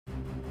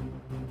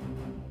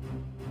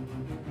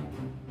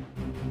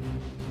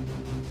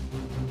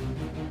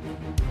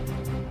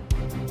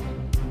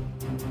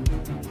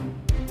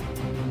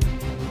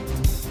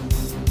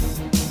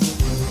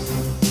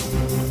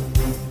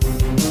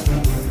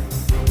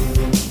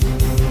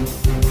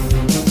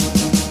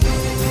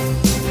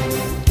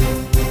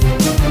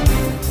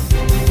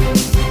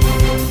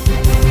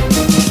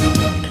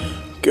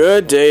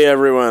Good day,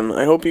 everyone.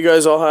 I hope you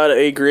guys all had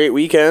a great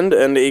weekend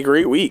and a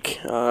great week.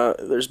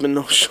 There's been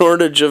no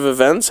shortage of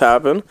events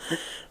happen.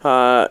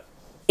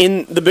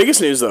 In the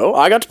biggest news, though,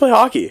 I got to play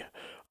hockey.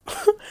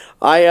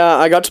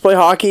 I got to play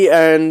hockey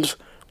and,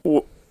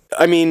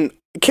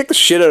 kicked the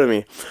shit out of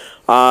me.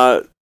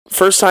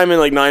 First time in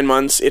like 9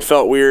 months. It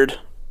felt weird,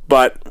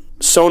 but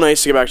so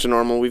nice to get back to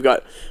normal. We've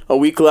got a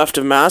week left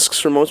of masks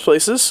for most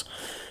places.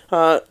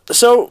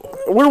 So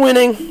we're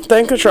winning.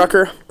 Thank the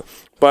trucker.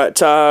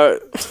 But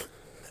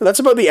that's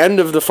about the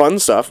end of the fun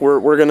stuff.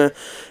 We're going to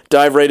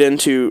dive right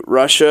into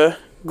Russia,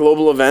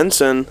 global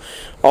events, and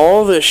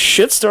all the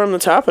shitstorm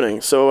that's happening.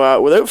 So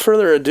without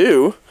further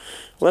ado,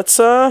 let's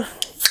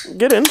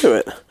get into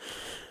it.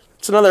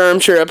 It's another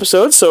armchair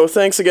episode, so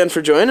thanks again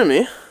for joining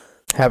me.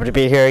 Happy to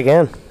be here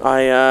again.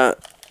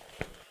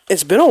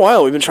 It's been a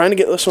while. We've been trying to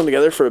get this one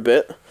together for a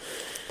bit.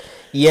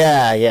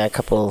 Yeah, a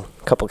couple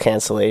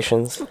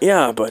cancellations.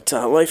 Yeah, but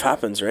life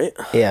happens, right?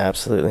 Yeah,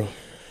 absolutely.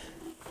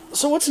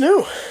 So what's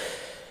new?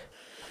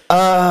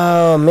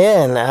 Oh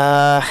man,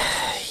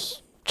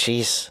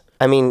 jeez.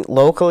 I mean,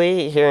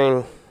 locally here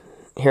in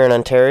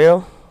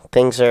Ontario,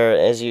 things are,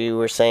 as you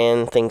were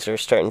saying, things are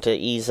starting to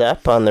ease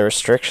up on the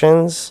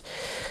restrictions.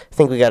 I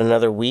think we got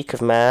another week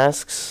of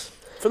masks.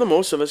 For the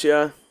most of us,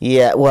 yeah.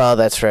 Yeah, well,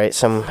 that's right.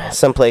 Some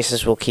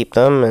places will keep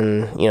them,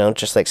 and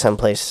just like some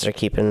places are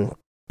keeping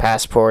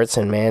passports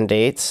and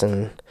mandates,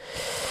 and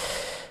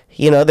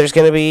there's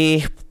going to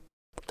be.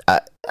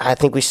 I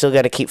think we still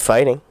got to keep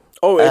fighting.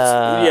 Oh,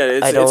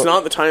 it's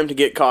not the time to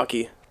get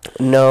cocky.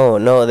 No,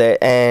 and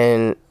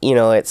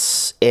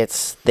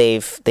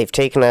they've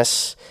taken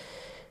us,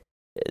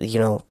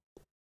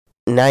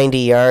 90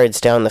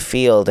 yards down the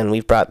field, and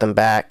we've brought them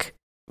back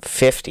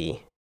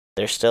 50.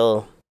 There's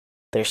still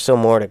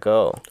more to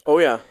go. Oh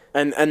yeah,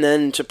 and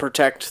then to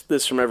protect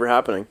this from ever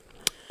happening.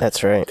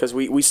 That's right. Because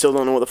we still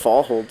don't know what the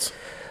fall holds.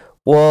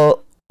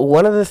 Well,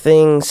 one of the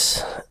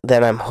things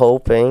that I'm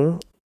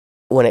hoping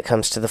when it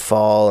comes to the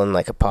fall and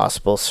like a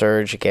possible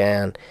surge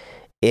again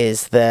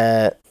is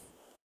that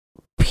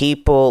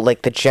people,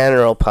 like the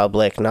general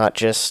public, not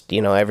just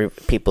every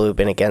people who've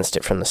been against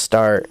it from the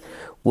start,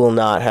 will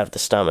not have the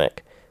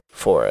stomach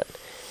for it.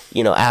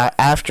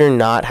 After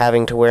not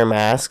having to wear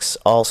masks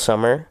all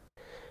summer,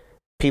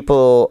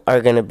 people are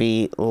going to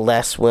be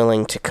less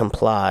willing to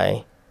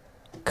comply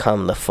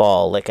come the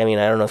fall. Like, I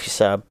don't know if you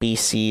saw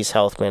BC's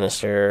health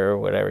minister or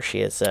whatever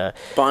she is.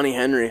 Bonnie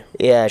Henry.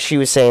 Yeah, she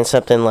was saying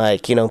something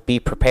like, be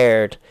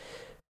prepared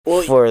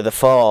for the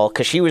fall,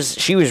 because she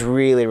was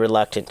really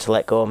reluctant to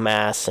let go of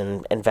masks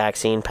and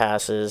vaccine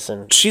passes.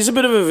 And she's a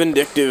bit of a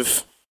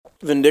vindictive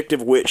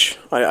witch.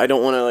 I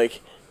don't want to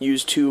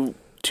use too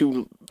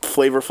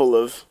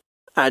flavorful of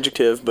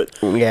adjective, but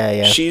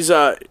yeah. She's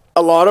a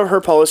lot of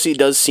her policy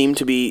does seem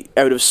to be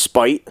out of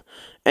spite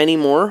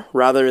anymore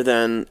rather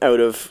than out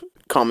of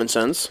common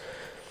sense.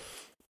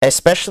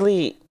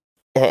 Especially,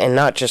 and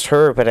not just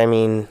her, but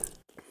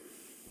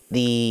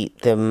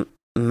the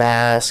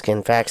mask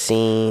and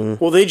vaccine.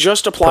 Well, they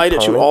just applied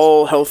it to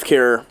all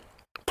healthcare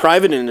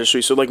private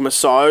industry, so like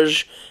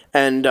massage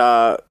and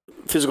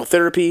physical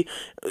therapy,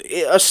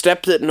 a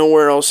step that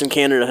nowhere else in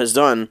Canada has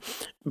done.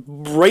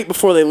 Right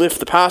before they lift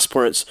the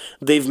passports,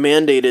 they've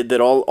mandated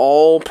that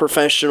all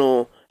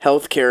professional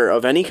healthcare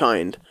of any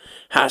kind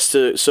has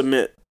to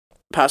submit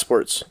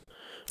passports.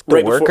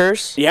 The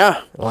workers?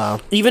 Yeah. Wow.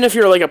 Even if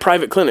you're like a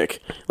private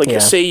clinic,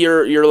 say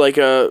you're like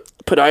a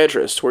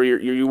podiatrist where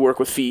you work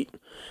with feet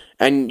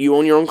and you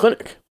own your own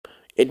clinic.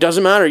 It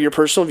doesn't matter your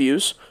personal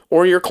views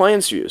or your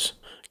client's views.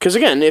 Because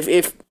again,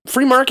 if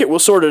free market will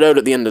sort it out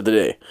at the end of the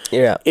day.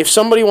 Yeah. If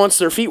somebody wants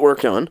their feet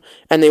worked on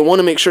and they want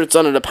to make sure it's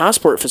done at a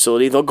passport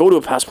facility, they'll go to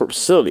a passport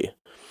facility.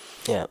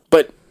 Yeah.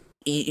 But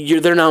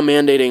they're now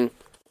mandating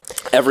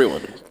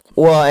everyone.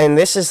 Well, and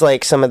this is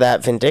like some of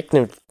that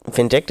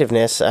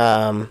vindictiveness.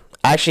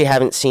 I actually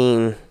haven't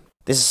seen.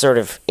 This is sort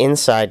of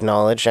inside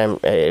knowledge.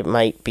 It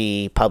might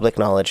be public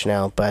knowledge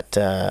now, but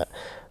a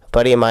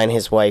buddy of mine,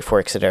 his wife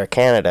works at Air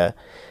Canada,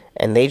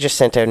 and they just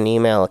sent out an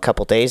email a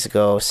couple days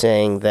ago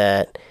saying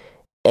that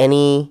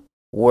any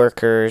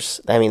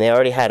workers, they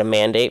already had a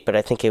mandate, but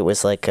I think it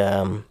was like,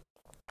 there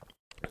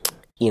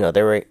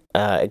were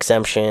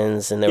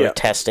exemptions and there were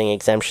testing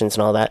exemptions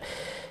and all that.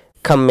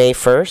 Come May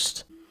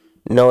 1st,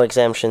 no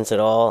exemptions at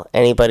all.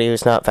 Anybody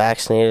who's not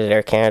vaccinated,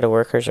 Air Canada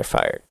workers, are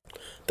fired.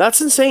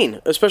 That's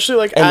insane,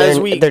 especially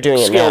they're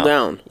doing scale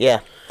down. Yeah.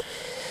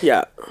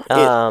 Yeah.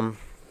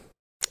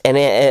 And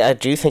I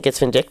do think it's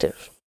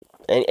vindictive.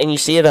 And you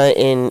see it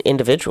in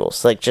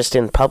individuals, like just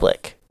in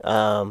public.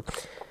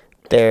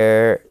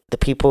 They're the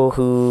people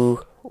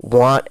who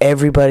want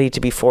everybody to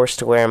be forced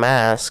to wear a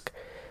mask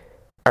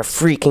are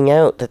freaking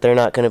out that they're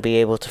not going to be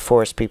able to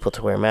force people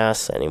to wear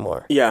masks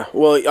anymore. Yeah,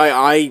 well,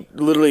 I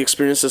literally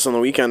experienced this on the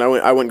weekend.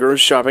 I went grocery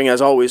shopping,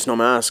 as always, no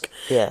mask.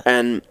 Yeah.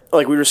 And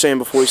like we were saying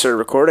before we started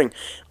recording,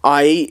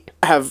 I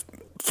have,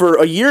 for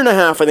a year and a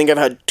half, I think I've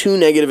had 2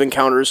 negative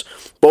encounters,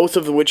 both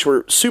of which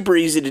were super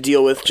easy to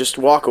deal with, just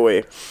walk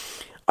away.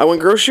 I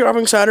went grocery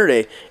shopping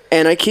Saturday,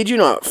 and I kid you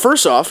not,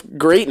 first off,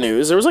 great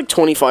news. There was like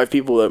 25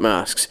 people without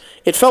masks.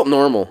 It felt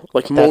normal,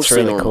 like mostly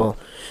really normal. cool.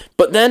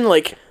 But then,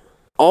 like,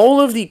 all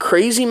of the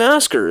crazy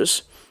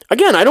maskers,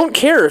 again, I don't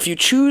care if you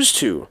choose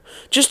to.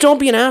 Just don't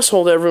be an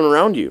asshole to everyone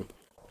around you.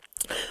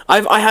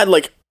 I had,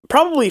 like,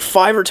 probably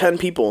 5 or 10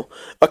 people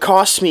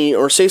accost me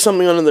or say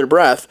something under their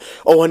breath,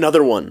 oh,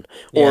 another one.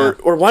 Yeah.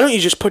 Or why don't you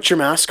just put your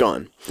mask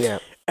on? Yeah.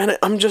 And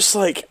I'm just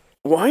like,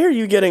 why are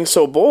you getting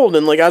so bold?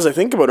 And like, as I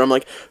think about it, I'm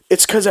like,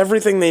 it's because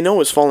everything they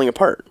know is falling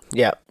apart.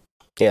 Yeah.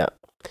 Yeah.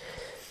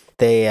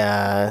 They,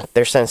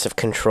 their sense of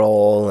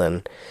control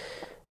and,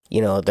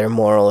 you know, their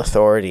moral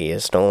authority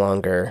is no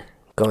longer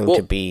going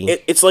to be...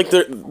 It's like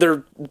their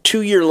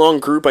 2-year-long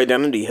group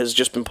identity has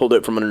just been pulled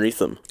out from underneath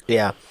them.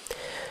 Yeah.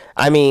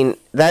 I mean,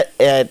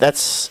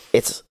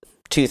 it's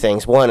two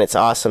things. One, it's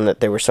awesome that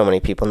there were so many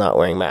people not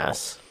wearing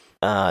masks.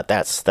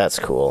 That's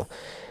cool.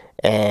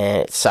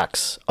 And it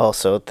sucks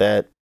also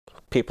that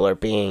people are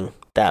being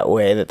that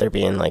way, that they're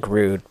being like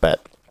rude.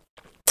 But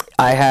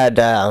I had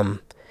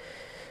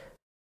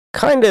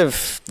kind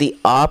of the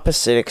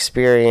opposite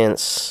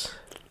experience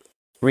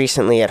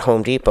recently at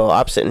Home Depot,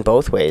 opposite in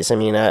both ways. I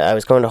mean, I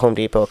was going to Home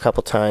Depot a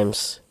couple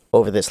times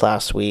over this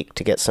last week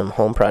to get some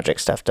home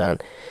project stuff done.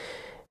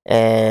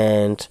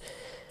 And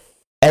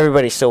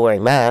everybody's still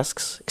wearing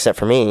masks, except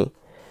for me.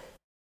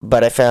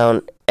 But I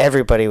found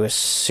everybody was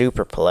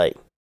super polite.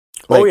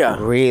 Like,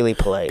 really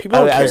polite.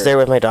 I was there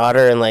with my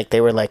daughter, and like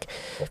they were like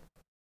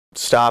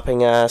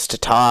stopping us to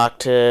talk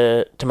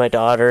to my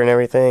daughter and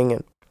everything.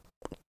 And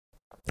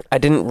I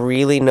didn't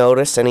really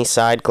notice any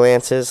side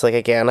glances. Like,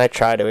 again, I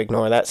try to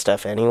ignore that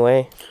stuff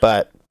anyway.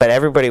 But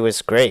everybody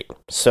was great.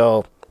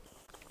 So,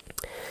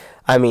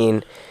 I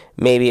mean,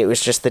 maybe it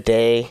was just the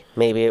day.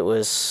 Maybe it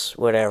was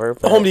whatever.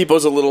 But Home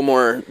Depot's a little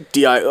more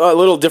a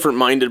little different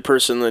minded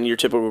person than your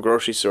typical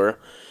grocery store.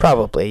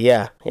 Probably,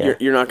 yeah.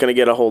 You're not going to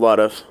get a whole lot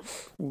of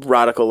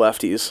radical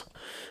lefties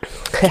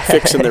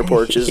fixing their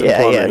porches and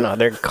plumbing. Yeah, no,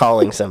 they're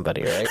calling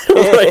somebody, right?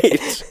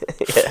 Right.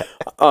 Yeah.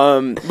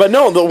 But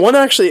no, the one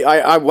actually,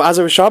 I as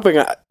I was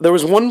shopping, there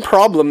was one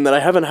problem that I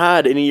haven't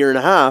had in a year and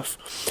a half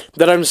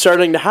that I'm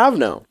starting to have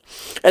now.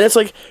 And it's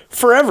like,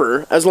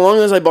 forever, as long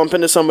as I bump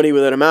into somebody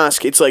without a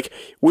mask, it's like,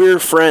 we're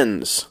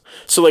friends.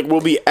 So, like,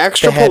 we'll be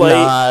extra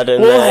polite.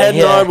 We'll head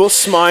nod, we'll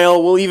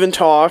smile, we'll even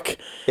talk.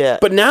 Yeah.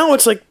 But now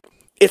it's like,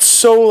 it's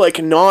so,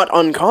 like, not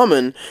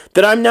uncommon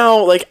that I'm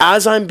now, like,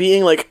 as I'm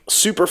being, like,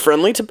 super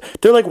friendly to,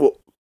 they're like, well,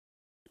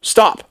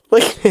 stop.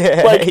 Like,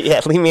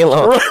 yeah, leave me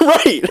alone.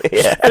 Right.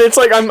 Yeah. And it's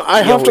like,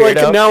 I have to,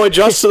 like, now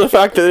adjust to the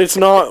fact that it's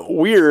not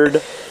weird.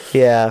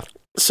 Yeah.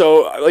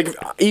 So, like,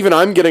 even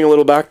I'm getting a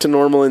little back to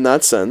normal in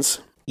that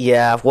sense.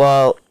 Yeah,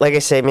 well, like I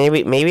say,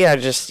 maybe I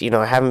just,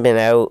 I haven't been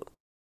out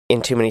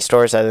in too many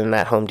stores other than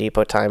that Home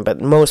Depot time,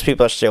 but most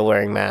people are still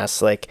wearing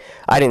masks. Like,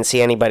 I didn't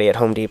see anybody at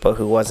Home Depot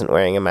who wasn't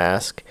wearing a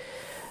mask.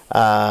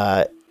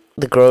 The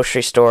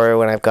grocery store,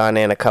 when I've gone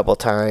in a couple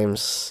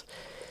times,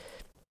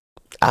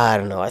 I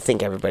don't know, I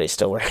think everybody's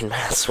still wearing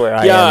masks where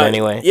I am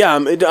anyway. Yeah,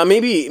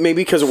 maybe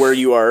because of where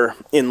you are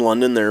in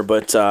London there,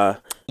 but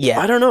yeah,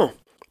 I don't know.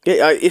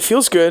 It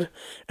feels good,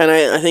 and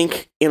I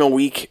think in a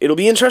week it'll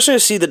be interesting to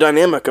see the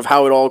dynamic of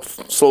how it all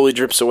slowly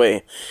drips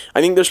away.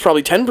 I think there's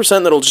probably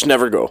 10% that'll just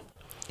never go.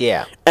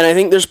 Yeah. And I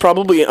think there's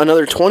probably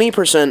another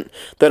 20%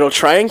 that'll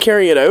try and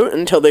carry it out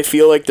until they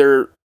feel like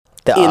they're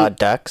odd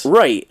ducks.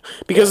 Right.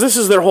 Because this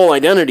is their whole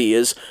identity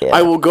is,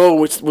 I will go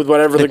with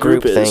whatever the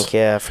group is. Think,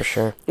 yeah, for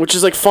sure. Which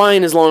is like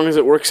fine as long as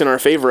it works in our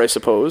favor, I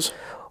suppose.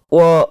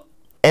 Well,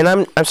 and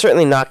I'm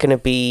certainly not going to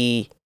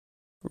be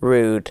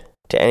rude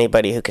to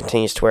anybody who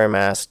continues to wear a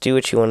mask. Do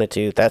what you want to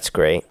do. That's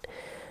great.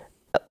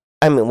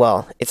 I mean,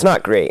 well, it's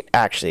not great,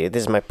 actually.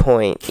 This is my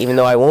point. Even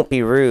though I won't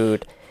be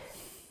rude,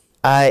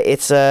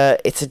 it's a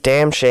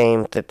damn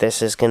shame that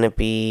this is going to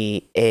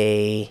be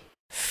a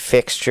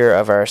fixture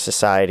of our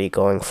society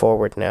going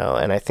forward now,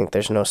 and I think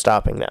there's no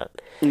stopping that.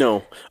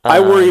 No. I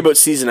worry about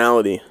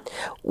seasonality.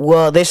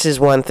 Well, this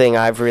is one thing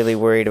I've really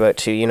worried about,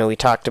 too. We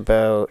talked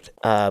about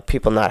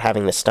people not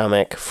having the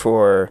stomach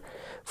for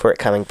it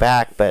coming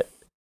back, but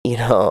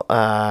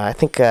I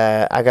think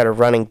I got a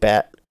running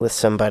bet with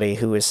somebody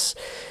who was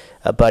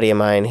a buddy of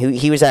mine.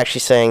 He was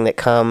actually saying that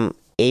come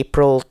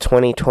April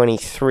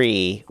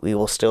 2023, we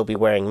will still be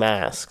wearing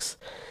masks.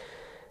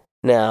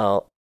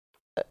 Now,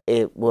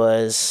 it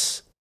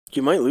was...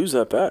 You might lose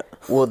that bet.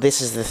 Well,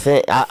 this is the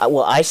thing.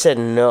 I said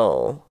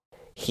no.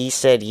 He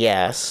said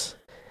yes.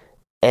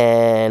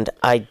 And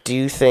I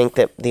do think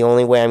that the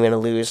only way I'm going to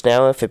lose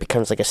now if it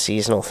becomes like a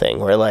seasonal thing,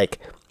 where like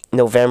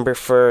November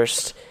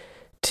 1st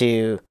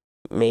to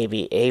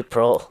maybe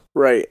April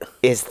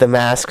is the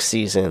mask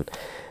season.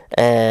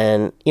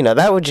 And,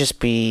 that would just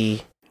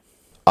be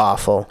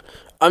awful.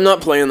 I'm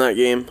not playing that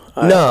game.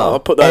 No. I'll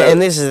put that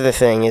and this is the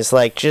thing, is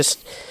like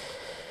just...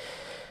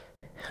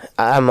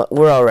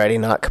 we're already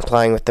not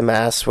complying with the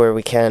masks where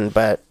we can,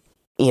 but,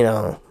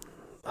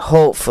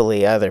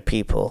 hopefully other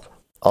people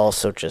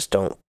also just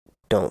don't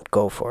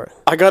go for it.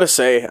 I gotta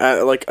say,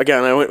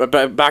 again, I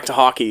went back to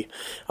hockey.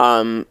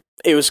 And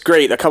it was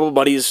great. A couple of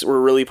buddies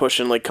were really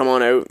pushing, like, come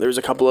on out. There's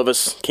a couple of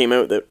us came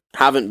out that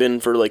haven't been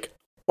for, like,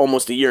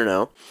 almost a year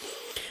now.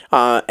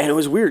 And it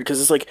was weird because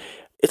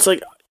it's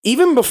like,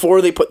 even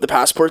before they put the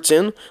passports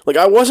in, like,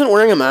 I wasn't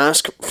wearing a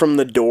mask from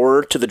the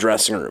door to the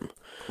dressing room.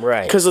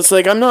 Right. Because it's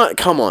like, I'm not,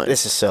 come on.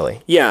 This is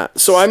silly. Yeah,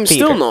 so I'm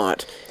still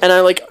not. And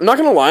I'm not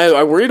going to lie,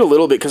 I worried a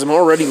little bit because I'm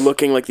already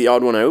looking like the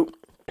odd one out.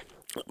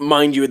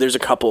 Mind you, there's a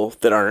couple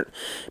that aren't.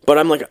 But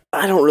I'm like,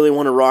 I don't really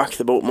want to rock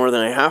the boat more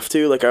than I have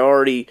to. Like, I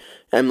already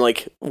am,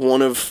 like,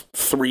 one of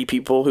 3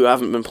 people who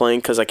haven't been playing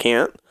because I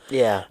can't.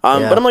 Yeah.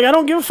 But I'm like, I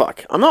don't give a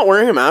fuck. I'm not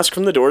wearing a mask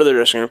from the door to the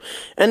dressing room.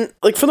 And,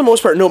 like, for the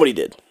most part, nobody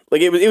did.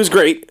 Like, it was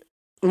great.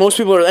 Most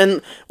people are,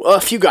 and a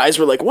few guys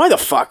were like, why the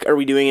fuck are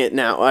we doing it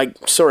now?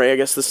 Sorry, I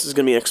guess this is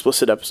going to be an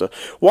explicit episode.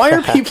 Why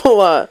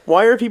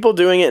are people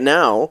doing it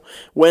now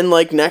when,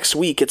 like, next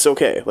week it's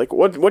okay? Like,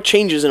 what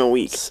changes in a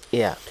week?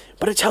 Yeah.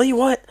 But I tell you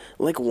what,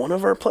 like, one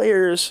of our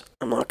players,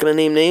 I'm not going to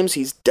name names,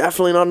 he's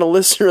definitely not a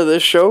listener of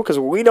this show because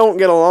we don't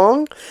get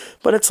along,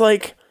 but it's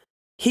like,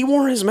 he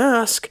wore his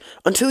mask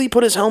until he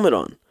put his helmet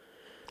on.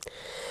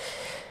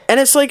 And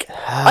it's like,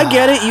 I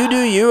get it, you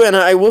do you, and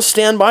I will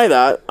stand by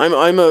that.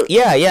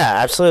 Yeah,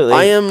 absolutely.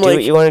 I am, do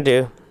what you want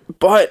to do.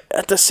 But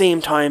at the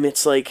same time,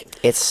 it's like,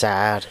 it's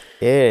sad.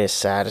 It is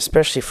sad,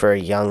 especially for a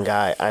young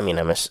guy. I mean,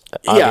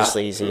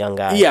 obviously he's a young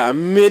guy. Yeah,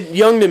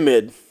 young to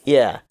mid.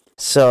 Yeah.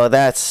 So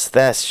that's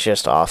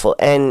just awful.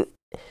 And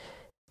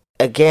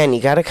again,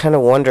 you got to kind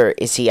of wonder,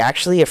 is he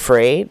actually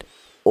afraid,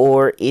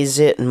 or is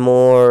it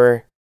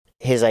more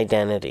his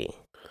identity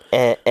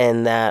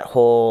and that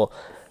whole,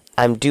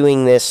 I'm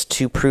doing this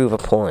to prove a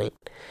point,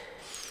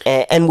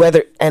 and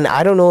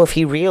I don't know if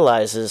he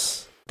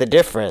realizes the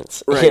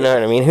difference. Right. You know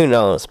what I mean? Who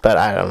knows? But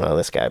I don't know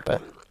this guy.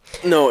 But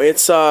no,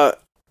 it's and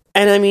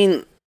I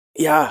mean,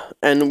 yeah.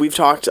 And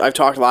I've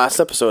talked last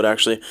episode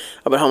actually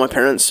about how my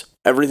parents,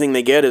 everything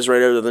they get is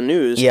right out of the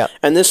news. Yeah.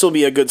 And this will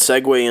be a good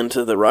segue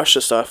into the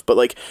Russia stuff. But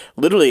like,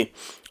 literally,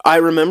 I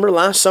remember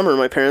last summer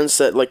my parents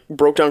said, like,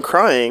 broke down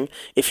crying,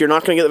 if you're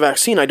not going to get the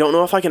vaccine, I don't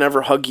know if I can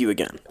ever hug you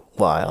again.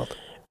 Wild.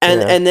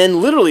 And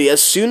then literally,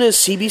 as soon as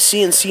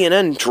CBC and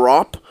CNN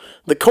drop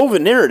the COVID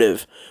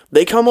narrative,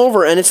 they come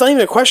over, and it's not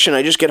even a question,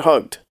 I just get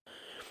hugged.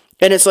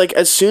 And it's like,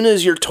 as soon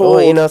as you're told...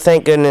 Well,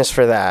 thank goodness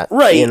for that.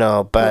 Right.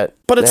 But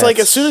it's like,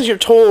 as soon as you're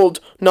told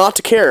not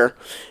to care,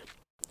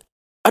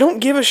 I don't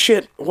give a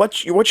shit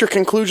what your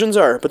conclusions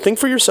are, but think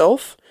for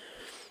yourself.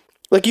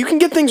 Like, you can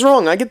get things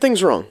wrong, I get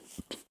things wrong.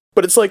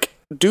 But it's like,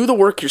 do the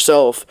work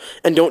yourself,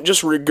 and don't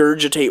just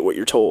regurgitate what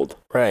you're told.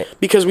 Right.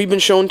 Because we've been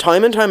shown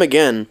time and time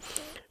again,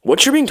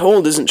 what you're being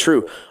told isn't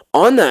true.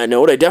 On that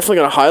note, I definitely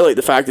got to highlight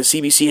the fact that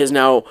CBC has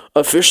now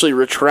officially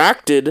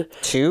retracted...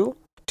 Two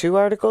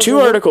articles? 2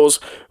 articles.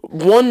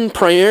 One,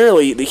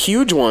 primarily, the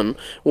huge one,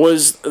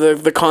 was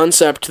the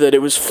concept that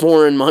it was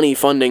foreign money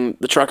funding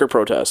the trucker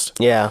protest.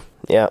 Yeah.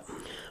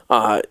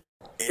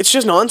 It's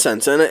just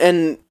nonsense.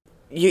 And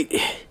you...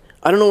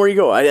 I don't know where you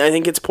go. I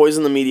think it's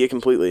poisoned the media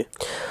completely.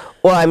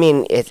 Well, I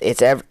mean,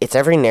 it's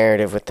every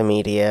narrative with the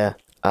media.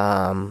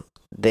 And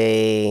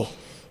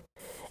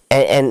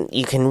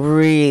you can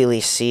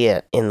really see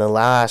it in the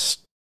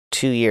last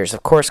 2 years.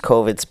 Of course,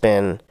 COVID's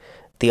been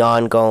the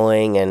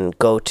ongoing and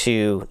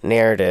go-to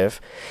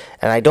narrative,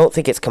 and I don't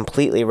think it's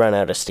completely run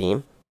out of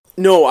steam.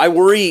 No, I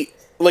worry,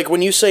 like,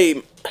 when you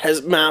say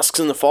has masks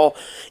in the fall,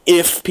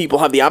 if people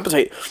have the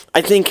appetite,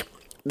 I think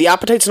the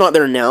appetite's not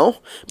there now,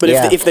 but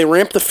if they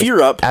ramp the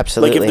fear up,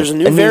 absolutely. Like if there's a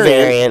new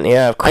variant,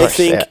 yeah, of course,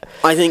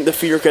 I think the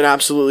fear could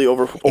absolutely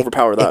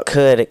overpower that.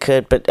 It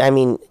could, but I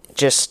mean,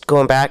 just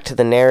going back to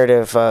the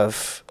narrative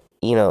of,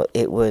 there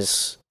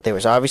was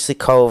obviously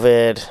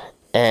COVID,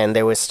 and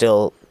there was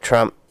still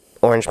Trump,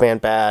 Orange Man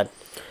bad,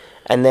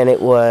 and then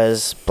it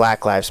was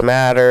Black Lives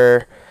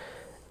Matter,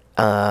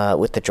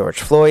 with the George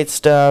Floyd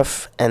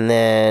stuff, and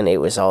then it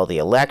was all the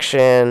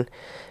election.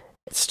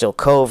 It's still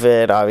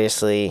COVID,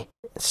 obviously.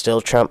 It's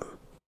still Trump,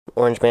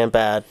 Orange Man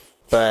bad,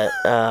 but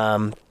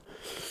and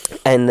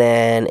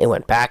then it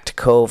went back to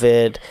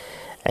COVID,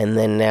 and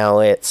then now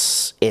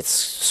it's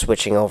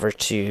switching over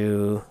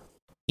to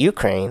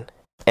Ukraine,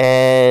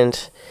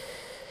 and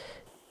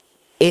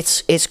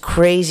it's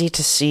crazy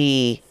to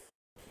see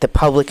the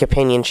public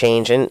opinion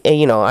change, and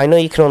I know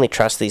you can only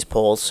trust these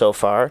polls so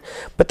far,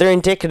 but they're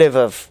indicative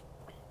of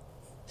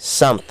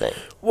something.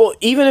 Well,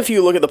 even if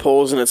you look at the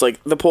polls and it's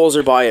like the polls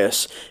are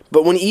biased,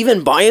 but when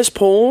even biased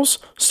polls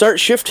start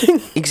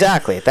shifting,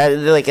 exactly, that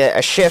like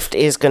a shift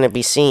is going to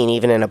be seen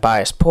even in a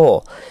biased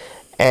poll,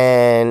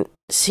 and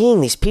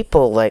seeing these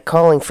people like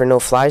calling for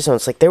no-fly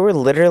zones, like there were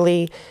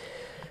literally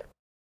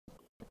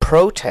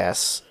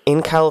protests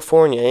in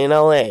California, in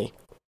LA,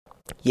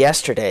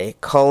 yesterday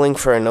calling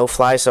for a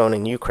no-fly zone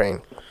in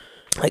Ukraine,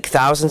 like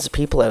thousands of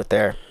people out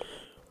there,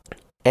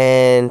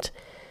 and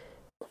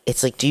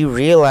it's like, do you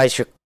realize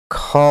you're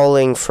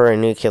calling for a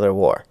nuclear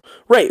war?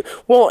 Right.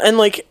 Well, and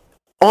like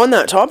on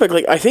that topic,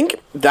 like I think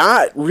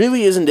that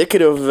really is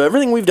indicative of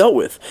everything we've dealt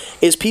with,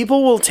 is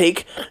people will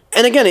take,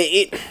 and again,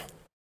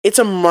 it's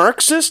a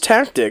Marxist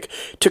tactic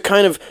to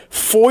kind of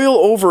foil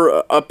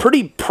over a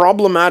pretty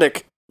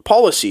problematic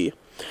policy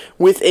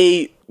with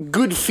a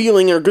good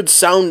feeling or good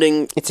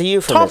sounding It's a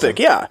euphemism. topic.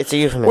 Yeah. It's a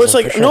euphemism. Where it's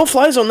like, for sure.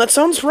 no-fly zone, that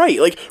sounds right.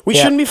 Like, we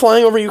shouldn't be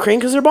flying over Ukraine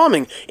because they're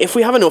bombing. If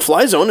we have a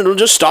no-fly zone, it'll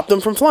just stop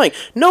them from flying.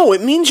 No,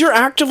 it means you're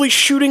actively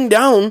shooting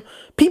down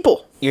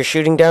people. You're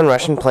shooting down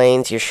Russian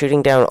planes. You're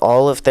shooting down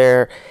all of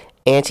their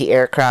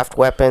anti-aircraft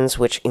weapons,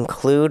 which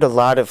include a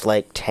lot of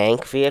like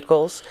tank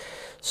vehicles.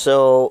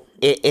 So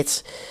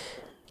it's,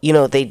 you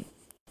know, the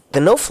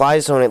no-fly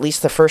zone. At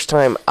least the first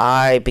time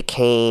I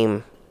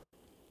became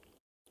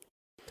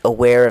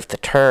aware of the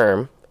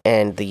term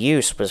and the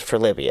use was for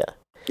Libya.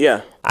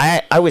 Yeah.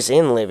 I was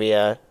in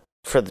Libya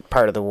for the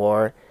part of the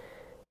war,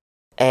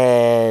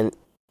 and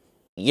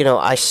you know,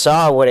 I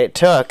saw what it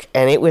took,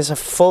 and it was a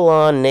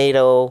full-on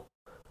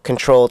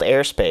NATO-controlled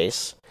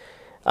airspace,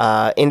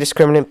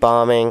 indiscriminate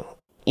bombing.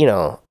 You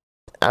know,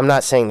 I'm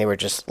not saying they were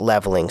just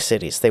leveling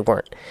cities; they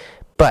weren't,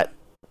 but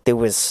there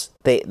was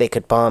they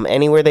could bomb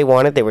anywhere they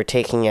wanted. They were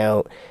taking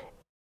out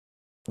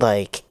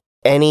like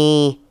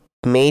any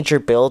major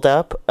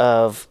buildup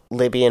of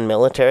Libyan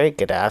military,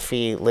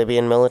 Gaddafi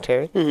Libyan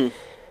military. Mm-hmm.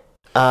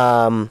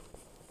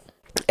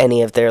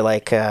 Any of their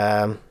like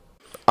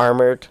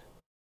armored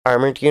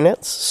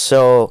units.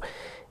 So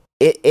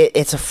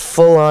it's a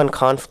full on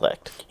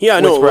conflict. Yeah,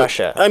 with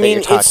Russia. I mean,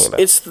 about.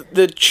 it's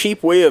the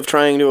cheap way of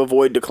trying to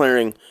avoid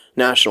declaring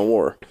national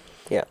war.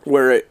 Yeah.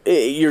 Where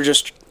you're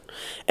just,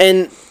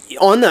 and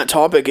on that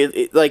topic,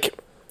 it like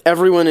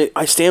everyone,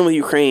 I stand with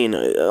Ukraine,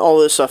 all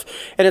this stuff,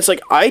 and it's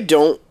like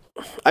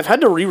I've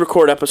had to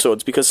re-record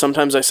episodes because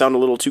sometimes I sound a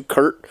little too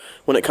curt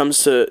when it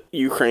comes to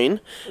Ukraine.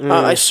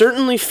 I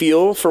certainly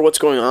feel for what's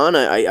going on.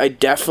 I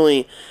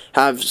definitely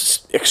have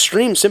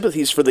extreme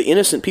sympathies for the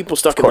innocent people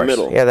stuck in the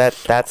middle. Yeah,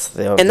 that's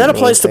the and that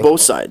applies to thing.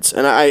 both sides.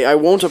 And I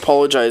won't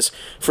apologize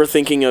for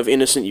thinking of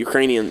innocent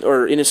Ukrainian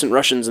or innocent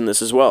Russians in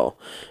this as well,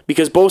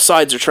 because both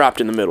sides are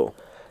trapped in the middle.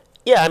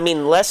 Yeah, I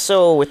mean, less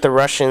so with the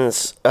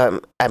Russians.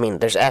 I mean,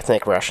 there's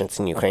ethnic Russians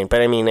in Ukraine,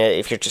 but I mean,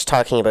 if you're just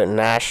talking about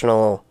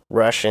national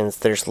Russians,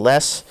 there's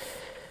less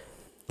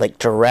like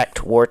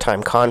direct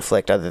wartime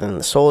conflict other than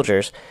the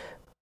soldiers.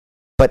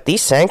 But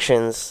these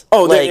sanctions,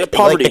 the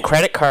poverty, like the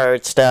credit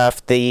card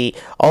stuff,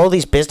 all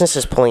these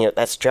businesses pulling out,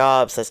 that's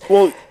jobs.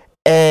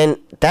 And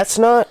that's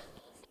not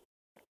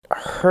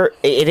hurt.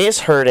 It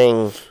is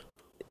hurting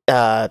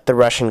the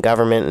Russian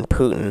government and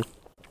Putin.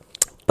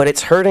 But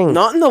it's hurting...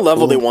 Not in the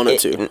level they want it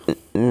to.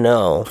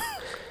 No.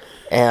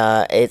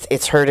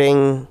 It's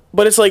hurting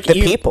but it's like the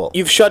people.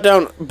 You've shut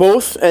down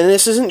both, and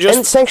this isn't just...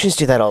 And sanctions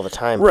do that all the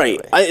time. Right.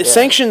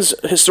 Sanctions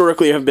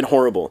historically have been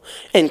horrible,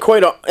 and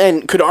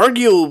and could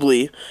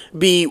arguably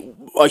be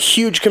a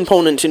huge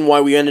component in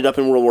why we ended up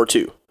in World War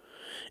II.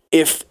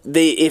 If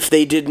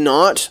they did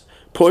not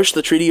push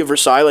the Treaty of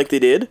Versailles like they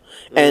did,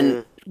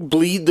 and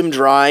bleed them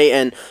dry,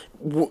 and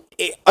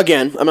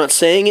again, I'm not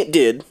saying it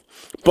did,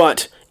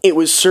 but... it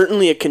was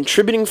certainly a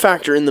contributing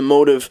factor in the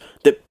motive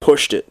that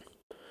pushed it.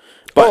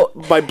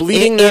 But by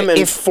bleeding them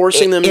and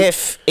forcing them...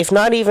 If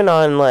not even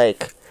on,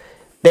 like...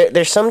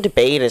 There's some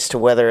debate as to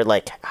whether,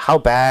 like, how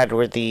bad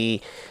were the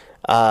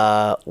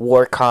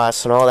war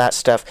costs and all that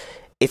stuff.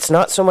 It's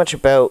not so much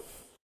about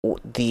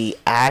the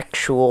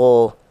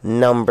actual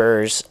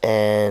numbers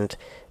and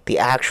the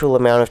actual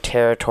amount of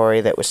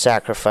territory that was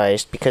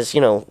sacrificed, because,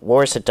 you know,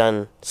 wars had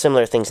done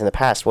similar things in the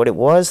past. What it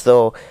was,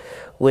 though,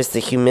 was the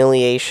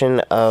humiliation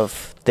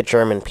of the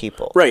German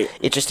people. Right.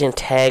 It just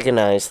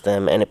antagonized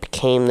them, and it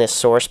became this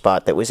sore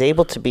spot that was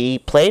able to be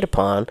played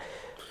upon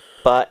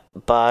but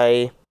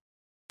by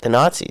the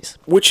Nazis.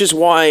 Which is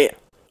why,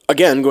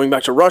 again, going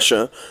back to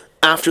Russia,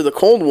 after the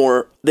Cold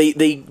War,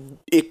 they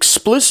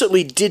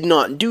explicitly did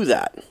not do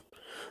that.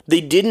 They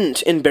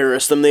didn't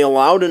embarrass them. They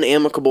allowed an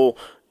amicable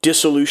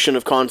dissolution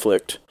of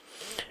conflict.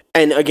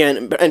 And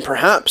again, and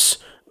perhaps...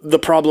 the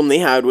problem they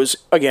had was,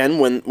 again,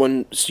 when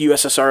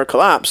USSR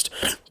collapsed,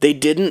 they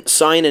didn't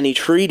sign any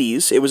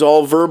treaties. It was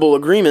all verbal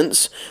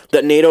agreements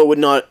that NATO would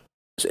not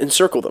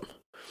encircle them.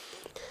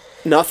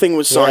 Nothing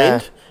was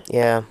signed.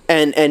 Yeah.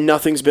 And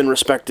nothing's been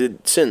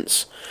respected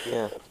since.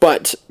 Yeah.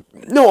 But,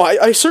 no,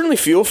 I certainly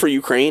feel for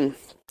Ukraine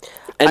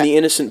and the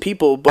innocent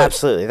people. But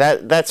absolutely.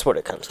 That's what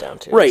it comes down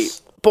to. Right.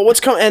 But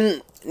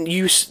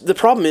the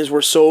problem is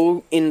we're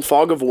so in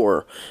fog of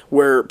war,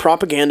 where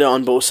propaganda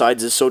on both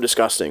sides is so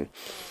disgusting.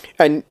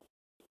 And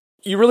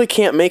you really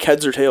can't make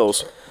heads or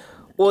tails.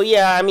 Well,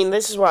 yeah, I mean,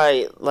 this is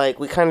why, like,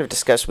 we kind of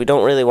discussed, we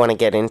don't really want to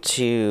get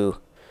into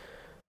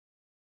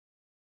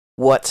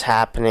what's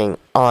happening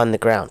on the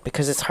ground,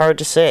 because it's hard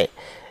to say.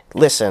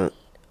 Listen,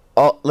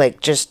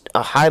 just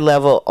a high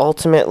level,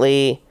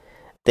 ultimately,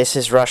 this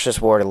is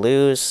Russia's war to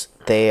lose.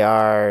 They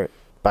are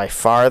by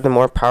far the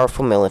more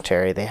powerful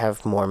military. They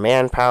have more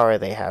manpower,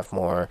 they have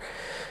more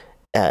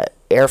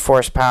air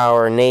force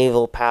power,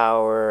 naval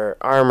power,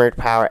 armored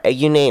power,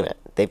 you name it.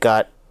 They've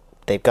got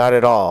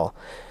it all.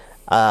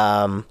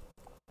 I'm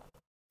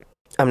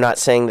not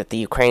saying that the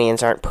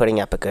Ukrainians aren't putting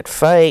up a good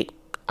fight.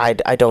 I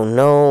don't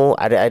know.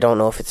 I don't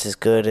know if it's as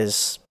good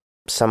as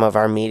some of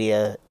our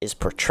media is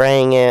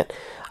portraying it.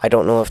 I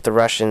don't know if the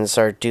Russians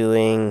are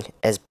doing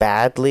as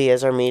badly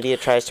as our media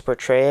tries to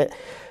portray it.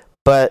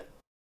 But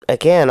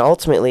again,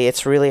 ultimately,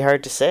 it's really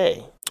hard to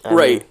say. I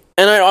Right. mean,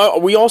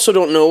 And we also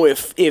don't know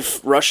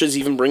if Russia's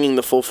even bringing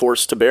the full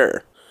force to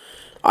bear.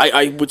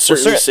 I would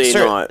certainly say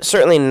not.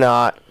 Certainly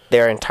not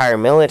their entire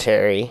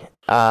military.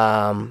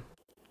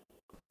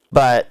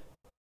 But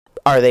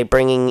are they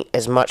bringing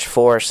as much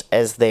force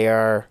as they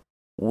are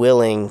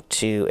willing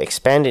to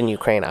expend in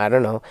Ukraine? I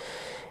don't know.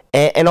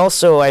 And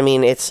also, I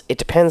mean, it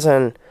depends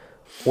on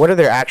what are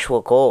their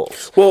actual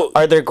goals. Well,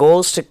 Are their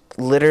goals to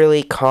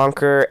literally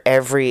conquer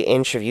every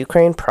inch of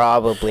Ukraine?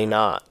 Probably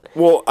not.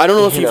 Well, I don't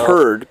know if You you've know.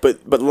 heard,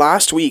 but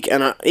last week,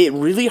 and it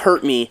really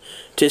hurt me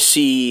to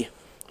see.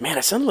 Man,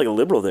 I sounded like a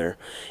liberal there.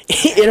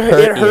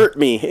 It hurt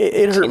me.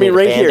 It hurt me need a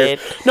right here. Band-Aid?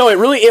 No, it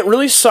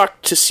really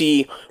sucked to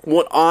see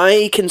what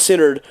I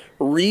considered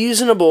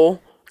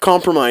reasonable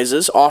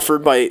compromises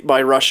offered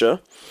by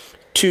Russia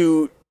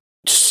to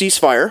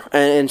ceasefire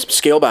and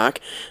scale back.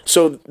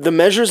 So the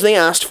measures they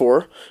asked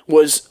for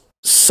was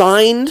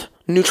signed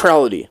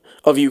neutrality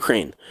of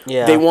Ukraine.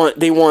 Yeah. They want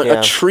Yeah.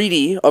 a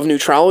treaty of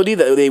neutrality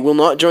that they will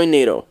not join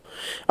NATO.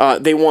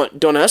 They want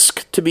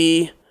Donetsk to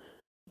be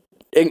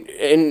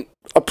in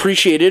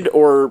appreciated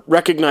or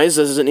recognized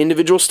as an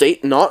individual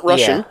state, not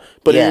Russian, Yeah.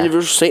 but Yeah. an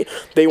individual state.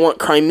 They want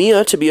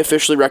Crimea to be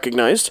officially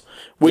recognized,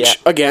 which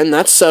Yeah. again,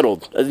 that's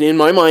settled. In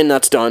my mind,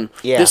 that's done.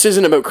 Yeah. This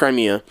isn't about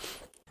Crimea.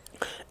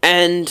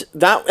 And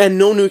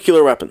no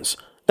nuclear weapons.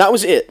 That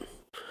was it.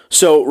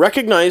 So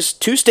recognize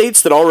two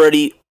states that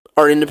already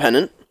are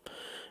independent.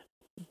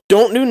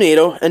 Don't do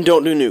NATO and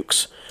don't do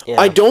nukes. Yeah.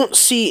 I don't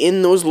see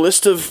in those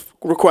list of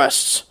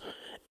requests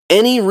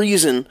any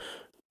reason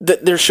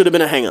that there should have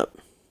been a hang up.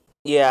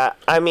 Yeah,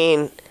 I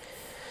mean,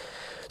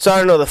 so I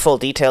don't know the full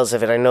details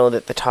of it. I know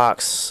that the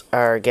talks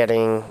are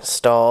getting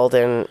stalled,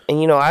 and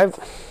you know,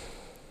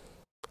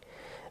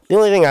 the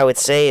only thing I would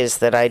say is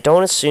that I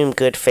don't assume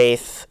good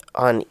faith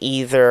on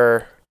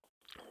either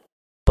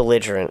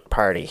belligerent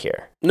party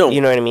here. No.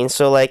 You know what I mean?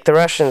 So, like, the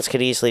Russians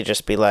could easily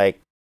just be, like,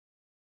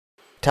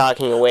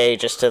 talking away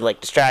just to,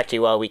 like, distract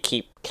you while we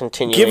keep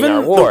continuing Given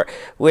our the- war,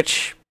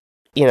 which,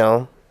 you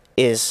know,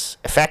 is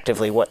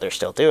effectively what they're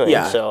still doing.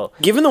 Yeah. So,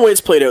 Given the way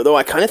it's played out, though,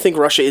 I kind of think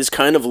Russia is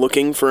kind of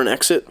looking for an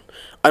exit.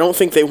 I don't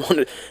think they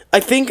wanted. I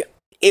think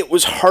it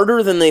was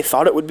harder than they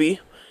thought it would be,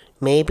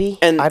 maybe.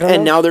 and I don't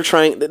know. now they're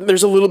trying.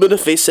 There's a little bit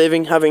of face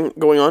saving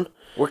going on.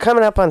 We're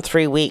coming up on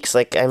 3 weeks.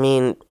 Like, I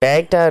mean,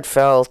 Baghdad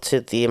fell to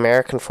the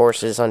American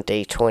forces on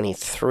day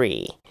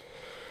 23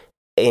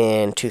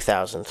 in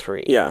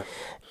 2003. Yeah.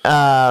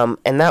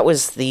 And that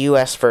was the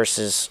U.S.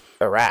 versus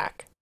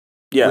Iraq,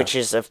 Yeah. which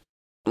is a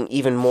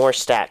even more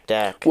stacked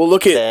deck. Well,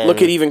 look at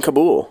than- even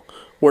Kabul,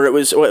 where it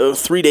was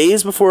 3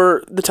 days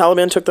before the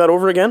Taliban took that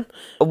over again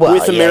Well,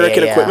 with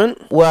American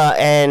equipment. Well,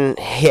 and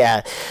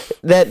yeah,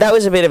 that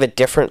was a bit of a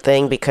different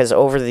thing because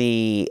over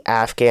the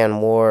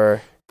Afghan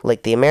war,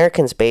 like the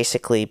Americans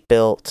basically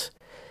built.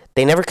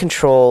 They never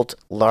controlled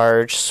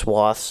large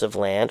swaths of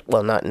land.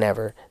 Well, not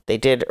never. They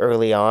did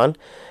early on,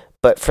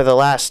 but for the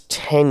last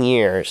 10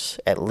 years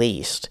at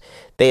least,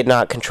 they had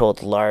not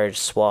controlled large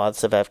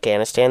swaths of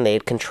Afghanistan. They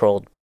had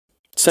controlled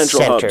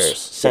Central hubs.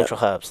 central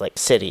hubs, like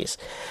cities.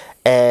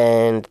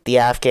 And the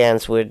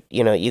Afghans would,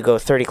 you know, you go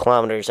 30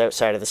 kilometers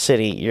outside of the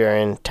city, you're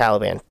in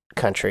Taliban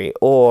country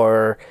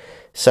or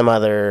some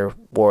other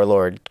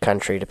warlord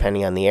country,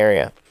 depending on the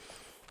area.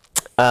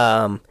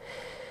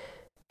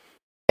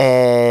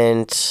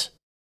 And,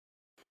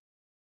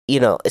 you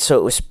know, so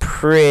it was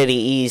pretty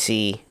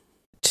easy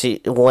to,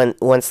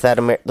 once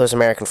those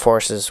American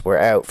forces were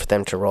out, for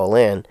them to roll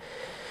in.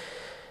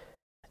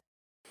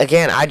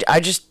 Again, I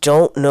just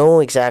don't know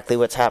exactly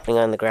what's happening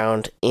on the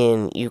ground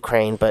in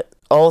Ukraine, but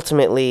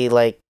ultimately,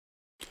 like,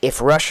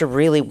 if Russia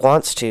really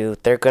wants to,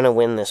 they're going to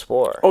win this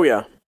war. Oh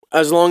yeah,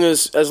 as long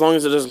as it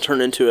doesn't turn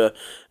into a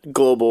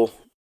global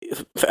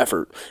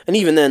effort, and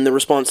even then, the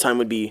response time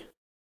would be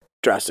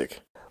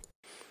drastic.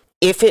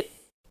 If it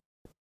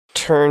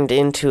turned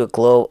into a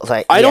global,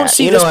 like, I don't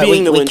see this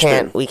being the we linchpin.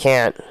 can't. We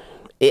can't.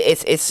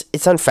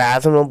 It's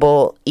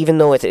unfathomable, even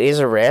though it is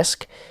a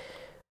risk.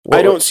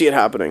 I don't see it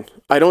happening.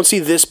 I don't see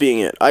this being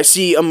it. I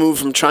see a move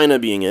from China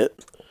being it.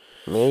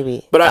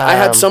 Maybe. But I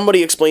had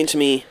somebody explain to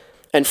me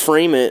and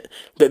frame it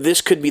that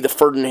this could be the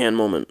Ferdinand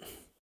moment.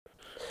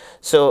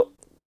 So,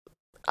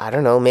 I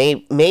don't know.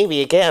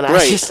 Maybe again.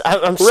 Right.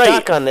 I'm Right.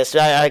 stuck on this.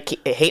 I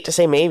hate to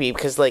say maybe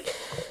because, like,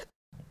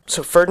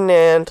 so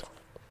Franz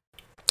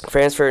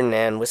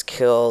Ferdinand was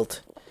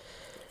killed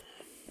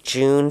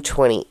June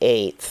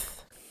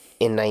 28th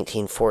in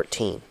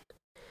 1914.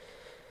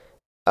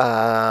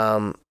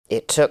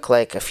 It took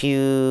like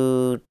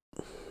a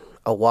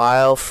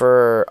while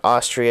for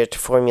Austria to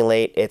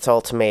formulate its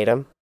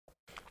ultimatum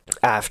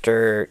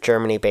after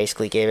Germany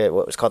basically gave it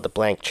what was called the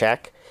blank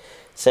check,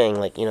 saying,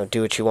 like, you know,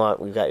 do what you want,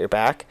 we've got your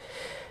back.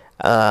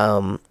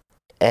 And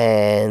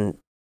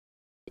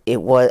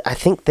it was, I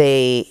think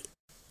the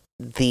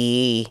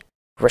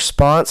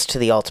response to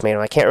the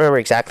ultimatum, I can't remember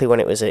exactly when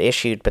it was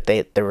issued, but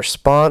the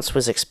response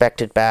was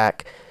expected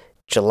back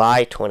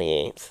July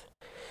 28th.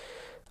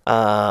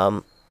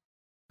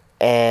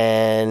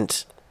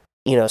 And,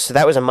 you know, so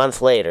that was a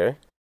month later.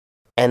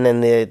 and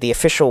then the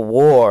official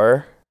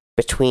war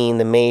between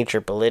the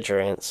major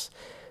belligerents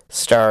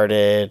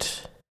started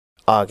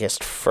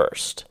August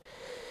 1st.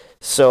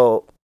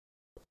 So,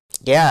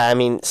 yeah, I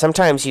mean,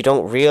 sometimes you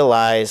don't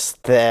realize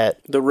that...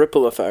 The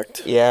ripple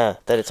effect. Yeah,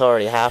 that it's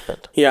already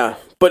happened. Yeah,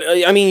 but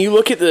I mean, you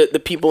look at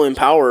the people in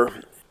power,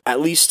 at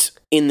least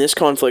in this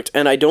conflict,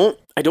 and I don't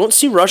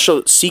see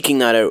Russia seeking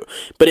that out.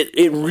 But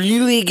it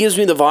really gives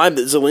me the vibe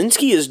that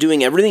Zelensky is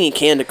doing everything he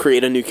can to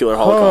create a nuclear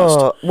holocaust.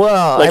 Oh,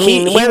 well, Like, I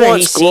mean, he whether he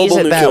wants sees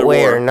global it that nuclear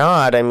way war. or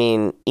not, I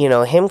mean, you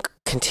know, him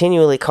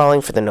continually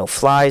calling for the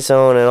no-fly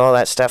zone and all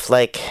that stuff,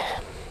 like,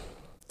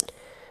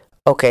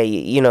 okay,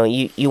 you know,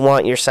 you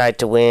want your side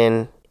to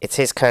win. It's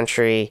his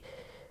country.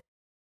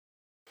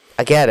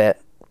 I get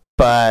it,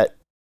 but...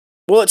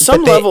 Well, at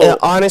some But level...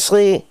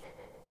 honestly,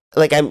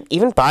 like,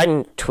 even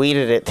Biden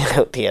tweeted it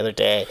out the other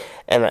day,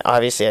 and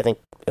obviously I think,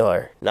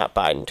 or not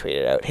Biden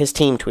tweeted it out, his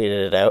team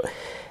tweeted it out,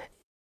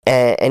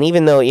 and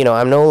even though, you know,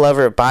 I'm no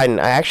lover of Biden,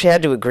 I actually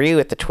had to agree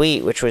with the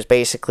tweet, which was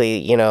basically,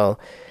 you know,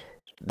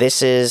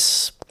 this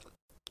is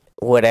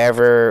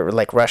whatever,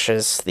 like,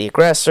 Russia's the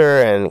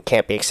aggressor and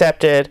can't be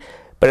accepted,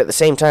 but at the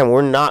same time,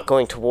 we're not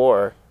going to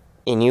war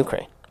in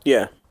Ukraine.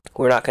 Yeah.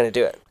 We're not going to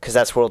do it, because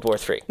that's World War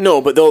III.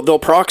 No, but they'll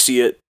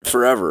proxy it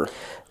forever.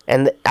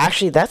 And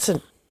actually,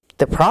 the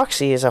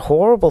proxy is a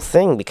horrible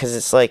thing, because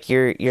it's like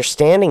you're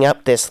standing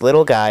up this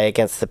little guy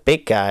against the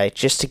big guy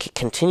just to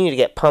continue to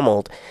get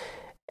pummeled.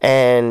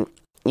 And,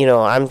 you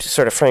know, I'm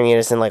sort of framing it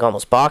as in like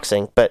almost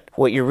boxing, but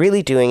what you're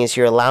really doing is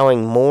you're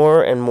allowing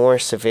more and more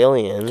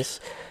civilians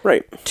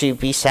Right. to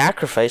be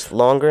sacrificed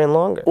longer and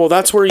longer. Well,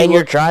 that's where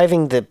you're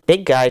driving the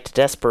big guy to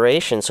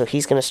desperation, so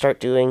he's going to start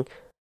doing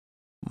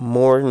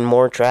more and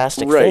more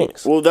drastic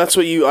things. Well, that's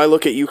what I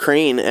look at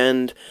Ukraine,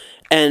 and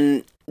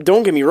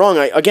don't get me wrong,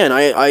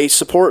 I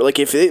support, like,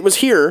 if it was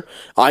here,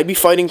 I'd be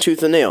fighting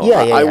tooth and nail.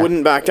 I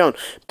wouldn't back down.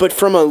 But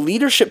from a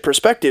leadership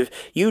perspective,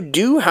 you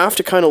do have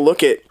to kind of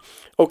look at,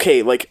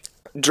 okay, like,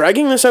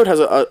 dragging this out has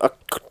a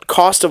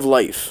cost of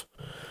life.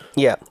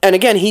 Yeah. And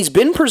again, he's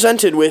been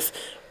presented with,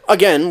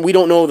 again, we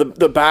don't know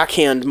the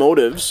backhand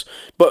motives,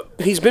 but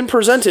he's been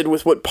presented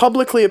with what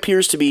publicly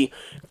appears to be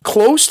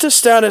close to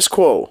status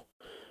quo,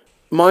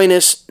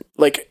 minus,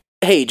 like,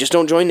 hey, just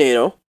don't join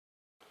NATO.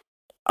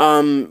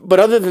 But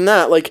other than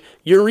that, like,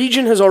 your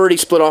region has already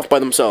split off by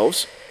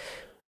themselves.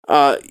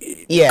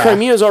 Yeah.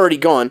 Crimea's already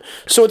gone.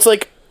 So it's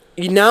like,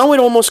 now it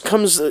almost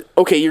comes,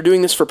 okay, you're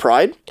doing this for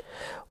pride?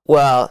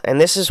 Well, and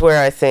this is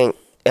where I think,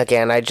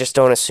 again, I just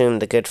don't assume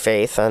the good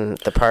faith on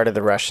the part of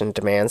the Russian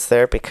demands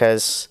there,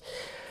 because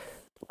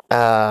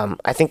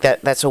I think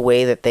that's a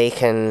way that they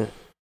can...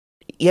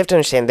 You have to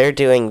understand, they're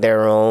doing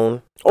their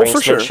own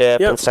brinksmanship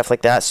and stuff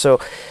like that. So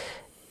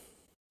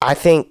I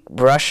think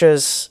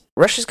Russia's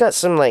got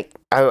some, like...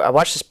 I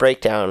watched this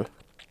breakdown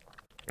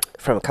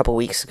from a couple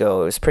weeks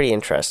ago. It was pretty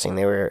interesting.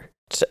 There's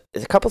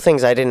a couple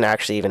things I didn't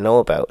actually even know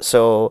about.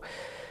 So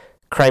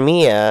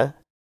Crimea...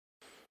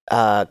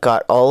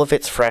 got all of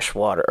its fresh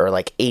water, or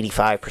like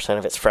 85%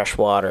 of its fresh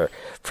water,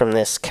 from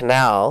this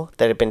canal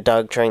that had been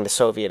dug during the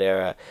Soviet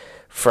era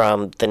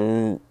from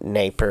the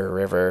Dnieper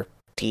River,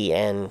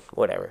 DN,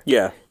 whatever.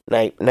 Yeah.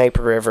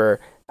 Dnieper River,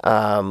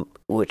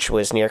 which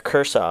was near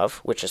Kherson,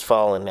 which has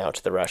fallen now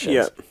to the Russians.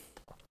 Yeah.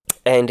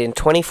 And in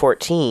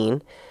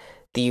 2014,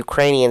 the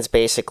Ukrainians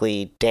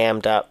basically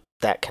dammed up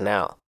that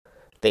canal.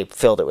 They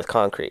filled it with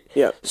concrete.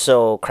 Yeah.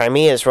 So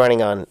Crimea is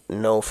running on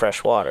no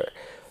fresh water.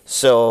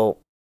 So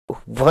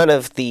one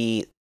of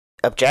the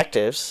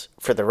objectives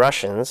for the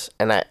Russians,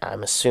 and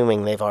I'm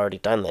assuming they've already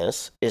done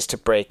this, is to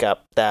break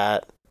up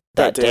that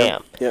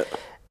dam. Yeah.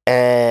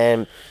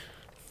 And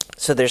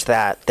so there's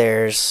that.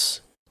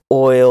 There's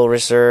oil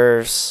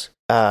reserves,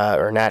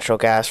 or natural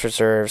gas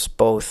reserves,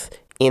 both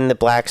in the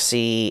Black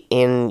Sea,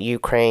 in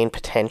Ukraine,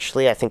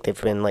 potentially. I think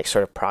they've been, like,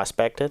 sort of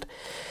prospected,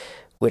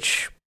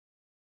 which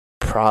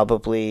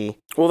probably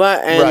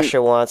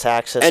Russia wants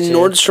access to. And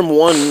Nord Stream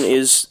 1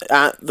 is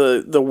at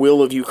the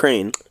will of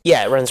Ukraine.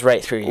 Yeah, it runs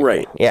right through Ukraine.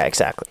 Right. Yeah,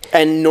 exactly.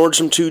 And Nord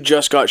Stream 2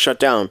 just got shut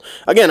down.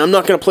 Again, I'm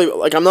not going to play...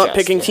 Like, I'm not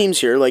picking teams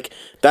here. Like,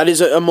 that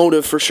is a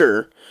motive for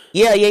sure.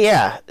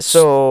 Yeah.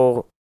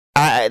 So,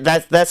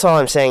 that's all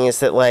I'm saying is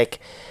that, like,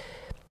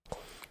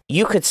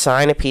 you could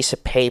sign a piece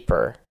of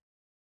paper...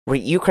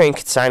 Ukraine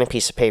could sign a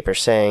piece of paper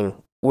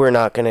saying, we're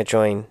not going to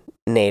join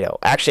NATO.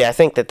 Actually, I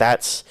think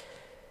that's...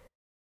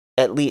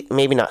 at least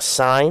maybe not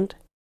signed,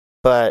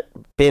 but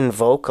been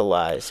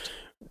vocalized,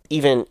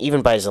 even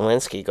by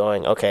Zelensky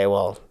going, okay,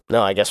 well,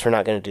 no, I guess we're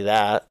not going to do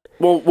that.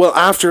 Well,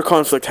 after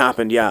conflict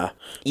happened, yeah.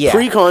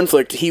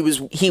 Pre-conflict, he was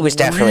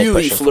definitely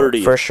really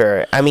flirty for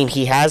sure. I mean,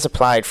 he has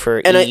applied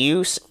for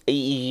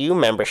EU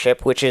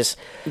membership, which is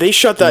they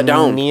shut that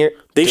down.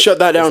 They shut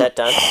that down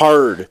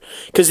hard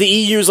because the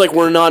EU's like,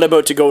 we're not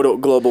about to go to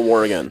global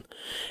war again,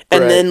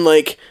 and then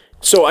like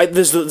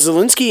this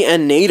Zelensky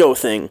and NATO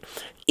thing.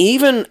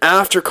 Even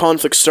after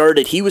conflict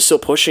started, he was still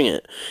pushing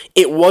it.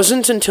 It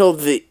wasn't until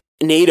the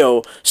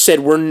NATO said,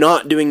 we're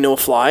not doing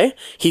no-fly,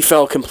 he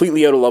fell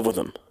completely out of love with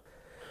them.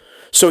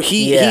 So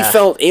he Yeah.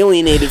 felt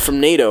alienated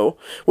from NATO,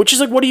 which is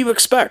like, what do you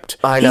expect?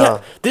 I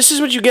know. This is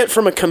what you get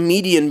from a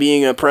comedian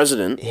being a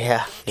president.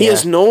 Yeah. He yeah.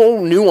 has no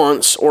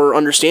nuance or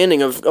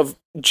understanding of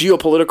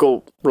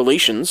geopolitical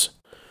relations.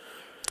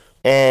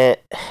 And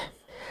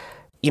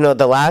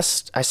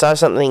I saw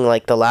something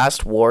like the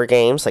last war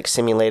games, like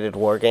simulated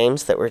war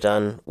games that were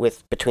done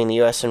between the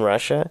U.S. and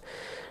Russia,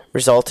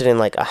 resulted in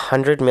like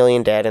 100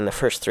 million dead in the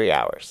first 3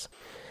 hours.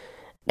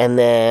 And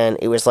then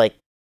it was like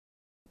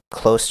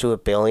close to 1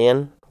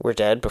 billion were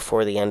dead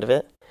before the end of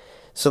it.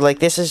 So like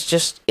this is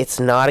just, it's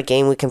not a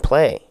game we can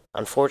play,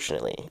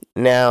 unfortunately.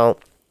 Now,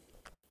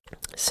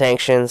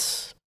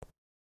 sanctions,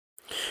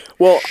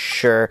 well,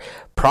 sure.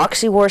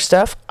 Proxy war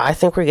stuff, I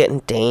think we're getting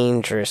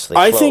dangerously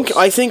close.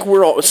 I think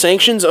we're all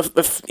sanctions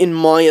in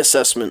my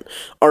assessment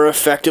are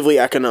effectively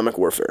economic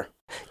warfare.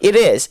 It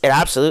is. It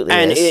absolutely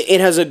and is. And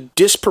it has a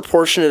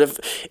disproportionate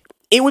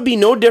it would be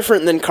no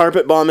different than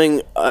carpet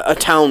bombing a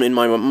town in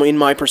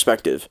my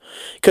perspective.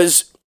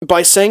 Cuz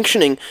by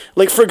sanctioning,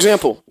 like for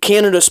example,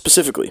 Canada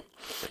specifically.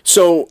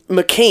 So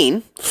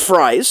McCain,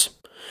 Fries,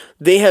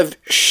 they have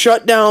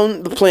shut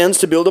down the plans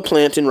to build a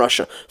plant in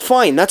Russia.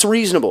 Fine, that's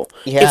reasonable.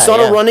 Yeah, it's not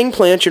a running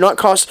plant. You're not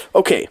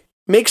okay.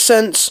 Makes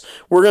sense.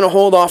 We're going to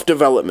hold off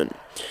development.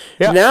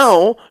 Yeah.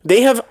 Now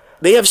they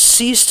have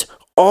ceased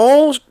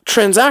all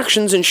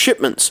transactions and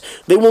shipments.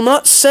 They will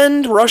not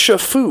send Russia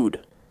food.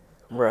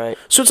 Right.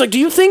 So it's like, do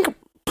you think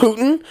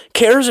Putin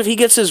cares if he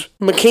gets his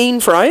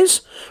McCain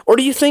fries? Or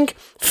do you think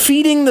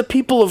feeding the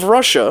people of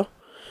Russia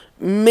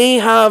may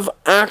have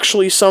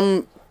actually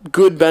some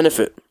good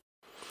benefit?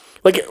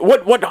 Like,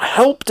 what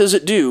help does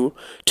it do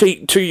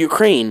to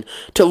Ukraine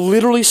to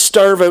literally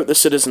starve out the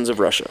citizens of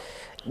Russia?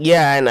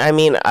 Yeah, and I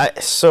mean,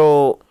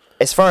 so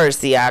as far as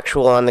the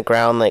actual on the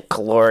ground like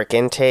caloric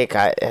intake,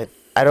 I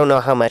don't know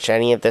how much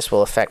any of this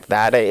will affect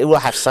that. It will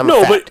have some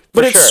effect.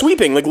 but it's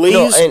sweeping. Like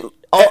Lay's. I know.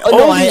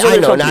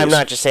 No, I'm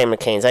not just saying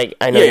McCain's.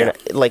 I know you're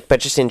not, like, but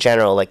just in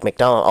general, like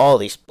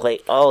McDonald's,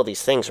 all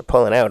these things are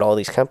pulling out. All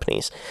these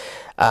companies.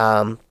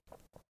 I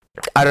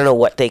don't know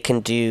what they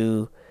can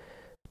do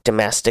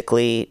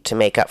domestically to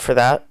make up for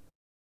that.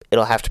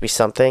 It'll have to be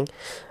something.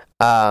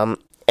 And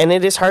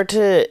it's hard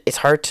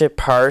to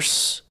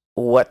parse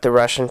what the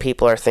Russian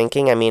people are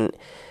thinking. I mean,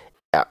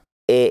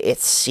 it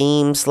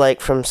seems like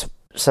from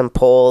some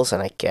polls,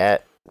 and I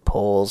get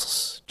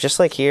polls just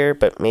like here,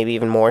 but maybe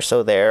even more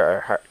so there,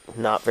 are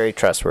not very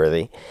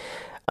trustworthy.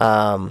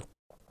 But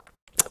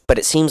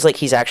it seems like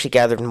he's actually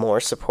gathered more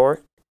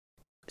support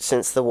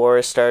since the war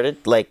has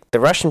started. Like, the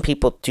Russian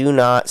people do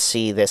not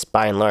see this,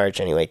 by and large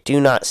anyway,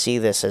 do not see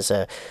this as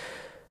a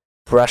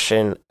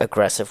Russian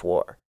aggressive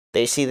war.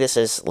 They see this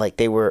as like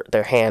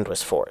their hand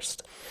was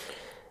forced.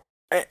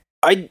 Yeah,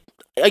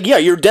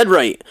 you're dead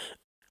right.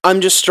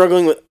 I'm just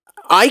struggling with,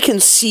 I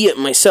can see it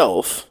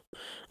myself.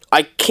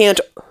 I can't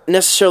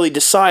necessarily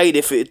decide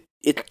if it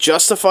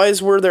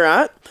justifies where they're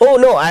at. Oh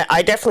no,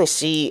 I definitely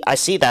see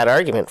that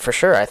argument for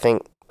sure. I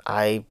think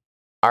I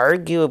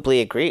arguably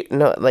agree.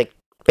 No, like,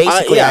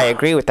 basically, I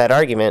agree with that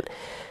argument,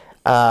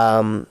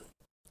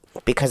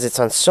 because it's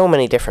on so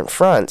many different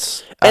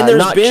fronts, and there's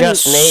not been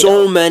just NATO,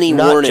 so many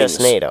not warnings.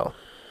 Just NATO.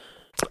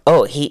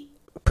 Oh,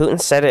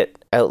 Putin said it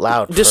out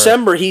loud.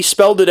 December, he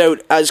spelled it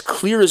out as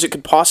clear as it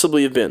could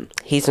possibly have been.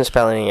 He's been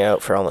spelling it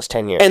out for almost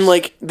 10 years. And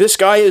like, this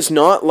guy is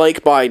not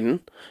like Biden.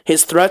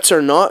 His threats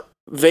are not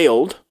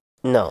veiled.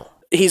 No,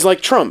 he's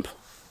like Trump,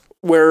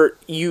 where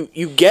you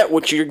get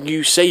what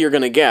you say you're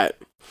gonna get.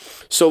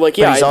 So like,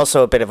 yeah, but he's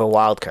also a bit of a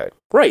wild card.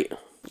 Right.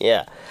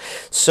 Yeah.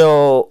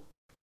 So,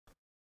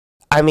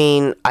 I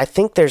mean, I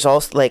think there's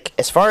also, like,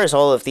 as far as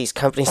all of these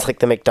companies like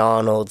the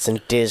McDonald's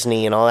and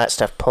Disney and all that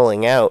stuff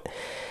pulling out,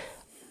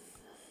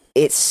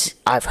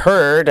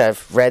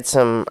 I've read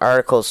some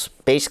articles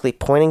basically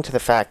pointing to the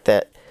fact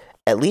that,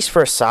 at least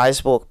for a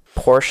sizable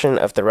portion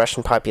of the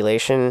Russian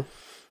population,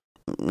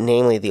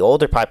 namely the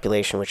older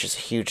population, which is a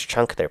huge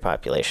chunk of their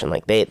population,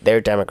 like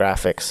their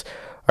demographics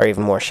are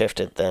even more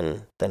shifted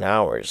than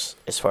ours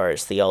as far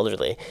as the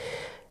elderly.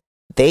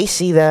 They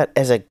see that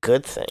as a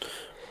good thing.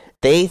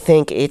 They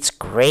think it's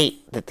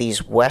great that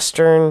these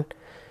Western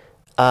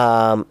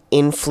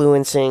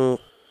influencing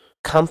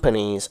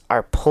companies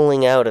are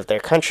pulling out of their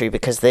country,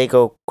 because they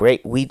go,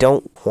 great, we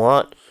don't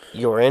want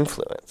your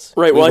influence.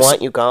 Right, we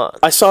want you gone.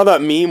 I saw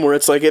that meme where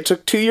it's like, it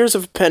took 2 years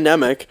of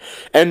pandemic,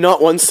 and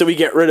not once did we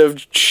get rid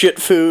of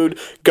shit food,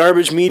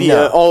 garbage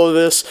media, all of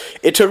this.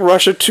 It took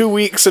Russia 2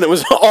 weeks, and it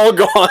was all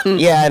gone.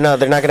 Yeah, no,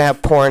 they're not going to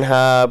have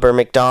Pornhub or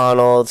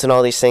McDonald's and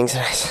all these things.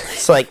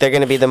 It's like they're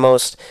going to be the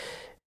most,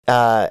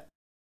 and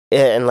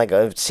like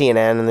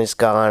CNN and it's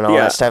gone, all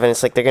that stuff, and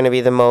it's like they're going to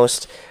be the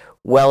most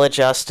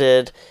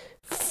well-adjusted,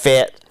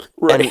 fit,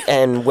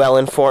 and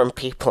well-informed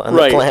people on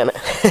the planet.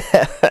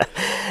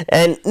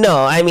 And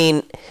no, I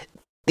mean,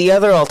 the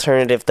other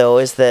alternative, though,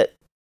 is that,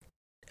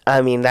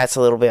 I mean, that's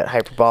a little bit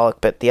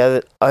hyperbolic, but the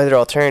other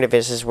alternative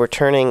is we're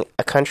turning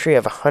a country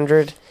of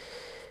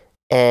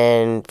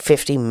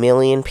 150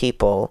 million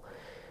people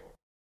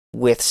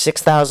with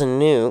 6,000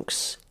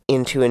 nukes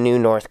into a new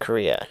North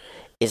Korea.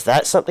 Is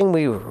that something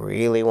we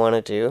really want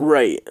to do?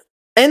 Right.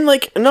 And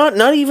like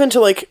not even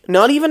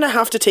to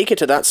have to take it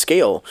to that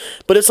scale,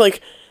 but it's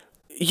like,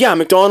 yeah,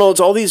 McDonald's,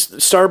 all these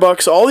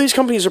Starbucks, all these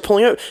companies are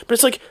pulling out, but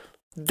it's like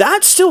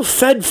that still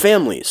fed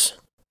families.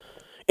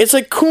 It's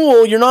like,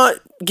 cool, you're not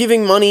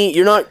giving money,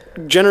 you're not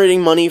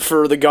generating money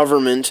for the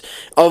government,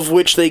 of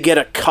which they get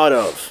a cut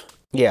of.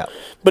 Yeah.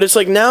 But it's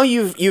like now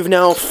you've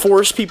now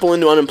forced people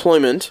into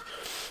unemployment,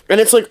 and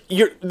it's like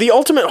the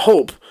ultimate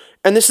hope,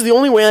 and this is the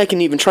only way I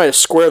can even try to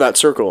square that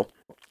circle,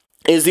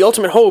 is the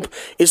ultimate hope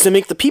is to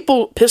make the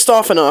people pissed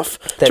off enough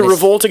to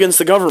revolt against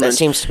the government. That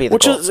seems to be the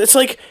goal. It's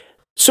like,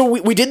 so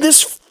we did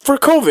this for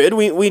COVID.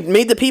 We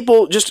made the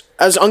people just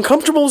as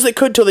uncomfortable as they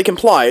could till they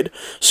complied.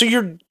 So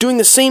you're doing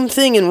the same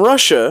thing in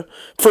Russia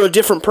for a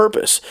different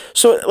purpose.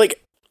 So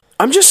like,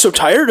 I'm just so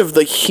tired of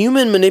the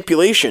human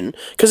manipulation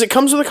because it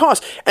comes with a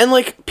cost. And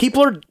like,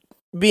 people are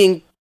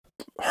being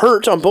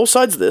hurt on both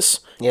sides of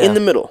this in the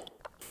middle.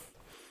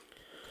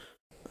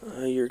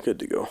 You're good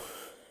to go.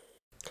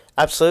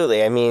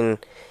 Absolutely. I mean,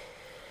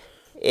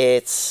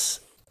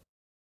 it's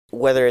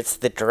whether it's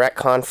the direct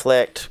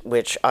conflict,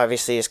 which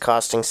obviously is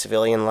costing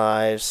civilian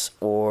lives,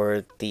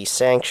 or the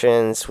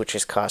sanctions, which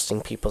is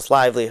costing people's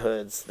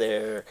livelihoods,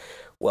 their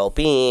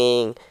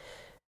well-being,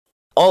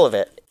 all of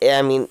it.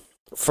 I mean,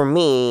 for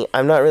me,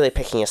 I'm not really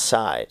picking a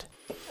side.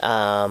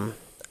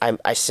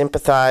 I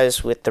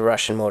sympathize with the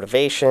Russian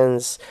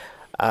motivations.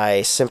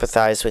 I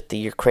sympathize with the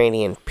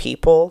Ukrainian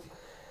people.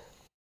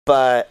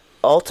 But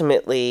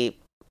ultimately,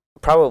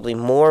 probably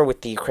more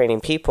with the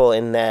Ukrainian people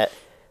in that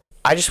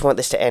I just want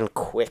this to end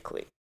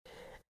quickly.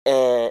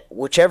 And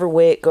whichever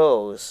way it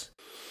goes,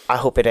 I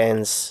hope it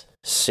ends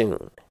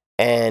soon.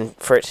 And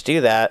for it to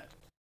do that,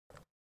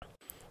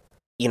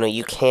 you know,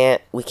 we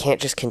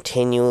can't just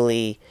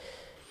continually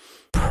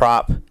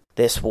prop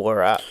this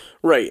war up.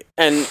 Right.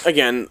 And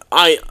again,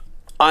 I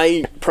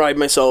pride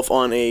myself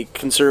on a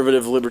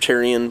conservative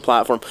libertarian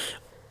platform.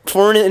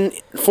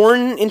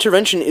 Foreign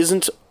intervention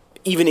isn't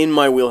even in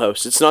my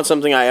wheelhouse. It's not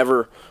something I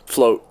ever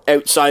float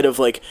outside of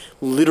like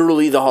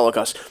literally the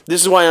Holocaust.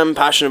 This is why I'm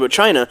passionate about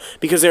China,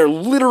 because they're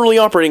literally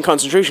operating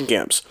concentration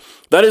camps.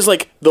 That is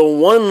like the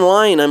one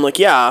line I'm like,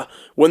 yeah,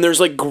 when there's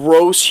like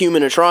gross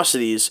human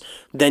atrocities,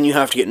 then you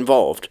have to get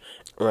involved.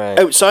 Right.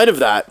 Outside of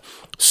that,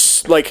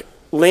 like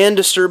land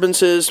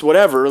disturbances,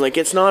 whatever, like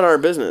it's not our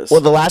business.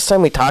 Well, the last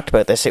time we talked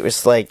about this, it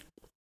was like,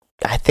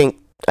 I think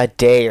a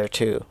day or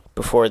two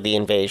before the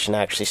invasion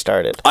actually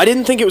started. I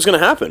didn't think it was going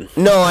to happen.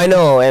 No, I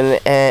know, and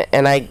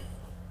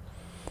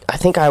I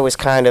think I was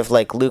kind of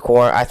like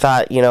lukewarm. I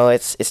thought, you know,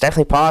 it's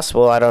definitely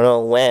possible. I don't know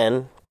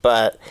when,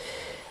 but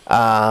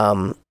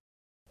the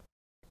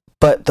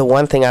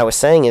one thing I was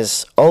saying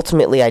is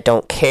ultimately I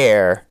don't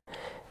care,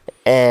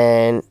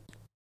 and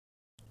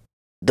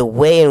the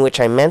way in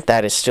which I meant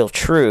that is still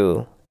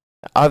true.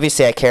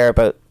 Obviously, I care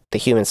about the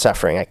human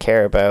suffering. I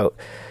care about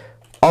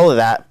all of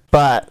that,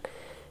 but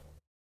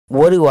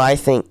what do I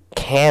think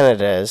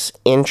Canada's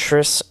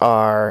interests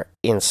are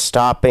in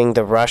stopping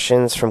the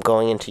Russians from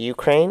going into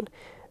Ukraine?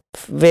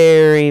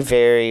 Very,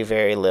 very,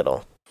 very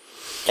little.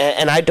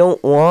 And I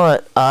don't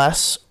want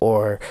us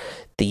or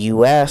the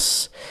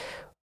US,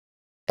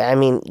 I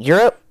mean,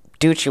 Europe,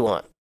 do what you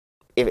want.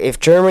 If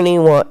Germany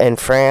and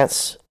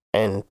France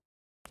and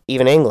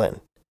even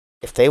England,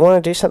 if they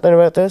want to do something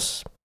about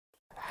this,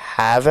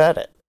 have at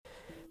it.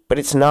 But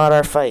it's not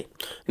our fight.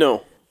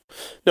 No,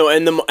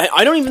 and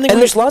I don't even think. And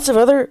there's lots of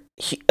other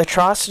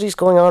atrocities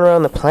going on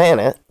around the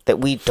planet that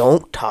we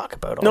don't talk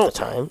about all the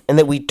time, and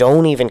that we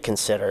don't even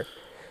consider.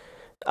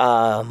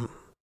 And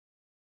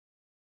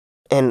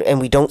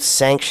we don't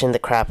sanction the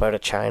crap out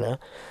of China.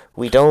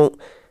 We don't.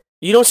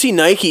 You don't see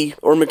Nike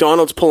or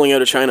McDonald's pulling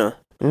out of China.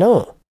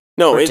 No.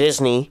 Or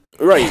Disney.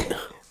 Right.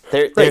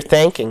 They're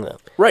thanking them.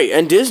 Right,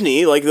 and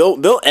Disney, like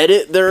they'll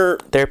edit their.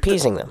 They're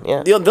appeasing them.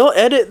 Yeah. They'll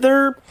edit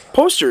their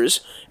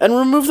posters and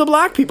remove the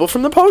black people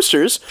from the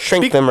posters.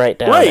 Shrink them right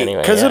down. Right,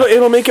 anyway. Because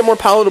it'll make it more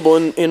palatable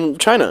in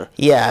China.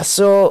 Yeah.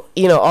 So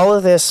all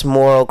of this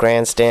moral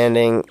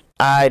grandstanding,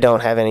 I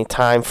don't have any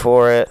time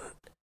for it.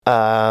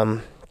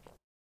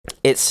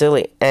 It's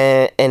silly,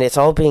 and it's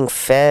all being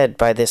fed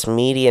by this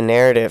media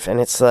narrative, and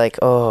it's like,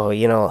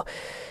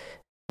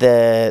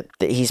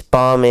 he's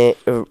bombing,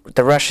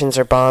 the Russians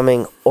are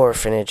bombing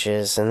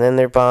orphanages, and then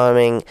they're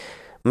bombing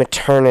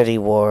maternity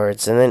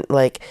wards, and then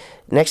like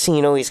next thing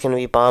you know, he's going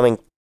to be bombing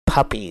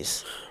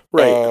puppies,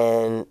 right?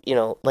 And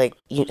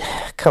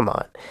come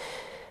on.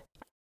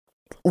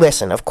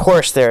 Listen, of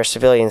course there are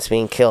civilians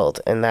being killed,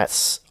 and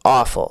that's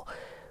awful,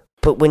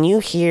 but when you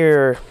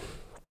hear.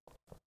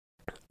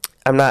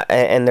 And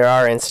there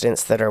are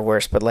incidents that are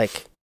worse, but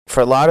like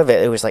for a lot of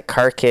it was like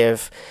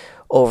Kharkiv.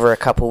 Over a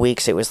couple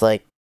weeks, it was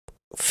like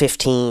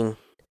 15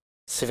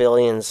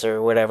 civilians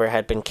or whatever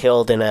had been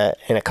killed in a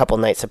couple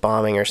nights of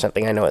bombing or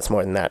something. I know it's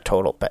more than that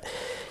total, but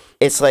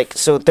it's like,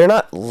 so they're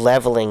not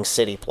leveling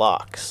city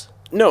blocks.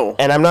 No.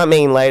 And I'm not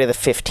making light of the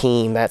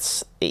 15.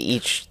 That's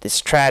this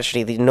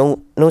tragedy.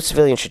 No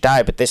civilian should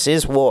die, but this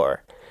is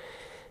war.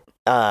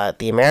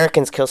 The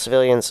Americans kill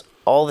civilians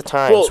all the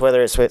time,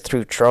 whether it's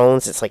through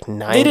drones. It's like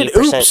 90%. They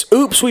did.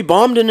 Oops, we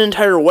bombed an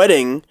entire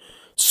wedding.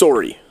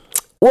 Sorry.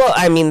 Well,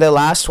 I mean, the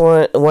last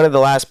one of the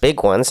last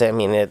big ones. I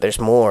mean, there's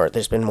more.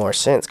 There's been more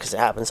since because it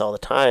happens all the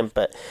time.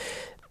 But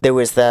there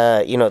was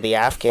the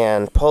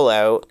Afghan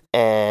pullout,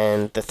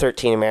 and the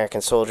 13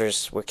 American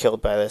soldiers were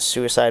killed by the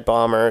suicide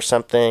bomber or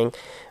something,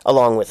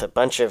 along with a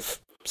bunch of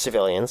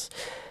civilians.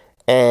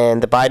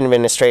 And the Biden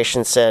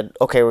administration said,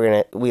 "Okay,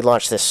 we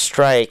launched this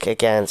strike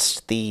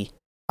against the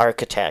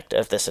architect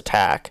of this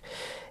attack."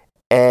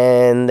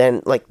 And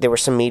then, like, there were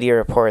some media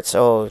reports.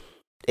 Oh,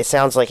 it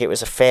sounds like it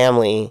was a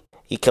family.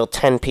 He killed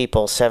 10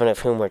 people, 7 of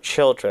whom were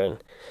children.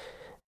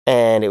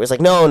 And it was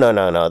like, no,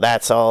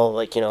 that's all,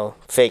 like,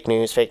 fake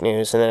news.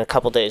 And then a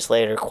couple days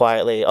later,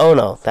 quietly, oh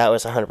no, that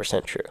was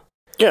 100% true.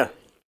 Yeah.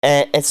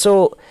 And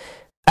so,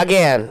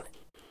 again,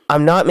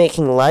 I'm not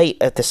making light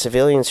of the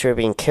civilians who are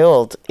being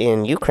killed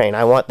in Ukraine.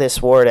 I want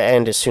this war to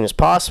end as soon as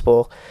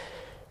possible.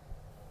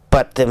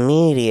 But the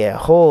media,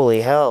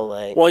 holy hell,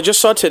 like... Well, I just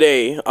saw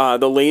today,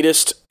 the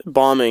latest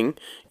bombing,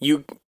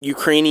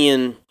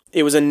 Ukrainian,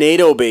 it was a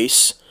NATO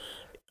base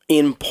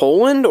in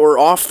Poland or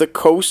off the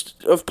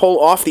coast of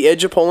off the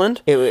edge of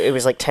Poland. It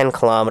was like 10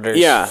 kilometers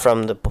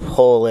from the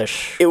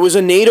Polish. It was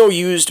a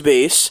NATO-used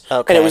base,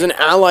 and it was an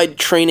Allied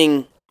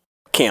training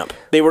camp.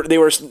 They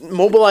were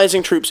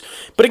mobilizing troops,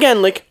 but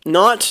again, like,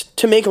 not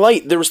to make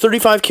light. There was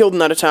 35 killed in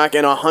that attack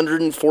and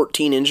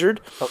 114 injured.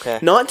 Okay.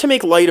 Not to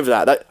make light of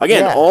that.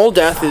 All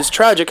death is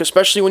tragic,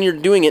 especially when you're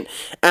doing it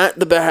at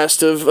the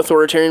behest of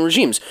authoritarian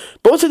regimes.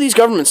 Both of these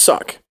governments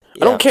suck.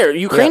 I don't care.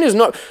 Ukraine is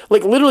not,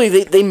 like, literally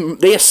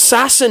they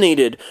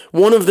assassinated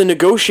one of the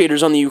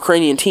negotiators on the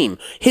Ukrainian team.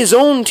 His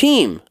own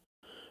team.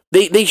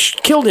 They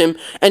killed him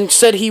and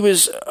said he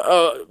was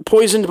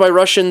poisoned by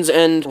Russians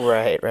and...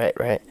 Right.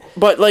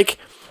 But, like,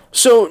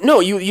 so,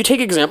 no, you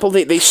take example,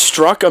 they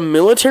struck a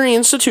military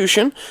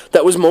institution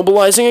that was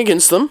mobilizing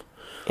against them.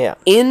 Yeah.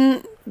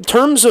 In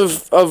terms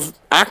of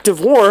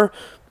active war,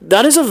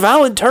 that is a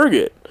valid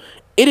target.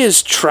 It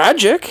is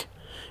tragic,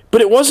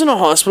 but it wasn't a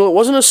hospital, it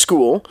wasn't a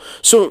school.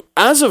 So,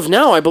 as of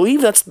now, I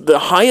believe that's the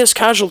highest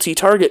casualty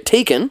target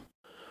taken.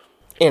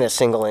 In a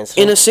single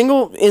incident.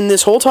 In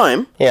this whole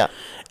time. Yeah.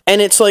 And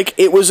it's like,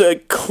 it was a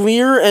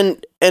clear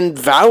and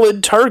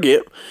valid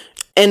target,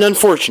 and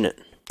unfortunate.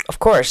 Of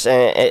course.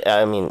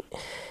 I mean,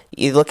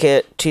 you look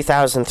at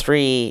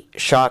 2003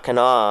 shock and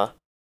awe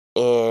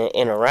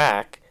in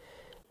Iraq,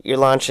 you're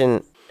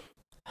launching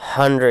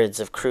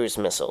hundreds of cruise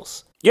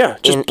missiles. Yeah,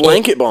 just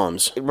blanket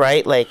bombs.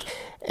 Right? Like,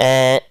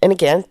 and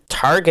again,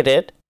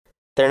 targeted.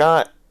 They're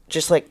not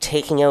just like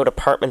taking out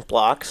apartment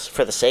blocks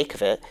for the sake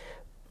of it,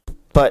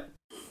 but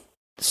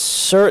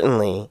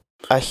certainly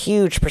a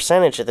huge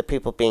percentage of the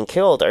people being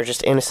killed are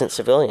just innocent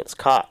civilians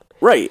caught.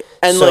 Right.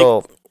 And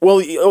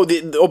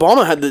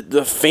Obama had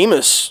the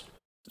famous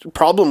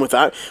problem with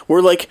that,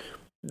 where, like,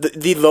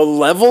 the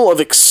level of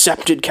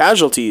accepted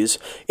casualties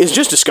is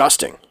just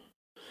disgusting.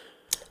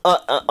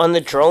 On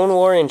the drone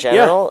war in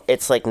general,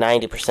 it's like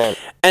 90%.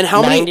 And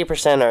how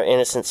 90% are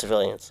innocent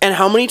civilians. And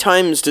how many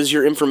times does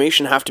your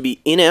information have to be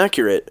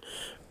inaccurate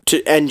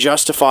and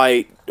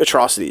justify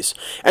atrocities?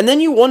 And then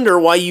you wonder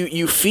why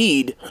you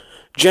feed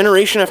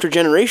generation after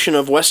generation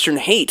of Western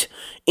hate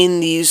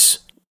in these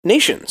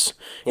nations.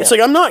 Yeah. It's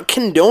like, I'm not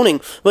condoning,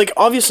 like,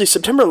 obviously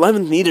September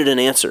 11th needed an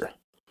answer.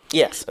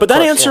 Yes. But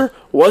that answer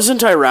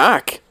wasn't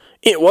Iraq.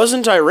 It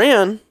wasn't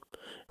Iran.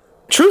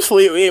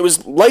 Truthfully, it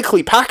was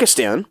likely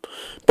Pakistan,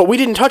 but we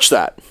didn't touch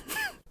that.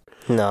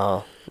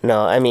 No.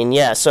 I mean,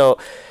 so,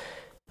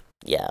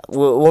 we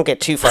won't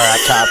get too far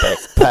off topic,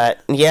 but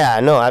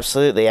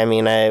absolutely. I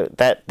mean,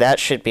 that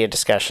should be a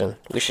discussion.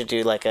 We should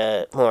do, like,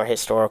 a more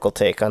historical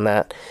take on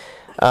that.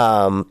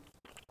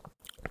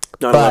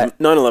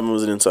 9/11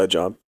 was an inside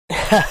job.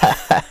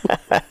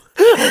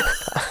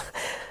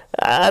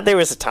 There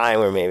was a time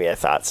where maybe I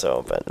thought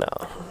so, but no.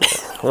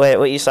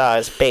 What you saw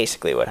is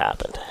basically what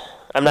happened.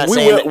 I'm not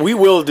saying we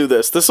will do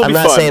this. This will be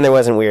fun. I'm not saying there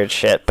wasn't weird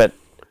shit, but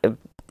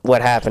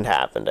what happened,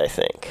 I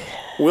think.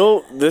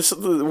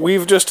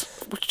 We've just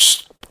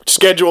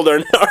scheduled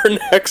our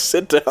next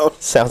sit down.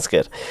 Sounds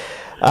good.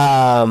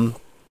 No,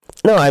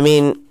 I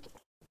mean,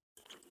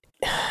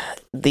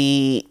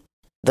 the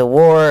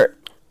war.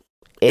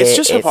 It's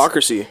just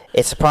hypocrisy.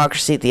 It's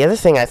hypocrisy. The other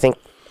thing I think,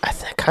 I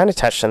kind of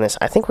touched on this.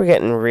 I think we're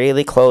getting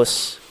really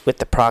close with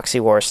the proxy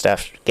war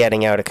stuff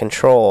getting out of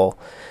control,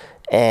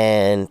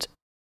 and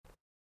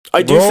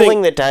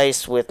rolling the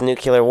dice with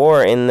nuclear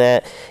war. In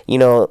that,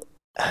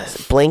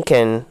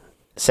 Blinken,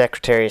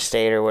 Secretary of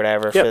State or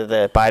whatever for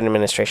the Biden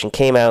administration,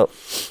 came out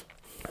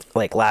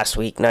like last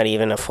week, not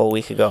even a full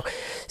week ago,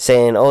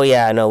 saying, "Oh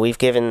yeah, no,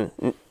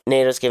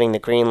 NATO's giving the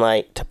green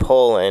light to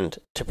Poland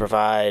to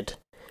provide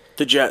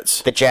the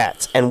jets,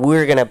 and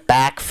we're gonna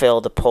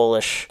backfill the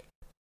Polish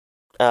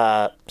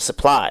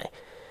supply."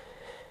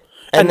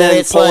 And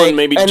then Poland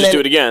do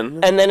it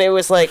again. And then it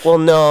was like, well,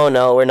 no,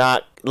 we're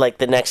not. Like,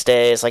 the next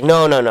day, it's like,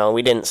 no,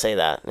 we didn't say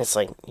that. And it's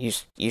like, you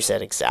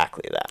said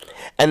exactly that.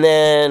 And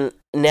then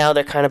now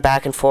they're kind of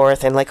back and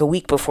forth. And, like, a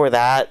week before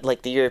that,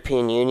 like, the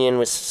European Union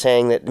was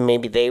saying that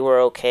maybe they were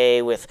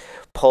okay with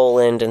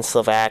Poland and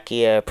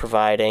Slovakia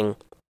providing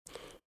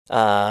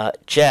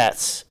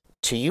jets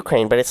to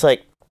Ukraine. But it's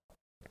like,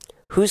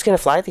 who's going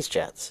to fly these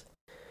jets?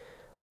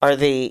 Are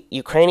the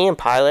Ukrainian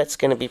pilots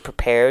going to be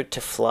prepared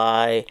to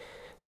fly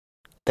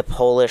the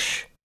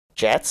Polish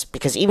jets?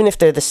 Because even if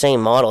they're the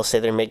same model, say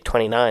they're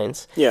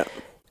MiG-29s, Yeah.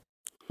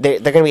 they're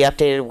going to be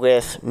updated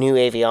with new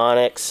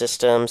avionics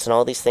systems and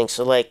all these things.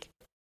 So, like,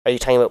 are you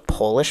talking about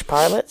Polish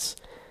pilots?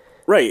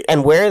 Right.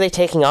 And where are they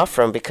taking off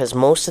from? Because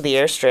most of the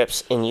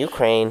airstrips in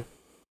Ukraine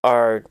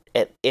are,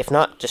 if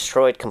not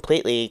destroyed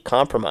completely,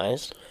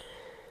 compromised.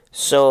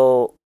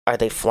 So are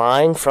they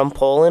flying from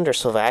Poland or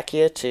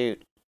Slovakia to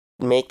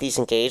make these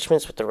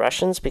engagements with the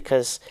Russians?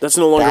 Because that's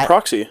no longer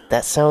proxy.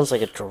 That sounds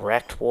like a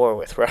direct war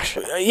with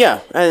Russia. Yeah,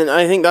 and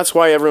I think that's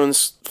why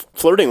everyone's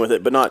flirting with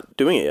it, but not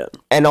doing it yet.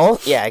 And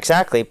yeah,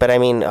 exactly. But I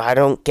mean, I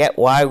don't get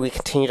why we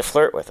continue to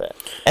flirt with it.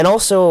 And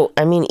also,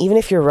 I mean, even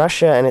if you're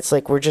Russia and it's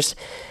like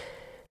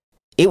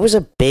it was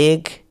a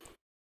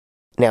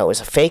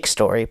fake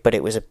story, but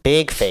it was a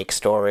big fake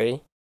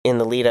story in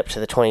the lead up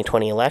to the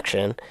 2020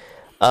 election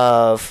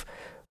of,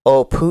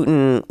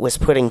 Putin was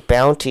putting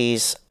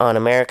bounties on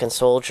American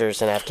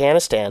soldiers in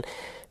Afghanistan.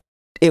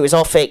 It was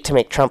all fake to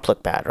make Trump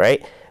look bad,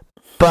 right?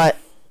 But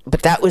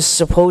that was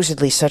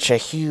supposedly such a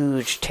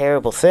huge,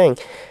 terrible thing.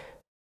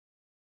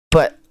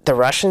 But the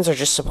Russians are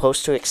just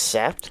supposed to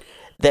accept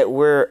that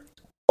we're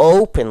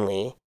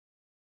openly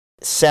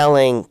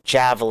selling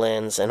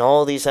javelins and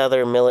all these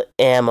other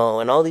ammo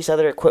and all these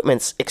other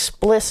equipments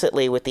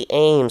explicitly with the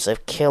aims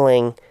of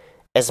killing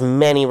as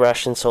many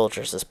Russian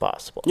soldiers as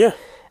possible. Yeah.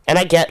 And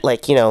I get,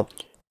 like, you know,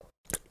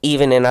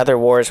 even in other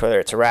wars, whether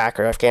it's Iraq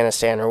or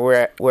Afghanistan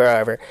or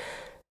wherever,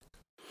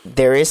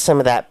 there is some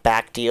of that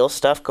back deal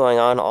stuff going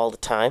on all the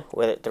time,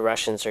 whether the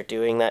Russians are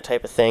doing that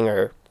type of thing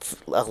or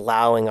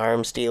allowing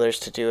arms dealers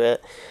to do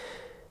it.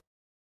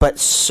 But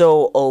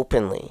so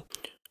openly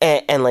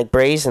and like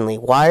brazenly,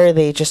 why are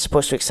they just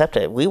supposed to accept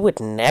it? We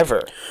would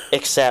never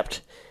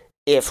accept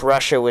if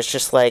Russia was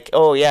just like,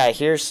 oh yeah,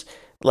 here's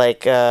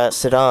like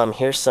Saddam,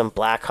 here's some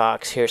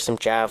Blackhawks, here's some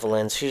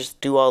Javelins, here's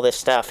do all this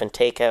stuff and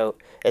take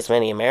out as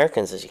many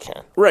Americans as you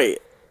can. Right.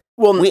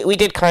 Well, we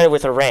did kind of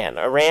with Iran.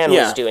 Iran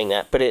was doing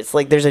that, but it's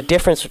like there's a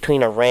difference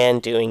between Iran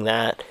doing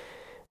that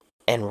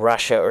and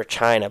Russia or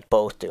China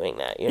both doing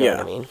that. You know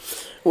what I mean?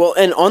 Well,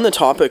 and on the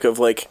topic of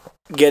like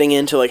getting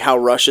into like how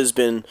Russia's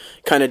been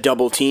kind of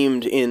double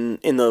teamed in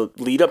the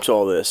lead up to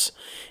all this,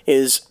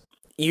 is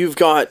you've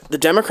got the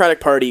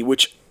Democratic Party,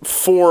 which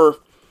for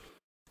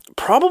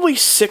probably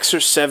 6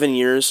 or 7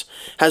 years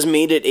has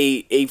made it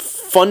a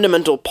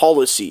fundamental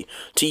policy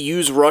to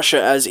use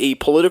Russia as a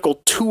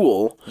political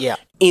tool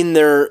in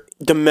their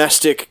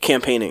domestic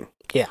campaigning.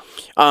 Yeah.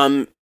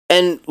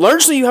 And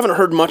largely you haven't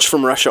heard much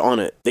from Russia on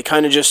it. They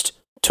kind of just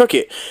took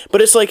it.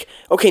 But it's like,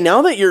 okay,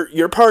 now that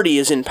your party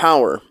is in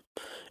power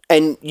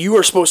and you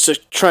are supposed to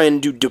try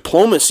and do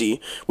diplomacy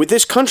with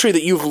this country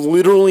that you've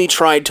literally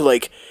tried to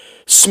like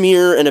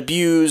smear and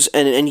abuse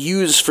and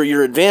use for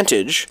your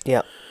advantage.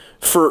 Yeah.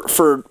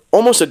 For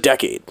almost a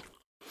decade.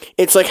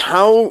 It's like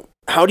how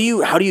do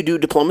you do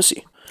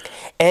diplomacy?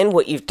 And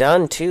what you've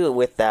done too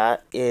with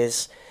that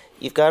is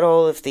you've got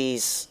all of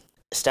these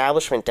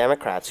establishment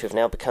Democrats who have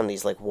now become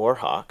these like war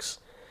hawks.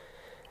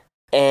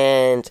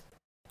 And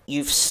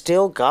you've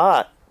still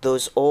got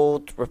those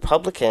old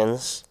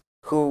Republicans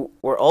who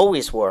were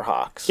always war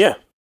hawks. Yeah.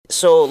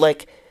 So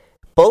like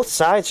both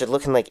sides are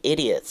looking like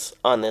idiots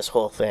on this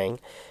whole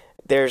thing.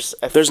 There's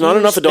not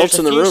enough adults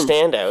in the room.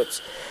 Standouts.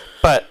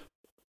 But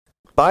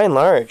by and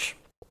large,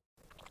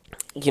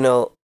 you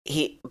know,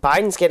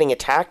 Biden's getting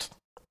attacked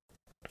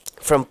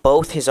from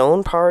both his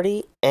own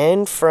party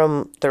and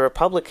from the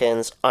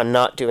Republicans on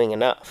not doing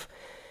enough.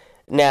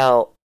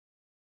 Now,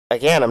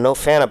 again, I'm no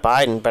fan of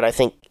Biden, but I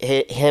think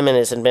him and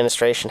his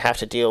administration have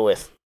to deal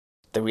with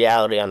the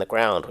reality on the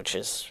ground, which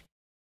is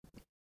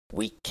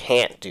we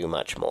can't do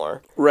much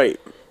more. Right.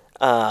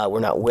 We're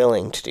not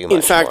willing to do much more.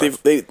 In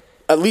fact, they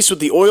at least with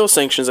the oil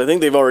sanctions, I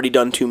think they've already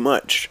done too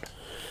much.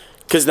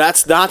 Because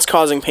that's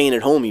causing pain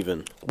at home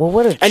even. Well,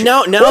 what a and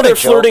now they're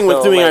flirting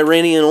with doing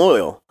Iranian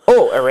oil.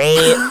 Oh,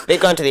 Iranian!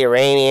 They've gone to the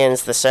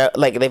Iranians. They've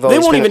always. They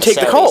won't even take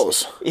the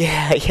calls.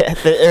 Yeah.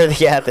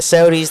 The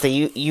Saudis,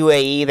 the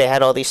UAE. They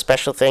had all these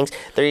special things.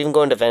 They're even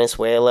going to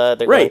Venezuela.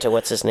 They're going to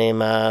what's his name,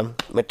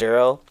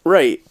 Maduro.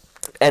 Right.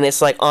 And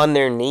it's like on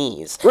their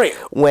knees. Right.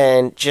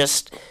 When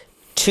just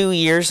 2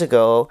 years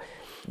ago,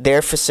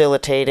 they're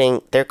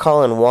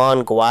calling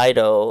Juan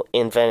Guaido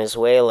in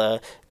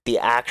Venezuela the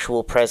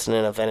actual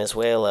president of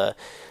Venezuela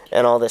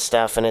and all this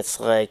stuff, and it's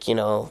like, you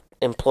know,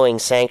 employing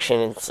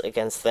sanctions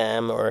against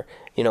them or,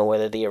 you know,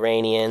 whether the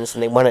Iranians,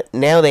 and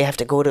now they have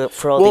to go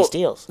for all these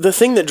deals. The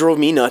thing that drove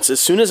me nuts, as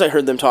soon as I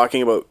heard them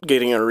talking about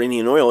getting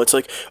Iranian oil, it's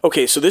like,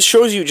 okay, so this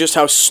shows you just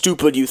how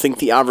stupid you think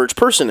the average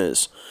person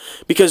is.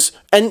 Because,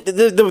 and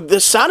the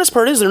saddest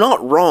part is they're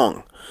not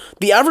wrong.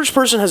 The average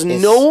person has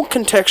no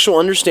contextual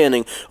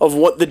understanding of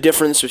what the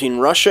difference between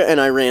Russia and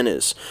Iran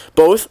is.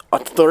 Both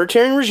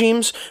authoritarian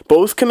regimes,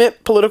 both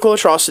commit political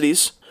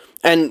atrocities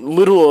and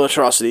literal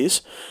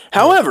atrocities.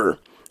 However,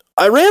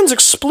 Iran's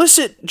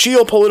explicit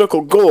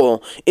geopolitical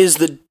goal is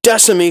the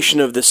decimation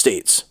of the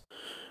states.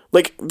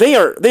 Like, they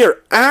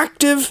are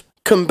active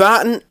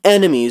combatant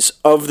enemies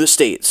of the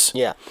states.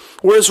 Yeah.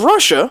 Whereas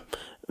Russia,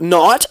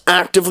 not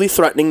actively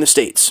threatening the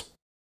states.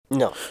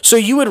 No. So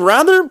you would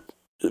rather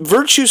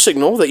virtue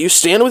signal that you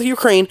stand with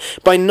Ukraine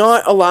by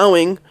not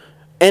allowing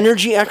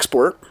energy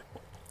export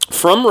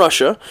from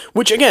Russia,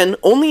 which again,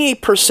 only a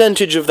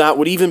percentage of that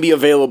would even be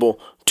available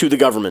to the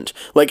government.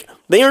 Like,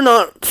 they are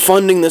not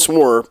funding this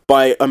war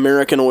by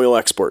American oil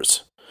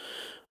exports.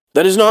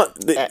 That is not,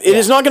 it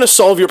is not going to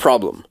solve your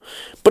problem.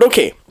 But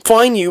okay,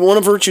 fine, you want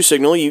a virtue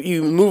signal,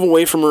 you move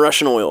away from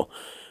Russian oil.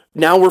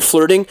 Now we're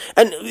flirting,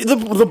 and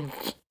the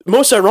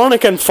most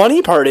ironic and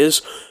funny part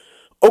is,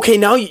 okay,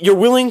 now you're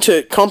willing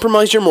to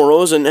compromise your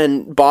morals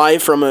and buy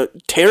from a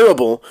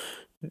terrible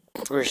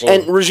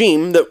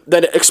regime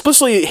that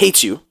explicitly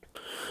hates you,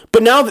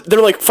 but now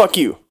they're like, fuck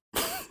you.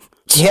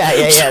 Yeah.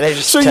 They're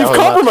just so you've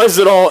compromised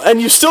it all,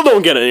 and you still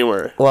don't get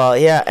anywhere. Well,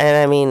 yeah, and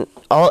I mean,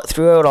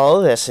 throughout all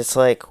of this, it's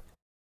like,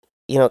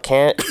 you know,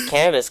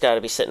 Canada's got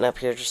to be sitting up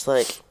here just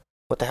like,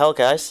 what the hell,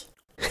 guys?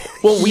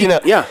 Well,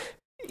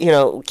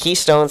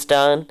 Keystone's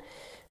done.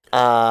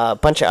 A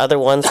bunch of other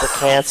ones were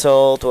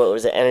canceled. What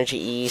was it, Energy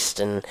East,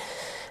 and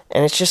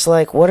it's just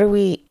like, what are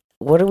we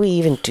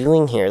even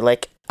doing here?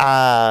 Like,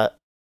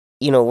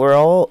 we're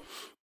all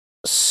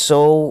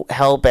so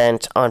hell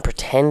bent on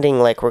pretending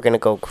like we're gonna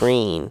go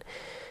green.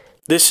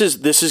 This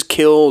has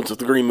killed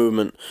the green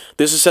movement.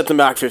 This has set them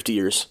back 50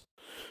 years.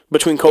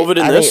 Between COVID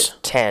and this,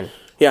 think 10.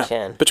 Yeah,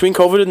 10. Between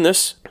COVID and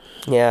this,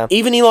 yeah.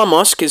 Even Elon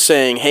Musk is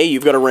saying, "Hey,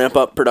 you've got to ramp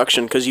up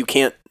production because you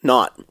can't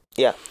not."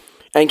 Yeah.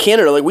 And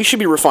Canada, like, we should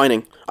be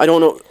refining. I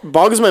don't know.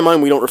 Boggles my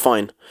mind we don't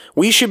refine.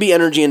 We should be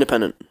energy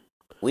independent.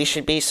 We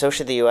should be. So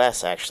should the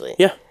U.S., actually.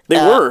 Yeah, they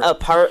were.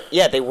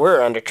 They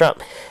were under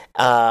Trump.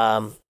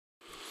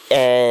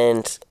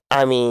 And,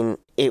 I mean,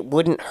 it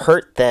wouldn't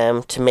hurt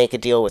them to make a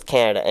deal with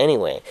Canada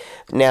anyway.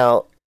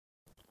 Now,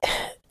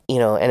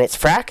 and it's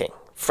fracking.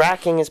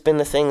 Fracking has been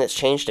the thing that's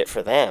changed it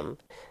for them.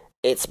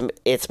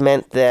 It's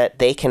meant that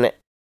they can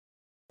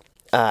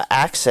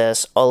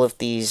access all of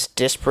these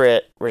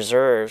disparate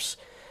reserves,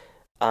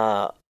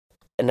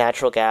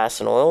 natural gas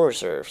and oil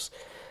reserves,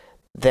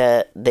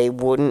 that it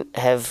wouldn't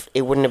have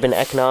been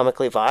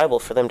economically viable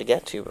for them to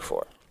get to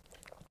before.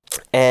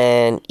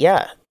 And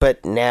yeah,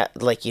 but now,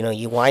 like,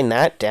 you wind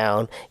that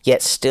down,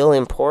 yet still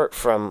import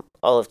from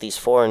all of these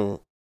foreign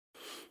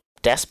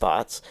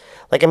despots.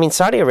 Like, I mean,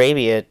 Saudi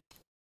Arabia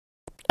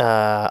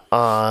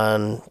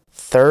on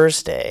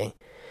Thursday,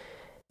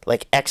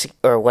 like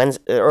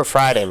Wednesday or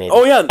Friday maybe.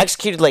 Oh yeah,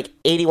 executed like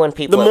 81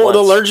 people at once.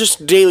 The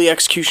largest daily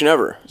execution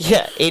ever.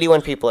 Yeah,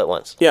 81 people at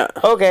once. Yeah.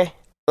 Okay.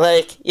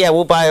 Like, yeah,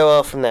 we'll buy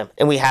oil from them,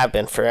 and we have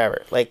been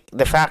forever. Like,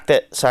 the fact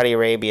that Saudi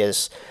Arabia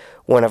is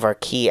one of our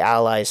key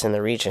allies in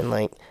the region,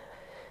 like,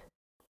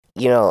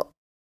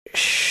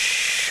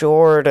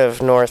 short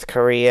of North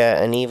Korea,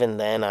 and even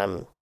then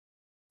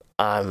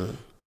I'm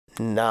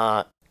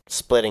not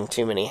splitting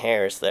too many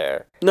hairs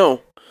there.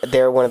 No.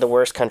 They're one of the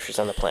worst countries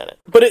on the planet.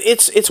 But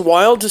it's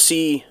wild to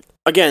see,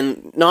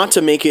 again, not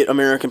to make it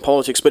American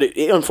politics, but it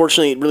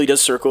unfortunately, it really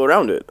does circle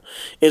around it.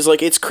 It's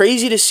like, it's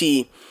crazy to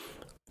see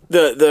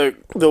the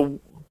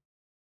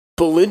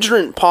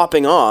belligerent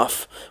popping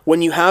off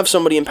when you have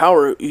somebody in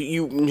power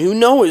who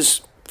know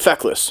is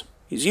feckless.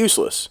 He's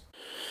useless.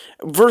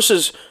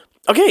 Versus,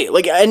 okay,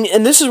 like,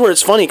 and this is where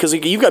it's funny, because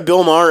like, you've got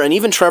Bill Maher and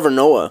even Trevor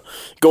Noah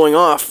going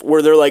off,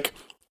 where they're like,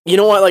 you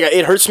know what, like,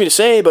 it hurts me to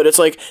say, but it's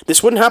like,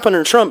 this wouldn't happen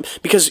under Trump,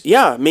 because,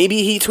 yeah,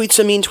 maybe he tweets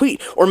a mean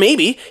tweet, or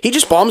maybe he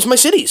just bombs my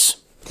cities.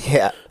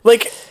 Yeah.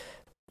 Like,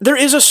 there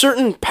is a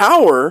certain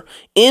power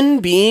in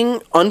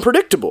being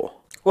unpredictable.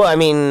 Well, I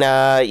mean,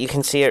 you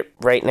can see it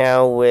right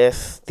now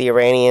with the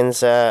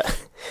Iranians.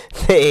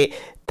 They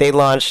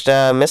launched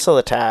missile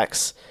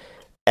attacks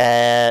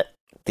at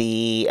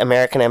the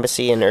American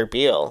embassy in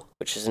Erbil,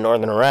 which is in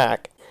northern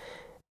Iraq,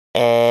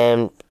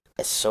 and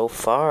so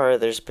far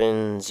there's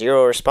been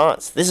zero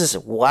response. This is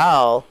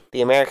while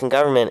the American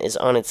government is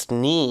on its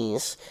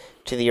knees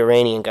to the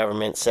Iranian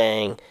government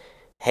saying,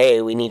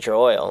 "Hey, we need your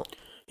oil."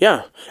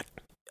 Yeah,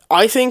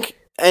 I think,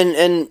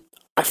 and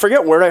I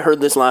forget where I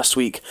heard this last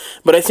week,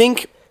 but I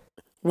think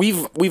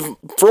we've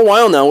for a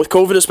while now, with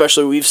COVID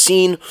especially, we've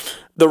seen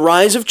the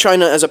rise of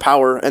China as a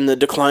power and the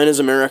decline as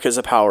America as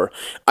a power.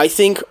 I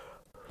think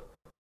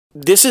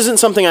this isn't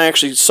something I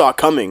actually saw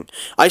coming.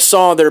 I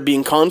saw there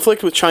being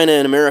conflict with China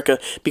and America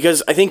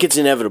because I think it's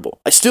inevitable.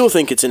 I still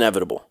think it's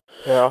inevitable.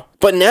 Yeah.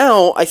 But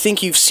now I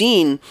think you've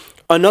seen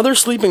another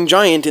sleeping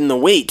giant in the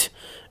wait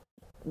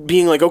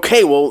being like,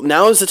 okay, well,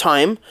 now is the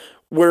time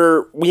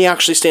where we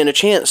actually stand a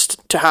chance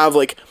to have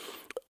like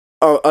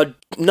a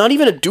not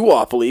even a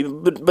duopoly,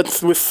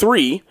 but with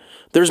three,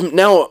 there's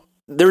now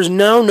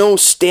no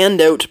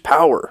standout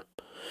power.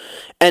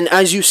 And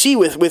as you see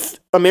with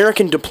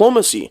American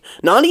diplomacy,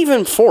 not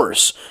even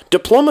force,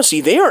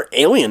 diplomacy, they are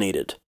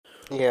alienated.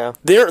 Yeah.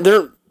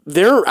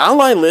 Their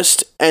ally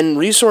list and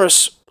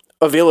resource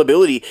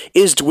availability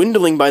is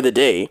dwindling by the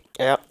day.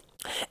 Yeah.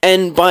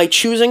 And by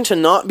choosing to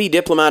not be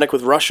diplomatic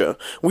with Russia,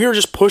 we are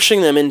just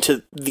pushing them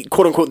into the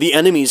quote unquote the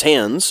enemy's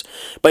hands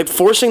by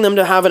forcing them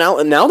to have an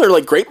outlet. Now they're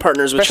like great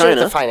partners with Especially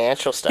China. with the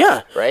financial stuff,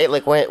 Yeah. right?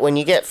 Like when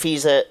you get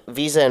Visa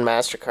and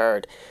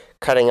MasterCard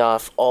cutting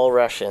off all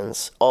Russian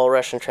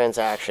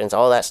transactions,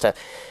 all that stuff,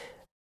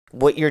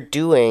 what you're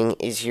doing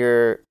is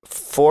you're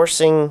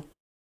forcing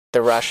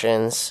the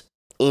Russians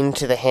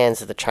into the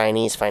hands of the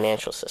Chinese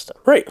financial system.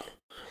 Right.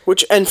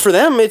 Which, and for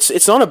them,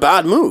 it's not a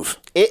bad move.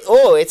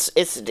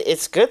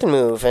 It's good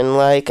move, and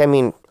like, I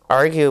mean,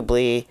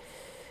 arguably,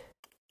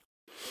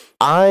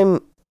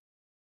 I'm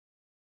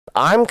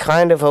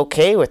kind of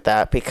okay with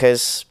that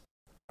because,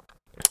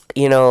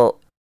 you know,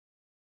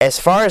 as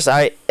far as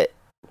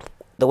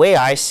the way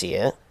I see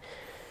it,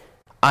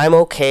 I'm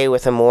okay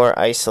with a more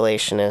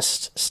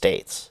isolationist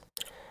states.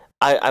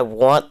 I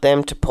want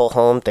them to pull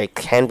home. They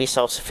can be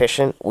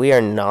self-sufficient. We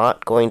are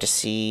not going to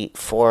see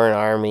foreign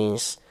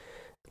armies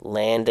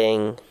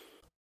landing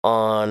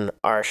on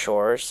our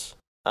shores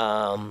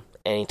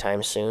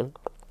anytime soon.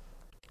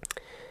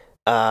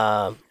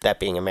 That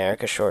being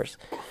America's shores.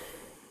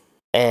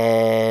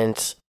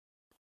 And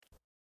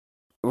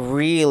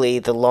really,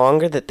 the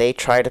longer that they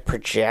try to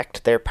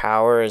project their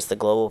power as the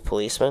global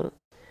policeman,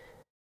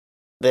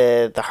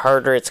 the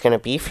harder it's going to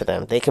be for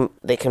them. They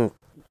can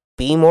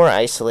be more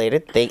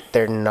isolated.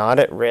 They're not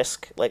at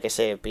risk, like I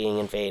say, of being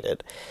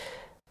invaded.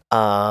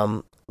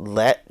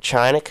 Let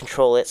China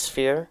control its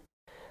sphere.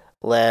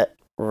 Let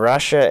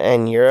Russia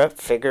and Europe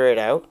figure it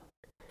out.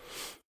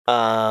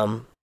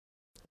 Like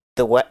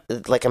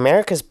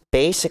America's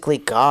basically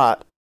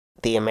got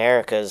the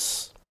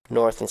Americas,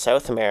 North and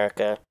South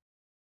America,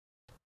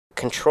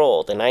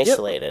 controlled and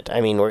isolated. Yep.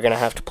 I mean, we're gonna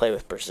have to play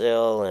with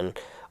Brazil and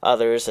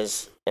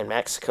others and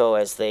Mexico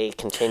as they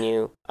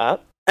continue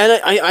up.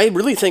 And I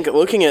really think,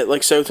 looking at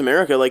like South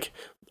America, like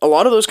a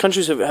lot of those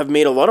countries have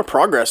made a lot of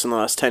progress in the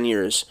last 10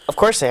 years. Of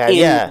course they have,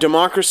 in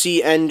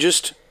democracy and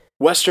just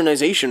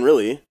westernization,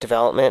 really.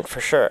 Development,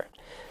 for sure.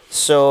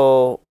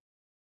 So,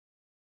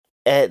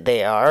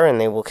 they are,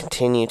 and they will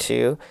continue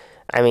to.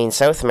 I mean,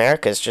 South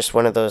America is just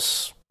one of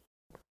those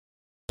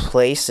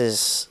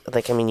places,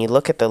 like, I mean, you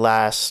look at the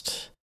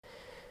last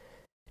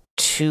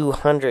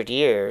 200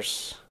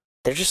 years,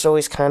 they're just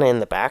always kind of in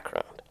the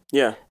background.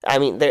 Yeah. I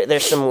mean,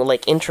 there's some,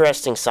 like,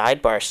 interesting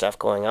sidebar stuff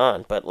going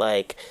on, but,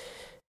 like,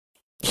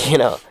 you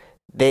know,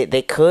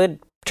 they could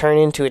turn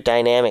into a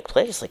dynamic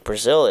place. Like,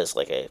 Brazil is,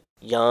 like, a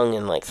young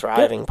and, like,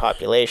 thriving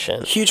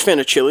population. Huge fan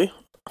of Chile.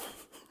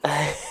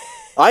 I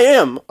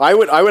am. I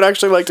would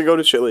actually like to go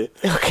to Chile.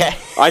 Okay.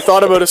 I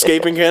thought about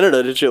escaping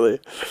Canada to Chile.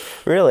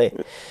 Really?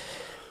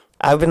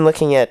 I've been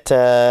looking at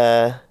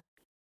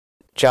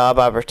job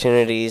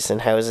opportunities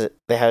and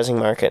the housing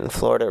market in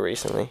Florida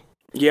recently.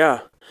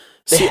 Yeah.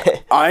 See,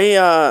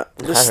 I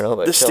don't know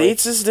about the Chile.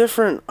 States is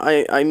different.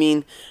 I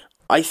mean,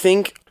 I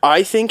think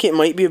it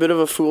might be a bit of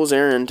a fool's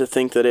errand to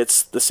think that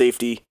it's the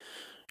safety.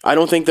 I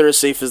don't think they're as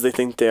safe as they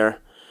think they are.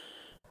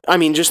 I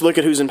mean, just look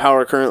at who's in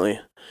power currently.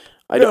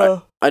 I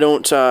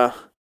don't.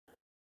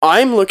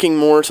 I'm looking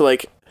more to,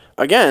 like,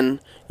 again,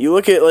 you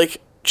look at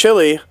like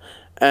Chile,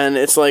 and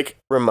it's like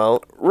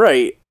remote,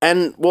 right?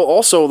 And well,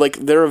 also, like,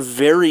 they're a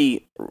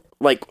very,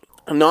 like,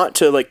 not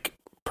to like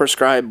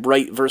prescribe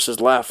right versus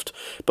left,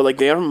 but like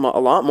they are a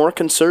lot more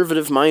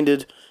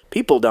conservative-minded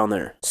people down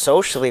there.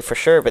 Socially, for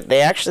sure, but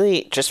they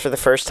actually, just for the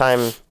first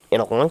time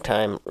in a long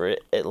time,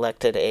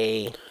 elected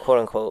a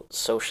quote-unquote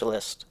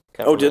socialist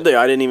government. Oh, did they?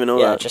 I didn't even know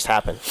that. Yeah, it just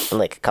happened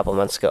like a couple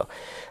months ago.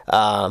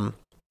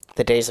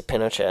 The days of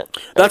Pinochet.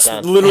 That's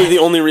literally the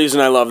only reason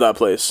I love that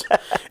place.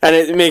 And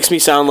it makes me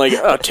sound like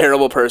a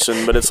terrible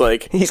person, but it's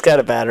like... He's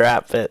got a bad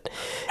rap, but...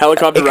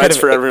 Helicopter rides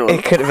for everyone.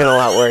 It could have been a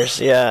lot worse,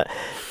 yeah.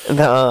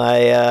 No,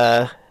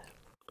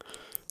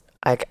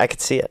 I could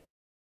see it.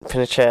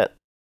 Pinochet,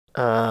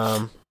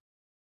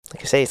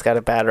 like I say, he's got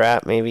a bad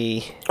rap,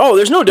 maybe... Oh,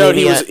 there's no doubt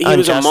he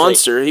was a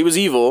monster. He was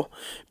evil.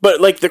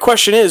 But, like, the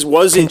question is,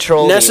 was it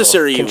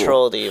necessary evil?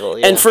 Controlled evil,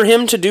 yeah. And for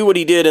him to do what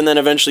he did and then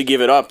eventually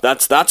give it up,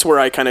 that's where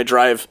I kind of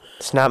drive...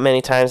 It's not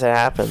many times that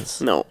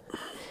happens. No.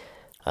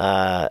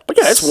 But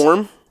yeah, it's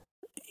warm.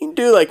 You can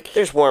do, like...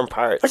 There's warm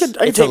parts. I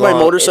could take my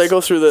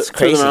motorcycle through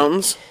the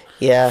mountains.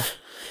 Yeah.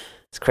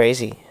 It's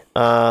crazy.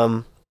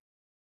 I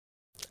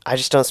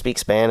just don't speak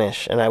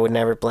Spanish, and I would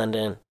never blend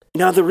in.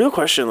 Now, the real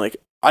question, like...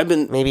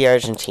 maybe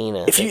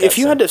Argentina. If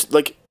you had to,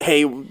 like,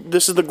 hey,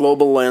 this is the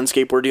global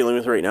landscape we're dealing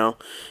with right now.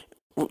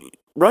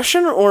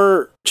 Russian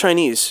or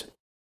Chinese?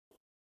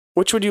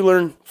 Which would you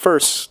learn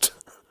first?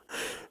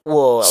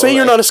 Well, say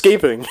you're not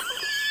escaping.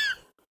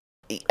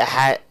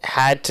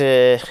 Had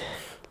to,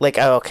 like,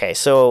 okay.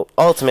 So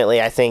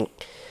ultimately, I think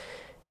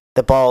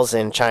the ball's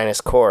in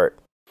China's court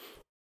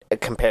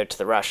compared to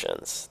the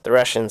Russians. The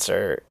Russians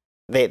are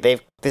this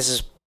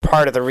is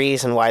part of the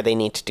reason why they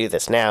need to do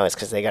this now is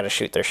because they got to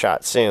shoot their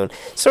shot soon.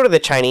 Sort of the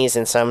Chinese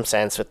in some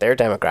sense with their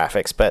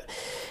demographics, but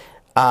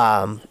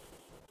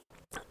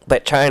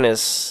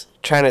China's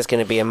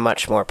going to be a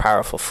much more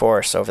powerful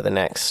force over the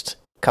next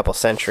couple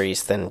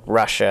centuries than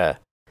Russia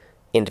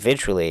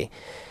individually.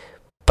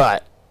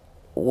 But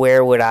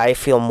where would I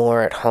feel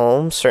more at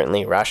home?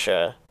 Certainly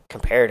Russia.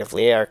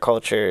 Comparatively, our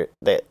culture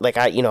that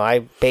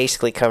I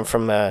basically come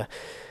from a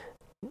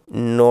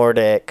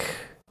Nordic,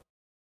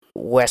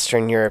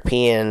 Western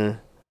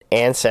European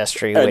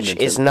ancestry, which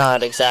is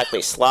not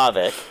exactly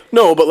Slavic.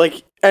 No,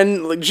 but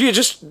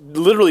just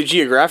literally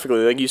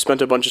geographically, like you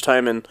spent a bunch of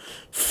time in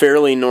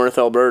fairly North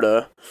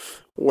Alberta,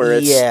 where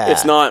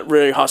it's not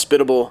really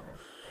hospitable.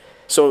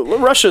 So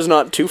Russia's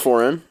not too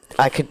foreign.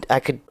 I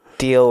could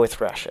deal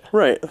with Russia,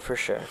 right, for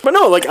sure. But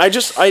no, like I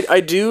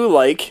do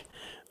like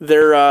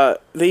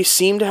they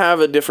seem to have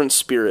a different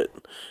spirit,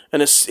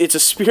 and it's a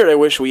spirit I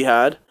wish we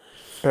had.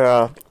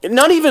 Yeah.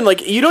 Not even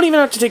you don't even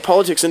have to take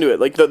politics into it.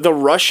 Like the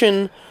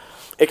Russian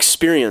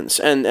experience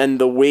and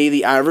the way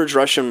the average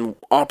Russian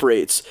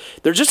operates,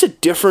 they're just a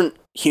different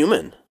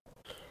human.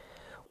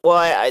 Well,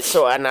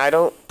 I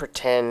don't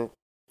pretend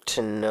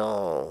to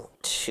know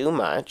too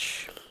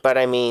much, but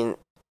I mean,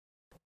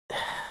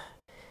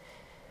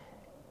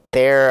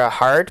 they're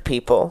hard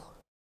people.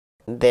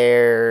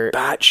 They're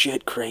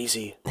batshit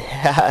crazy.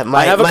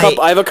 I have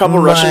a couple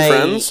Russian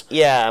friends.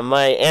 Yeah,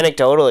 my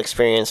anecdotal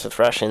experience with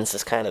Russians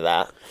is kind of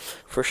that,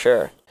 for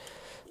sure.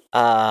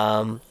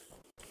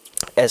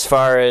 As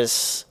far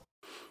as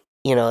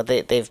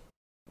they've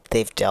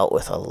dealt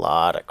with a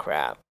lot of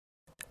crap.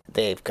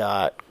 They've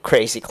got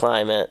crazy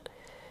climate.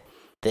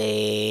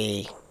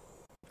 They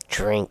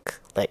drink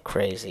like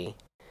crazy,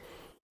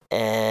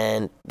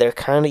 and they're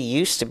kind of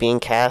used to being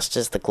cast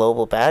as the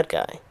global bad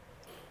guy.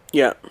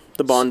 Yeah,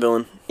 the Bond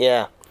villain.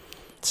 Yeah.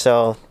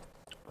 So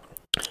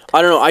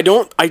I don't know.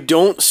 I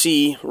don't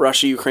see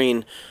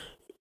Russia-Ukraine.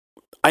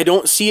 I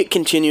don't see it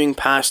continuing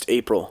past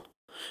April.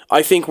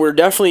 I think we're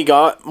definitely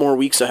got more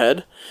weeks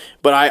ahead,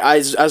 but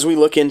as we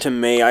look into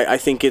May, I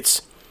think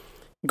it's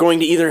going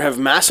to either have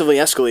massively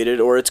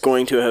escalated or it's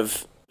going to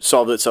have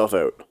solved itself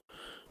out.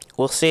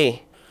 We'll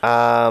see.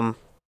 Again,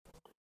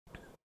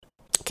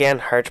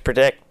 hard to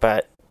predict,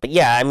 but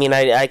yeah, I mean,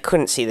 I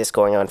couldn't see this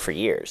going on for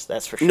years.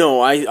 That's for sure.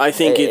 No, I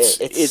think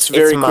it's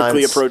very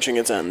quickly approaching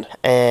its end.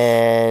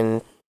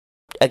 And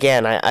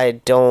again, I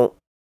don't.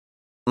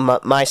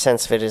 My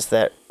sense of it is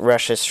that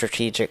Russia's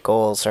strategic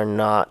goals are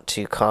not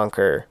to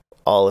conquer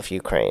all of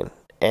Ukraine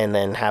and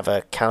then have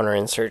a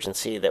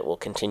counterinsurgency that will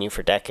continue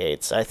for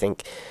decades. I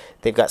think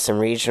they've got some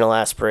regional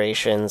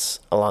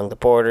aspirations along the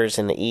borders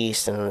in the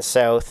east and in the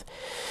south,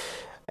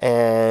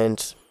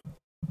 and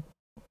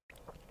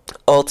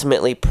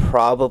ultimately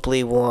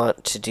probably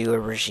want to do a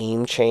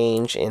regime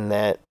change in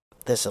that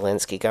the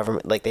Zelensky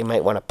government, they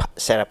might want to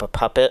set up a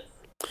puppet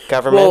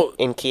government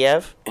in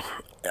Kiev.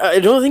 I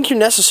don't think you're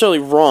necessarily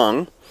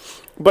wrong,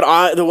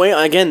 but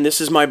this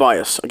is my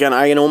bias. Again,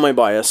 I know my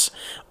bias.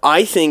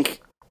 I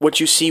think what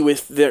you see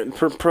with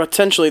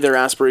potentially their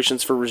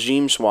aspirations for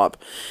regime swap,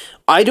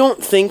 I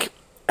don't think,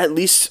 at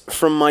least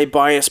from my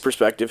bias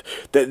perspective,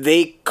 that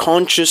they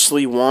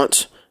consciously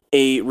want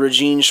a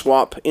regime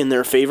swap in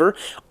their favor.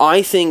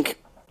 I think,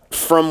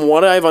 from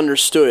what I've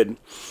understood,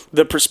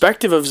 the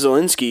perspective of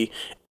Zelensky,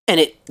 and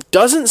it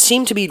doesn't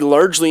seem to be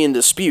largely in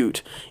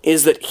dispute,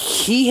 is that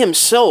he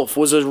himself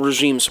was a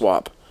regime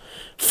swap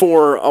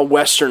for a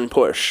Western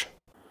push.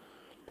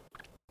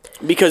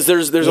 Because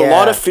there's a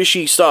lot of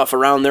fishy stuff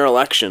around their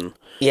election.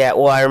 Yeah,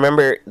 well, I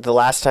remember the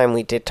last time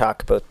we did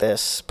talk about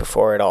this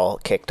before it all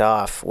kicked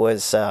off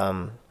was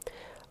I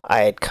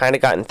had kind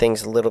of gotten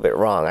things a little bit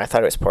wrong. I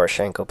thought it was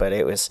Poroshenko, but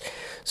it was...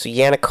 So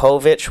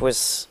Yanukovych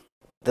was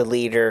the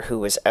leader who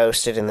was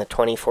ousted in the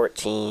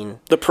 2014...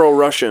 The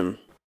pro-Russian.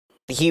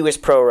 He was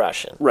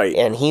pro-Russian. Right.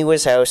 And he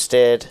was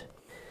ousted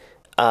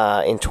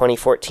in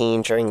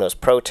 2014 during those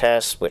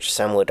protests, which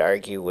some would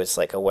argue was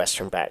like a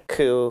Western-backed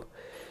coup.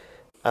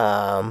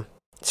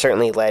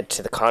 Certainly led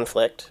to the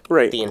conflict,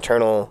 right, the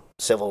internal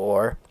civil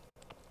war.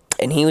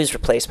 And he was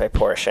replaced by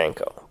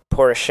Poroshenko.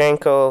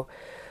 Poroshenko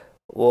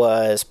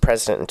was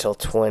president until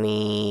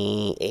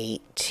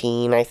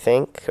 2018, I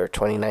think, or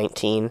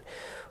 2019,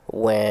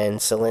 when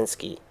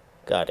Zelensky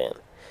got in.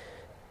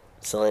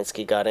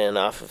 Zelensky got in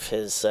off of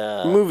his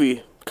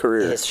movie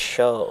career, his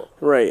show.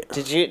 Right.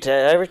 Did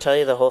I ever tell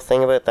you the whole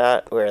thing about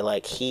that, where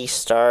he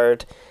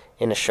starred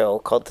in a show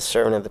called The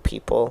Servant of the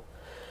People,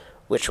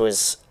 which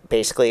was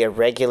basically a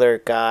regular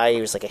guy.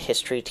 He was like a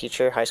history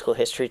teacher, high school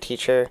history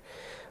teacher.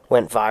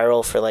 Went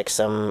viral for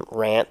some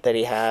rant that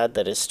he had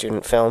that his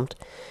student filmed,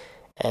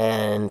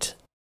 and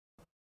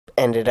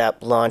ended up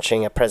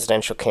launching a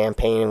presidential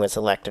campaign and was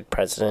elected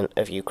president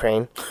of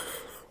Ukraine.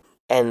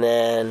 And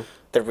then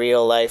the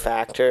real life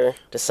actor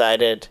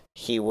decided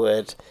he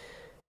would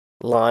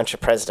launch a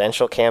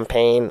presidential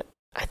campaign.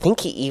 I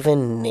think he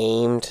even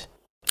named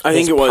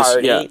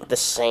the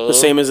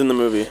same as in the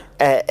movie.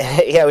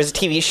 It was a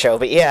TV show,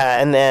 but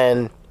yeah, and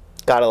then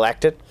got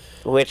elected,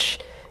 which,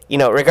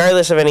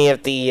 regardless of any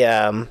of the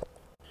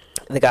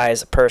guy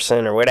as a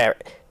person or whatever,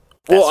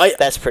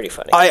 that's pretty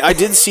funny. I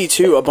did see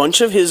too, a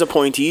bunch of his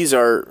appointees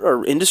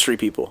are industry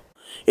people.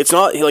 It's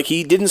not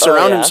he didn't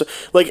surround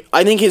himself.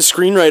 I think his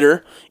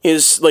screenwriter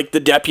is the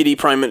deputy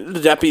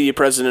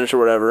president or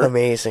whatever.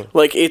 Amazing.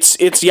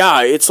 It's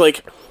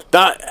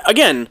that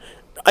again.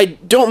 I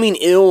don't mean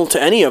ill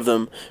to any of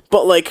them,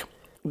 but like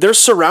they're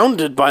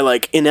surrounded by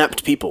like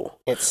inept people.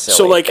 It's silly.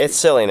 So like it's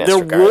silliness. they're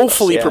regardless,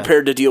 woefully yeah.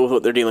 prepared to deal with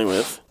what they're dealing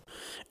with.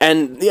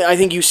 And yeah, I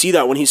think you see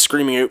that when he's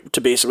screaming out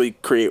to basically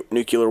create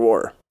nuclear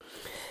war.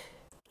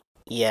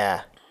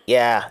 Yeah,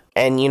 yeah,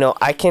 and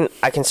I can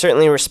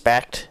certainly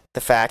respect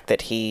the fact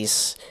that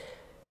he's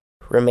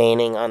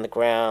remaining on the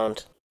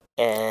ground,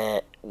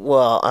 and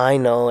well, I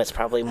know it's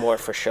probably more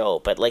for show,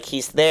 but like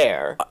he's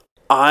there.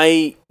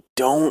 I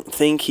don't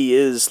think he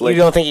is. Like,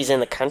 you don't think he's in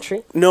the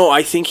country? No,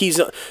 I think he's.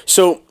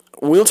 So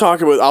we'll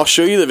talk about. I'll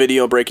show you the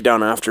video, break it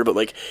down after. But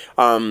like,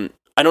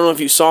 I don't know if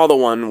you saw the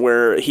one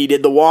where he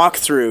did the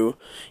walkthrough.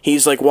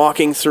 He's like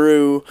walking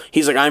through.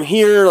 He's like, I'm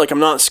here. Like, I'm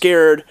not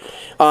scared.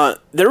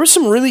 There was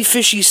some really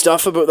fishy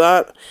stuff about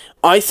that.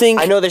 I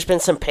know there's been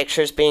some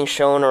pictures being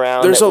shown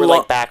around there's that were like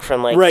like back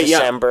from like right,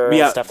 December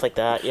yeah. and stuff like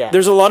that. Yeah.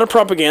 There's a lot of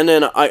propaganda,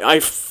 and I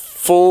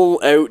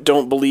full out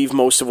don't believe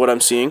most of what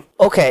I'm seeing.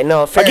 Okay,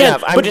 no, fair Again,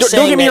 enough. I'm but just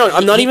don't saying get me that wrong,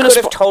 I'm not he even could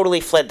have totally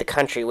fled the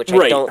country, which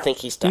I don't think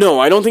he's done. No,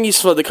 I don't think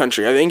he's fled the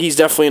country. I think he's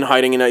definitely in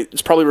hiding, and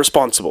it's probably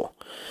responsible.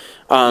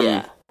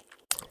 Yeah.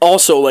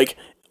 Also, like,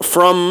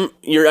 from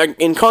you're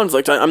in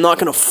conflict, I'm not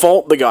going to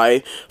fault the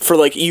guy for,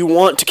 like, you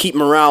want to keep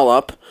morale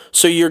up,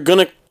 so you're going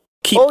to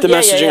keep the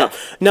messaging up.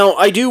 Now,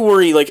 I do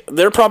worry, like,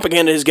 their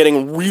propaganda is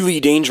getting really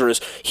dangerous.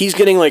 He's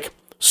getting, like,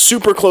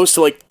 super close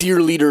to, like,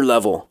 dear leader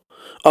level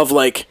of,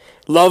 like,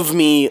 love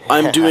me,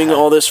 I'm doing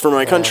all this for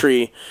my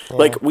country. Yeah.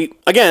 Like,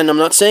 I'm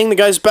not saying the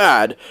guy's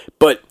bad,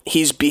 but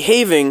he's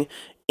behaving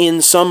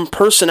in some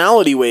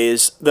personality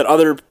ways that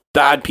other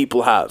bad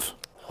people have.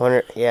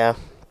 Yeah.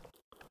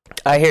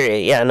 I hear you.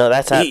 Yeah, no,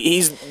 that's...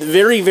 He's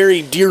very,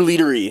 very dear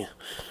leadery.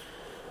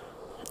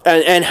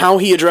 And how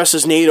he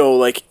addresses NATO,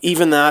 like,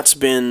 even that's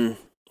been...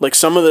 Like,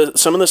 some of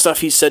the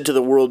stuff he's said to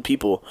the world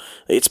people,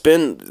 it's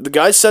been... The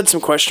guy's said some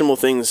questionable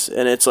things,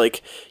 and it's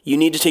like, you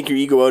need to take your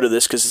ego out of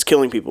this because it's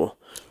killing people.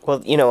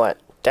 Well, you know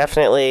what?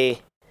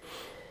 Definitely...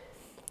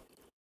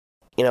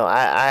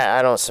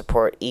 I don't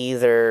support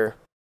either...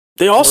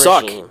 They all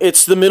suck.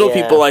 It's the middle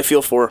people I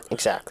feel for.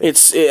 Exactly.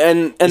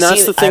 And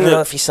that's the thing. I don't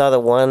know if you saw the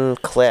one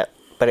clip,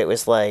 but it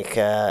was like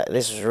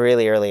this was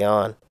really early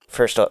on,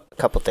 first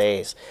couple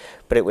days,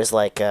 but it was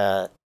like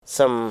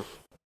some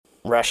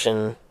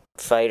Russian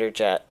fighter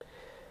jet,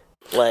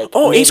 like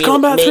Ace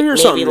Combat 3 or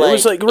something. Like it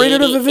was like right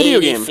out of a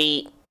video game.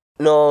 Feet.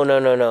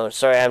 No.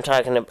 Sorry, I'm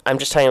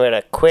just talking about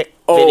a quick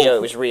video.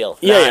 It was real.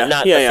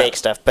 Not the fake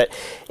stuff, but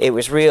it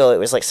was real. It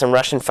was like some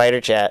Russian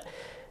fighter jet,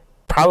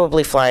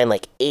 probably flying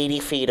like 80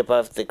 feet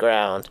above the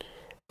ground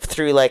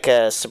through like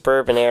a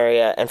suburban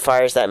area and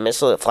fires that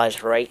missile that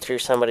flies right through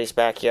somebody's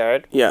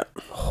backyard. Yeah.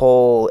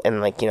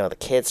 And like, the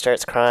kid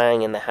starts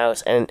crying in the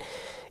house, and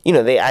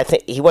I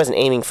think he wasn't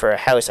aiming for a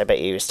house. I bet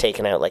he was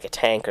taking out like a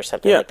tank or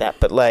something like that.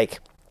 But like,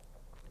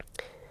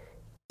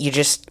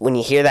 when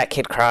you hear that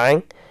kid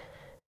crying,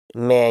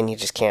 man, you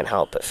just can't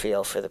help but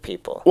feel for the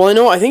people. Well, I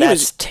know. I think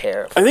that's it was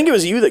terrible. I think it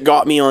was you that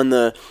got me on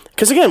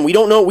because again, we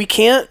don't know. We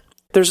can't.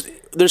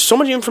 There's so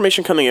much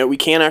information coming out, we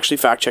can't actually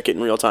fact check it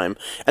in real time.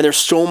 And there's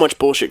so much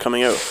bullshit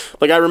coming out.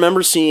 Like, I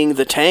remember seeing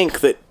the tank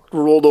that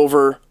rolled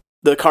over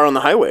the car on the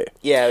highway.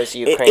 Yeah, it was a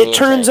Ukrainian It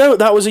turns out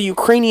that was a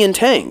Ukrainian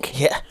tank.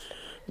 Yeah.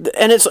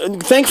 And it's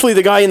thankfully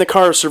the guy in the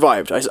car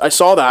survived. I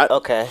saw that.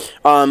 Okay.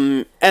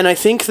 And I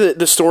think that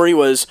the story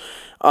was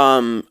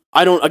I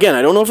don't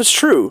know if it's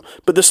true,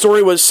 but the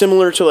story was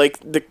similar to like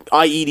the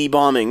IED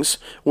bombings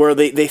where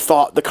they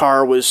thought the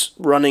car was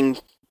running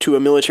to a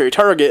military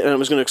target and it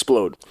was going to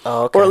explode.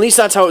 Oh, okay. Or at least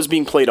that's how it was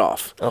being played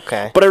off.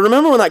 Okay. But I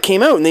remember when that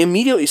came out and they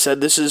immediately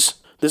said this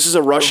is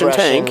a Russian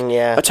tank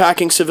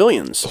attacking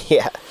civilians.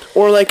 Yeah.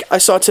 Or like I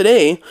saw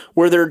today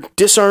where they're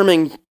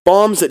disarming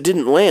bombs that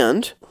didn't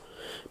land,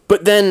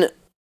 but then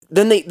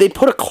they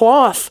put a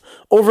cloth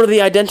over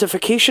the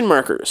identification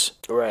markers.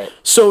 Right.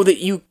 So that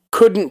you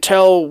couldn't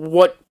tell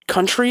what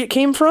country it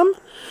came from.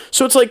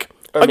 So it's like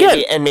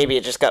maybe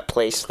it just got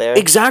placed there.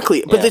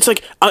 Exactly. But it's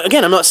like,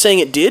 again, I'm not saying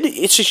it did.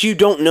 It's just you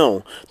don't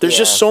know. There's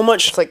just so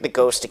much... It's like the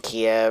Ghost of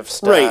Kiev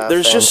stuff. Right.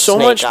 There's just so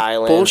much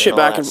bullshit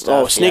back and...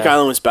 Oh, Snake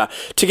Island was bad.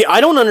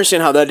 I don't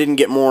understand how that didn't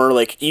get more,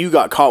 like, you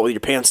got caught with your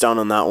pants down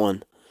on that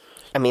one.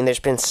 I mean, there's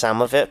been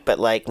some of it, but,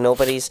 like,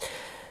 nobody's...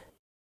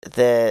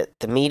 The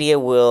media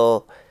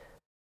will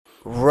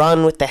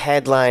run with the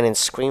headline and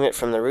scream it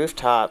from the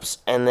rooftops,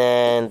 and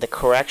then the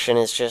correction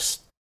is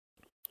just...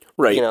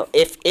 Right.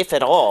 If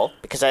at all,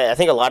 because I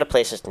think a lot of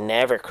places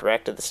never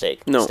corrected the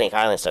Snake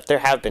Island stuff. There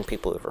have been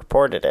people who've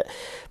reported it,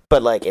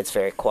 but like it's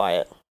very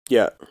quiet.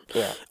 Yeah.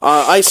 Yeah.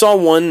 I saw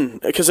one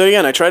because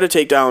again I try to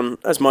take down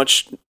as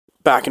much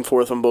back and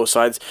forth on both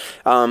sides.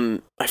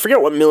 I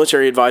forget what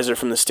military advisor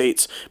from the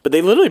States, but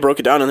they literally broke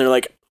it down and they're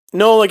like,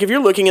 no, like if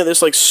you're looking at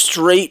this like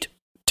straight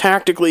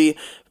tactically.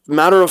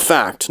 Matter of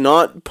fact,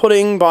 not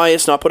putting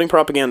bias, not putting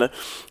propaganda.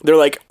 They're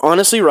like,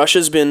 honestly,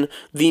 Russia's been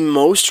the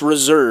most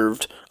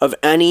reserved of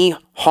any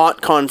hot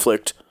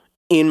conflict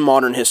in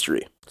modern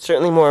history.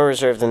 Certainly more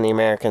reserved than the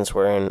Americans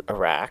were in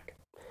Iraq.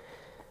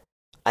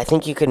 I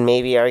think you could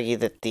maybe argue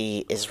that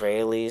the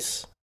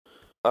Israelis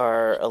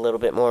are a little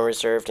bit more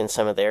reserved in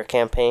some of their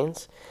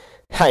campaigns.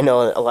 I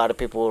know a lot of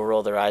people will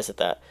roll their eyes at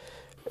that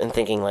and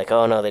thinking like,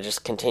 oh no, they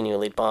just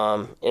continually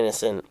bomb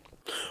innocent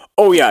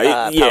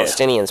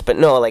Palestinians. But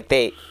no, like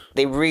they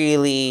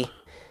really,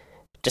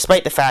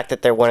 despite the fact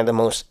that they're one of the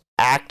most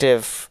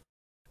active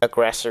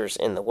aggressors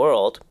in the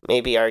world,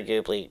 maybe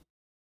arguably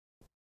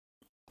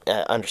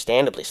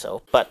understandably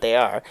so, but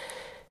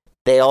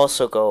they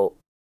also go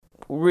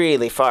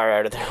really far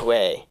out of their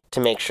way to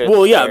make sure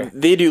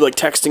they do like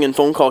texting and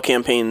phone call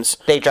campaigns.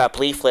 They drop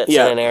leaflets in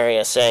an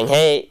area saying,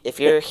 hey, if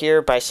you're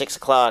here by 6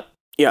 o'clock,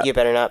 you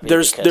better not be.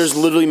 There's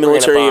literally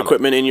military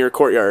equipment in your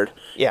courtyard.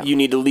 Yeah. You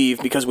need to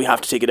leave because we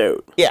have to take it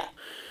out. Yeah.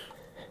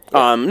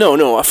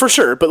 No, for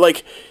sure. But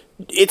like,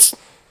 it's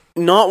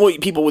not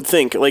what people would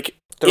think. Like,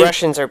 the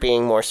Russians are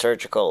being more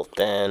surgical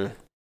than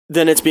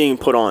it's being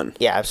put on.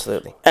 Yeah,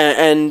 absolutely.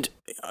 And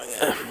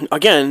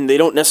again, they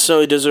don't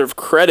necessarily deserve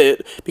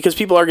credit because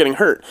people are getting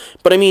hurt.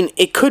 But I mean,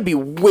 it could be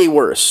way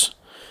worse.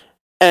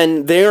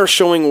 And they are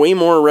showing way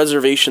more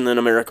reservation than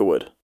America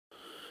would.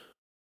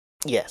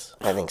 Yes,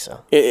 I think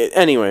so.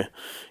 Anyway,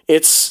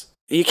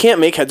 you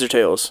can't make heads or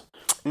tails.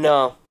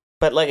 No,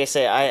 but like I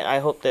say, I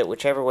hope that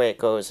whichever way it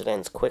goes, it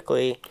ends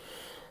quickly.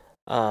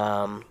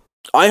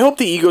 I hope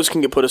the egos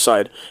can get put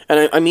aside.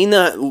 And I mean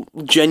that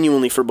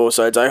genuinely for both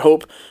sides. I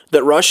hope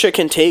that Russia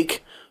can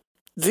take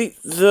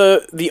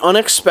the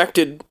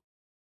unexpected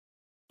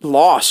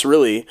loss,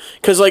 really.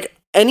 Because, like,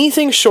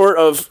 anything short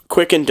of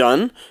quick and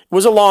done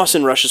was a loss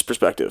in Russia's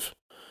perspective.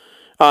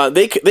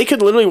 They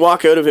could literally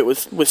walk out of it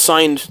with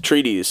signed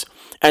treaties.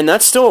 And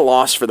that's still a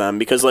loss for them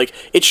because, like,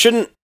 it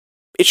shouldn't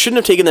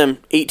have taken them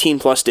 18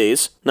 plus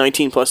days,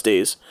 19 plus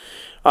days.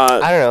 I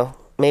don't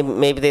know.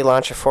 Maybe they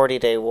launch a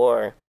 40-day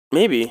war.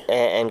 Maybe.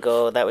 And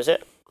go, that was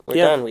it. We're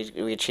done.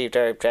 We achieved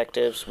our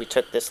objectives. We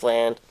took this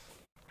land.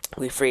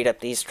 We freed up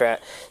these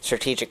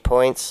strategic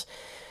points.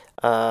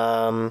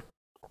 That's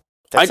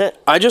it.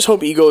 I just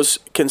hope egos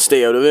can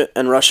stay out of it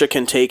and Russia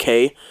can take,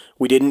 hey,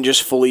 we didn't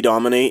just fully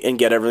dominate and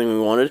get everything we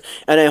wanted.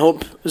 And I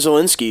hope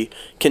Zelensky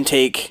can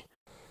take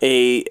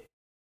a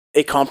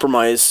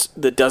compromise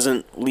that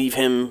doesn't leave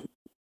him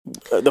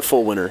the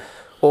full winner.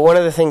 Well, one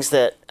of the things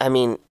that, I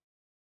mean,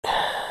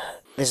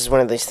 this is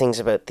one of these things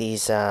about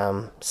these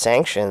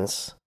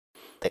sanctions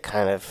that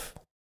kind of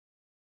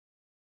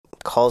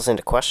calls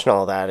into question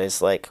all that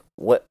is like,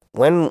 what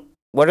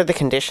are the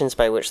conditions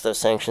by which those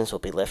sanctions will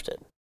be lifted?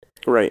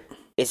 Right.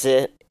 Is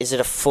it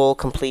a full,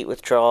 complete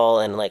withdrawal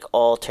and like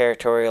all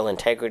territorial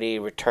integrity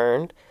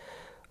returned,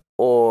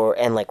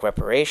 and like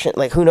reparation?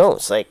 Like, who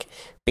knows? Like,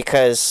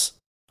 because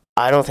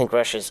I don't think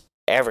Russia's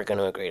ever going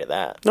to agree to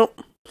that. Nope.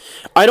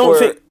 I don't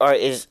think.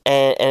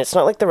 And it's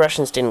not like the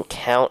Russians didn't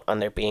count on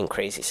there being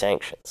crazy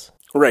sanctions.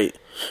 Right.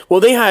 Well,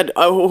 they had,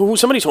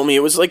 somebody told me,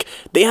 it was like,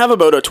 they have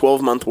about a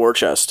 12-month war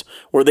chest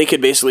where they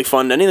could basically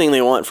fund anything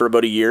they want for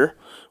about a year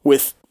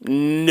with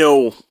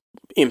no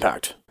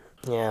impact.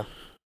 Yeah.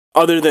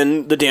 Other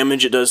than the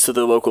damage it does to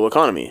the local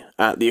economy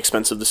at the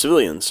expense of the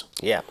civilians.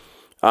 Yeah.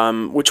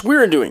 Which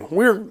we're doing.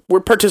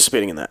 We're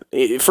participating in that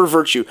for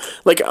virtue.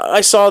 Like,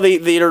 I saw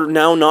they are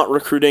now not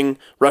recruiting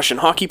Russian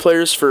hockey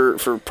players for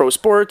pro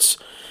sports.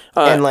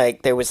 And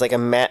like there was like a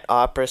Met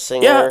opera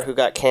singer who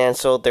got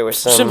canceled. There was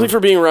some simply for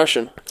being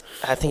Russian.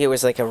 I think it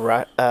was like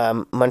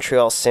a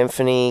Montreal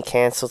Symphony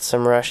canceled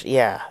some Russian.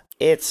 Yeah,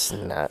 it's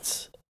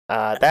nuts.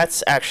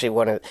 That's actually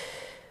one of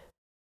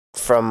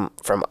from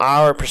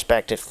our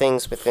perspective,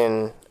 things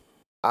within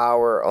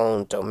our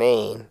own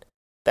domain.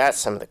 That's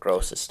some of the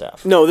grossest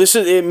stuff. No,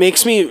 it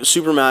makes me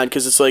super mad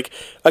because it's like,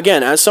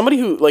 again, as somebody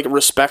who like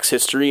respects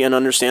history and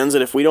understands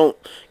that if we don't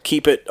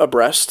keep it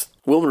abreast,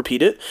 we'll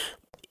repeat it.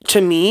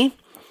 To me,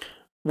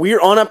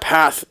 we're on a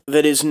path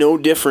that is no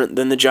different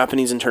than the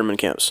Japanese internment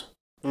camps.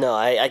 No,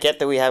 I get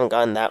that we haven't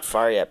gotten that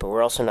far yet, but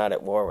we're also not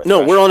at war with No,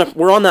 Russia.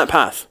 we're on that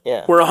path.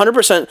 Yeah. We're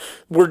 100%,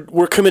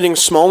 we're committing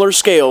smaller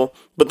scale,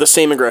 but the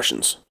same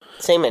aggressions.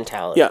 Same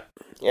mentality. Yeah.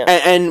 Yeah.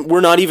 And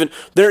we're not even,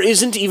 there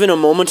isn't even a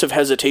moment of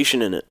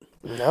hesitation in it.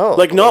 No.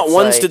 Like, not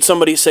once did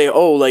somebody say,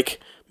 oh,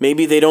 like,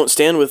 maybe they don't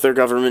stand with their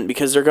government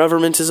because their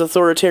government is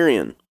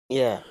authoritarian.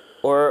 Yeah.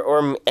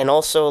 And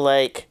also,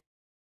 like,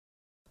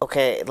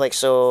 okay, like,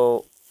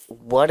 so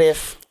what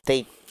if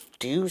they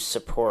do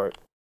support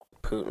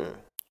Putin?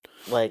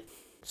 Like,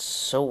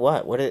 so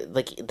what?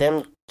 Like,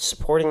 them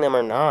supporting them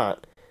or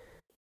not?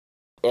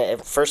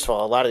 First of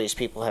all, a lot of these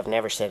people have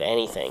never said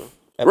anything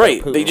about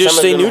right, Putin. They just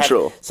stay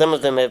neutral. Some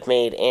of them have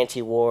made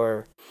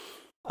anti-war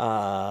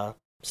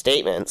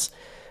statements.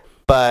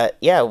 But,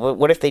 yeah,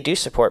 what if they do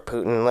support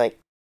Putin? Like,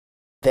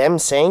 them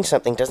saying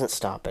something doesn't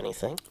stop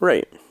anything.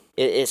 Right.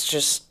 It's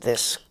just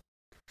this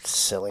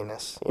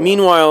silliness. You know?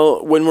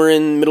 Meanwhile, when we're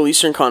in Middle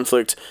Eastern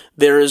conflict,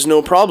 there is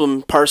no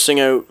problem parsing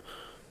out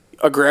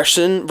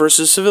aggression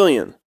versus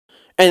civilian.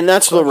 And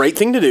that's the right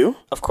thing to do.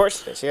 Of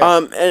course it is,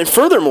 yeah. And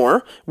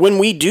furthermore, when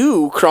we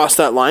do cross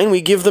that line,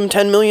 we give them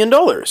 $10 million.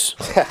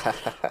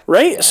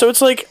 Right? Yeah. So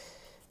it's like,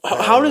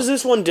 how is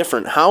this one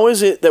different? How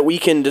is it that we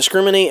can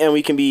discriminate and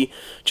we can be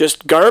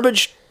just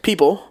garbage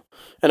people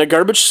and a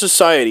garbage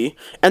society,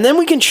 and then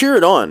we can cheer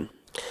it on?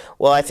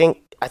 Well, I think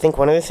I think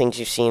one of the things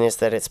you've seen is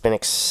that it's been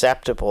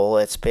acceptable.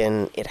 It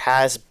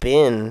has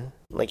been,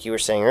 like you were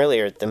saying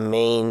earlier, the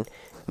main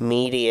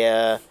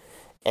media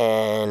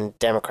and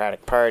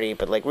Democratic Party,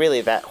 but like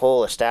really that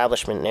whole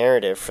establishment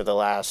narrative for the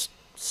last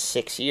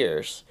 6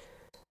 years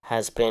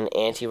has been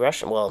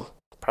anti-Russian. Well,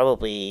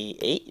 probably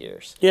 8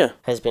 years. Yeah.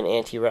 Has been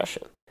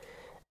anti-Russian.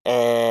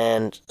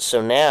 And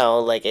so now,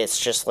 like, it's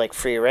just like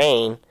free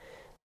reign.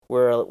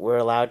 We're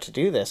allowed to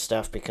do this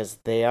stuff because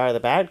they are the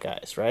bad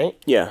guys, right?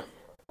 Yeah.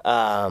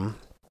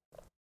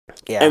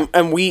 Yeah.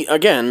 And we,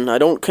 again, I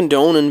don't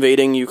condone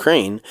invading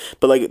Ukraine,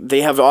 but like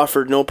they have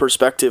offered no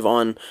perspective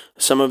on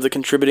some of the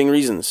contributing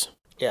reasons.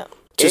 Yeah.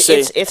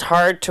 It's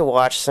hard to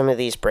watch some of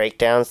these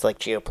breakdowns, like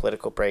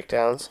geopolitical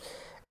breakdowns.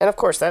 And of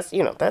course, that's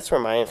where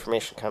my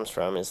information comes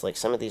from, is like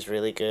some of these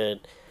really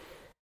good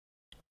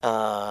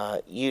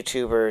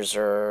YouTubers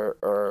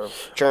or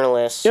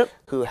journalists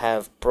who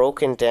have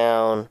broken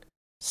down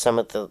some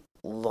of the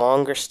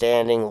longer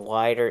standing,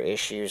 wider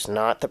issues,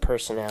 not the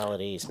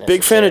personalities necessarily.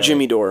 Big fan of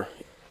Jimmy Dore.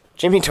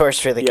 Jimmy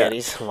Dore's really good.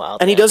 He's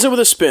wild. And he does it with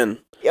a spin.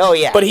 Oh,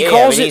 yeah. But he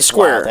calls it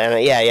square.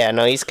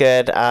 No, he's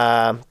good.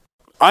 I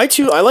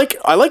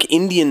like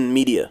Indian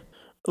media.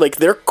 Like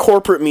their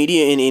corporate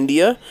media in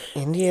India.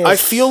 I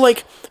feel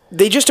like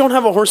they just don't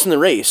have a horse in the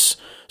race.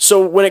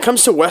 So when it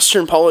comes to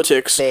Western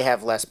politics, they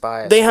have less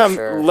bias. They have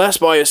less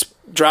bias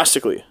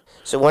drastically.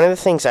 So one of the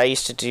things I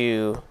used to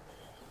do,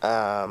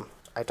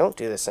 I don't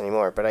do this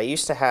anymore, but I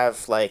used to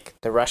have like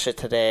the Russia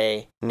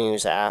Today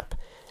news app,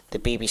 the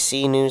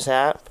BBC news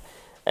app,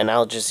 an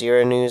Al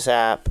Jazeera news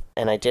app,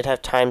 and I did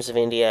have Times of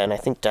India, and I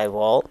think Die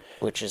Welt,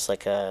 which is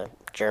like a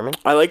German.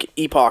 I like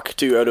Epoch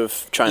too, out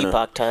of China.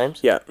 Epoch Times.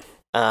 Yeah.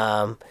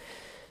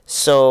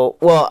 So,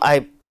 well,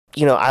 I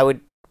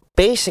would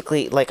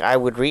basically, like, I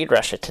would read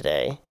Russia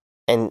Today,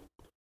 and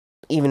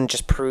even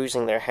just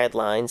perusing their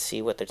headlines,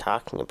 see what they're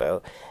talking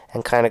about,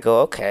 and kind of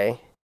go,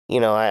 okay,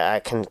 I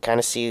can kind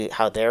of see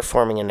how they're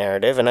forming a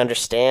narrative and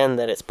understand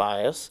that it's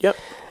biased. Yep.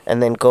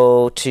 And then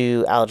go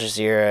to Al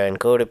Jazeera and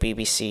go to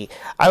BBC.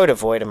 I would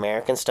avoid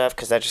American stuff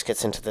because that just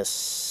gets into this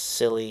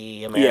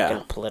silly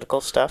American political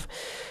stuff.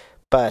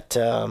 But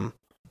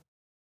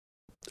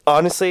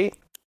honestly,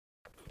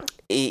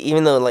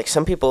 even though like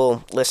some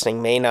people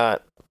listening may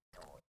not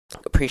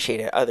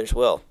appreciate it, others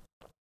will.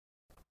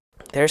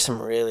 There's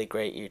some really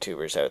great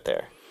YouTubers out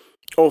there.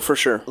 Oh, for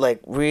sure.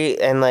 Like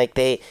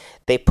they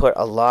put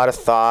a lot of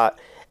thought,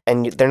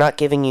 and they're not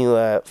giving you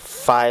a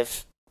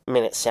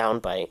 5-minute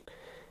soundbite.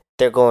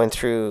 They're going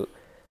through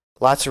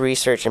lots of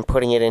research and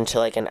putting it into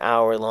like an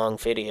hour-long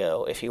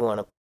video if you want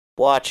to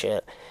watch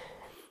it.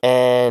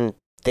 And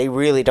they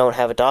really don't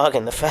have a dog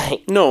in the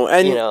fight. No,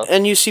 and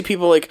and you see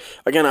people like,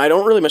 again, I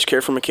don't really much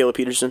care for Michaela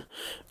Peterson.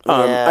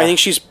 I think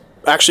she's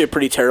actually a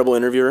pretty terrible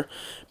interviewer.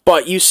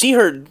 But you see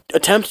her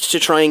attempt to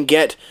try and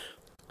get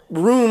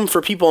room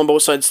for people on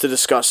both sides to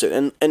discuss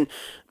it. And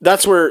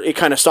that's where it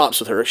kind of stops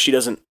with her. She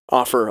doesn't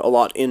offer a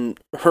lot in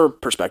her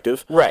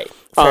perspective. Right.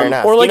 Fair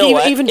enough. Or like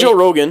even Joe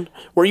Rogan,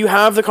 where you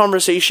have the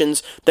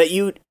conversations that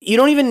you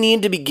don't even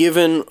need to be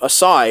given a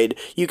side.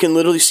 You can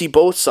literally see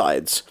both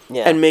sides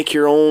and make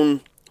your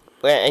own.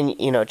 And,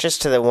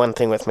 just to the one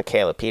thing with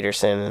Michaela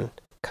Peterson, and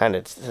kind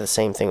of the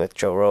same thing with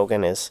Joe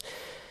Rogan is,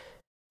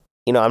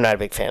 I'm not a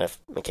big fan of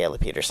Michaela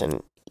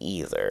Peterson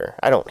either.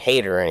 I don't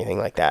hate her or anything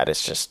like that.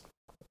 It's just,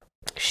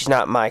 she's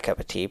not my cup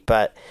of tea.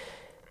 But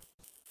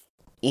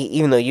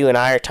even though you and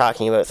I are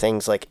talking about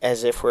things like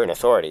as if we're an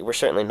authority, we're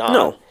certainly not.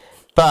 No.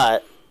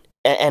 But,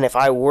 and if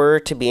I were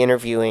to be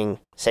interviewing,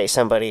 say,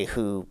 somebody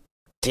who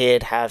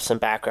did have some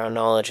background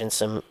knowledge and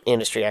some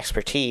industry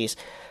expertise,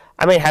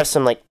 I might have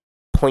some, like,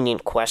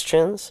 poignant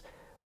questions,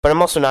 but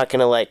I'm also not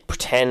going to, like,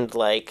 pretend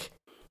like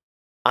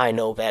I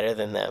know better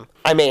than them.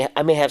 I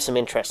may have some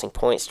interesting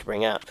points to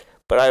bring up,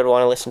 but I would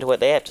want to listen to what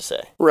they have to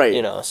say.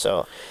 Right.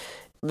 So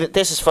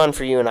this is fun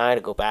for you and I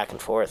to go back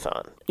and forth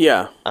on.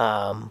 Yeah.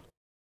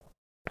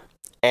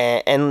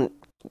 And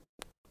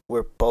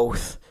we're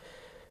both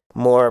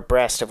more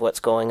abreast of what's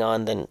going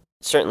on than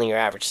certainly your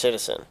average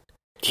citizen.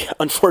 Yeah,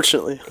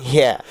 unfortunately.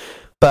 Yeah.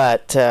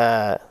 But,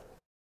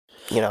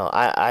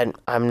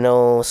 I'm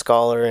no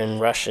scholar in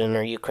Russian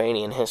or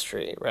Ukrainian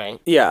history, right?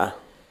 Yeah.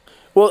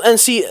 Well, and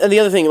see, and the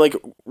other thing, like,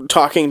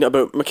 talking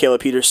about Michaela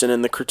Peterson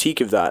and the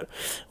critique of that,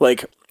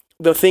 like,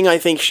 the thing I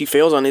think she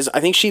fails on is I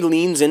think she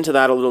leans into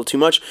that a little too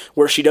much,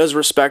 where she does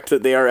respect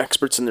that they are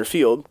experts in their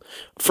field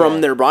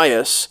from their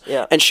bias,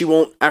 and she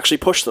won't actually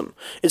push them.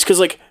 It's because,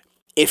 like,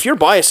 if your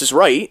bias is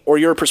right, or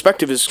your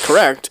perspective is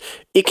correct,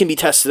 it can be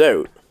tested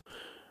out,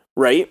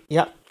 right?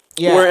 Yeah.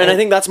 Yeah, and I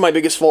think that's my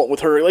biggest fault with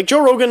her. Like,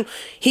 Joe Rogan,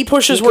 he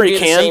pushes where he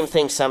can. He can do the same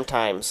thing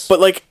sometimes. But,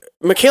 like,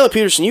 Michaela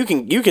Peterson, you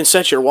can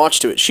set your watch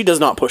to it. She does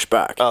not push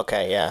back.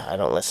 Okay, yeah, I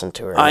don't listen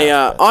to her.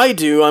 I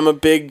do. I'm a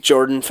big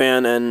Jordan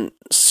fan, and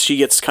she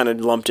gets kind of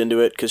lumped into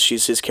it because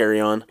she's his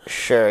carry-on.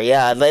 Sure,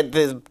 yeah.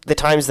 The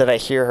times that I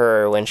hear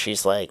her when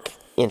she's, like,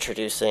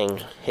 introducing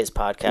his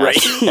podcast.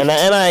 Right. and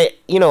I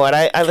you know what,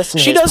 I listen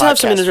to She his does have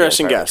some podcast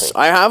interesting very guests.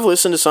 frequently. I have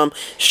listened to some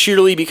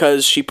sheerly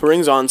because she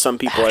brings on some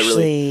people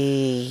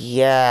Actually,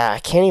 yeah, I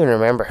can't even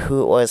remember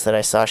who it was that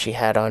I saw she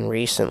had on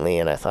recently,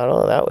 and I thought,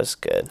 oh, that was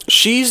good.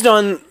 She's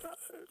done,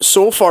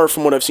 so far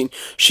from what I've seen,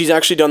 she's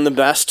actually done the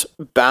best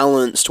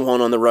balanced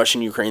one on the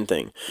Russian-Ukraine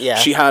thing. Yeah.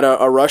 She had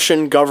a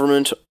Russian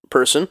government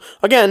person,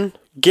 again,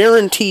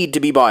 guaranteed to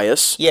be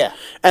biased. Yeah.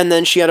 And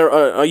then she had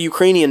a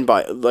Ukrainian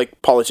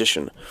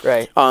politician.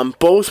 Right.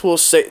 Both will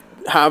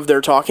have their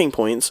talking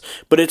points,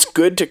 but it's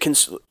good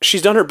to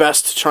she's done her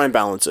best to try and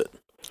balance it,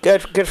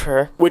 Good for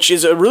her. which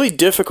is a really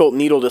difficult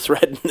needle to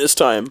thread in this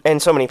time.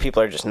 And so many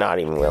people are just not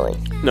even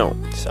willing. No.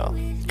 So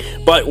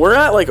But we're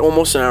at like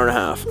almost an hour and a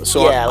half.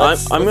 So Yeah,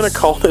 I'm going to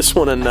call this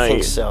one a night.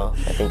 I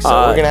think so.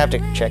 We're gonna have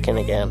to check in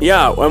again.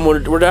 Yeah, and we're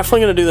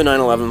definitely going to do the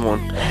 9/11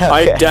 one.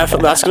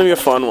 That's going to be a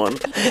fun one.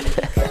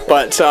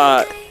 But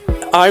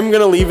I'm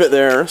going to leave it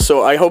there.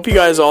 So I hope you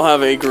guys all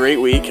have a great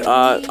week.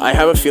 I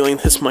have a feeling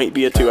this might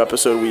be a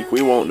 2-episode week.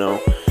 We won't know.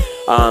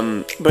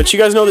 But you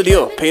guys know the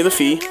deal. Pay the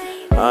fee.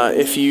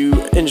 If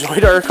you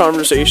enjoyed our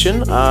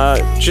conversation,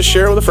 just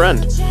share it with a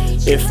friend.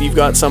 If you've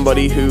got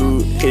somebody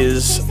who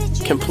is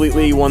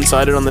completely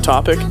one-sided on the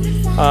topic,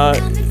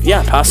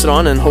 pass it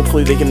on and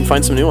hopefully they can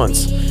find some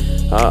nuance.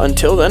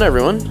 Until then,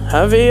 everyone,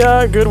 have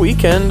a good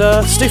week and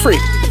stay free.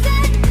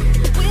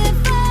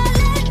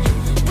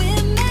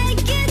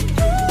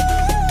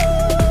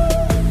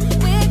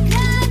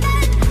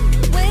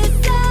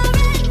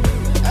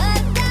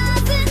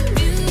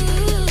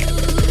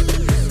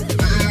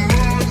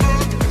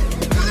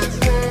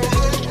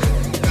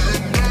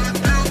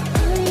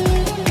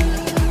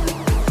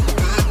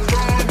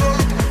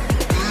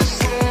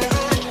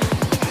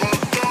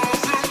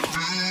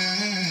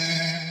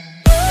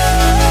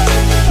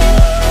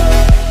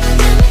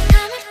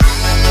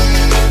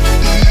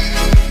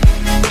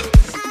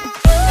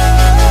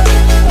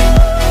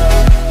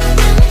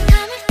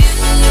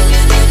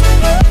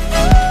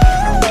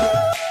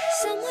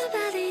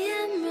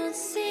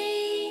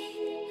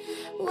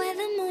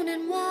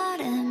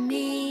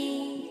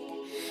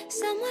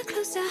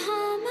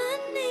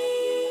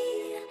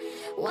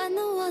 When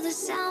the world is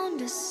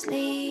sound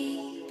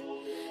asleep,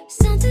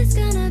 something's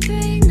gonna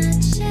bring the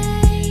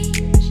change.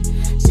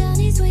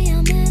 Journeys we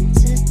are meant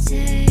to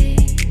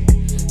take.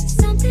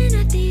 Something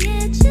at the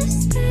edge of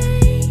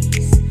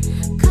space,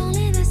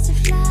 calling us to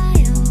fly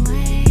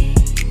away.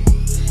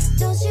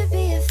 Don't you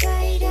be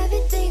afraid,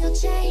 everything will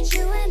change.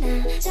 You and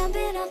I,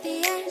 jumping off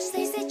the edge.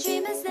 They say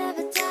dreamers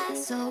never die.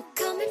 So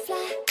come and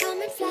fly,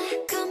 come and fly,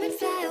 come and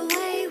fly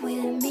away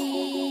with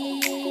me.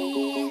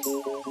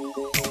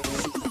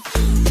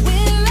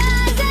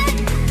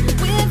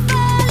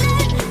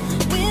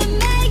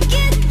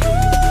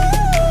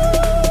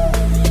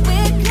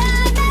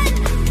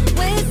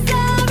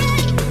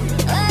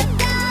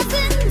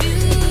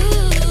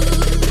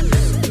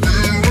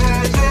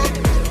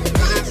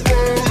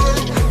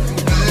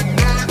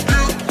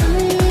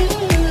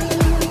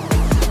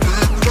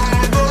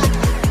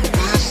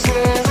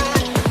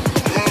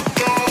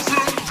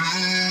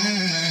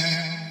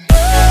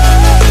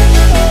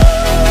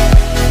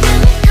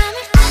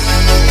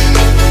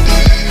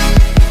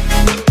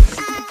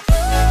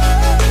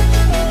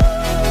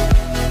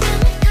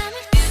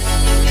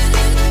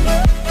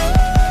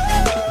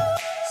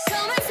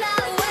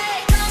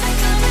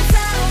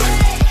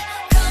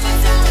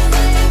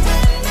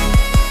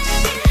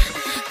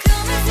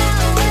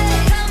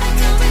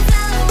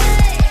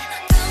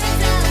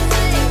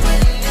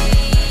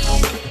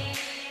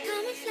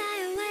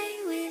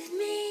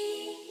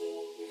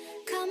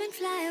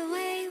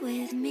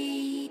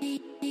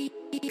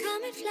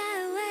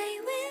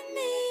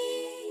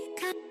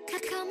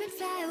 Come and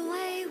fly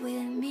away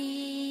with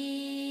me.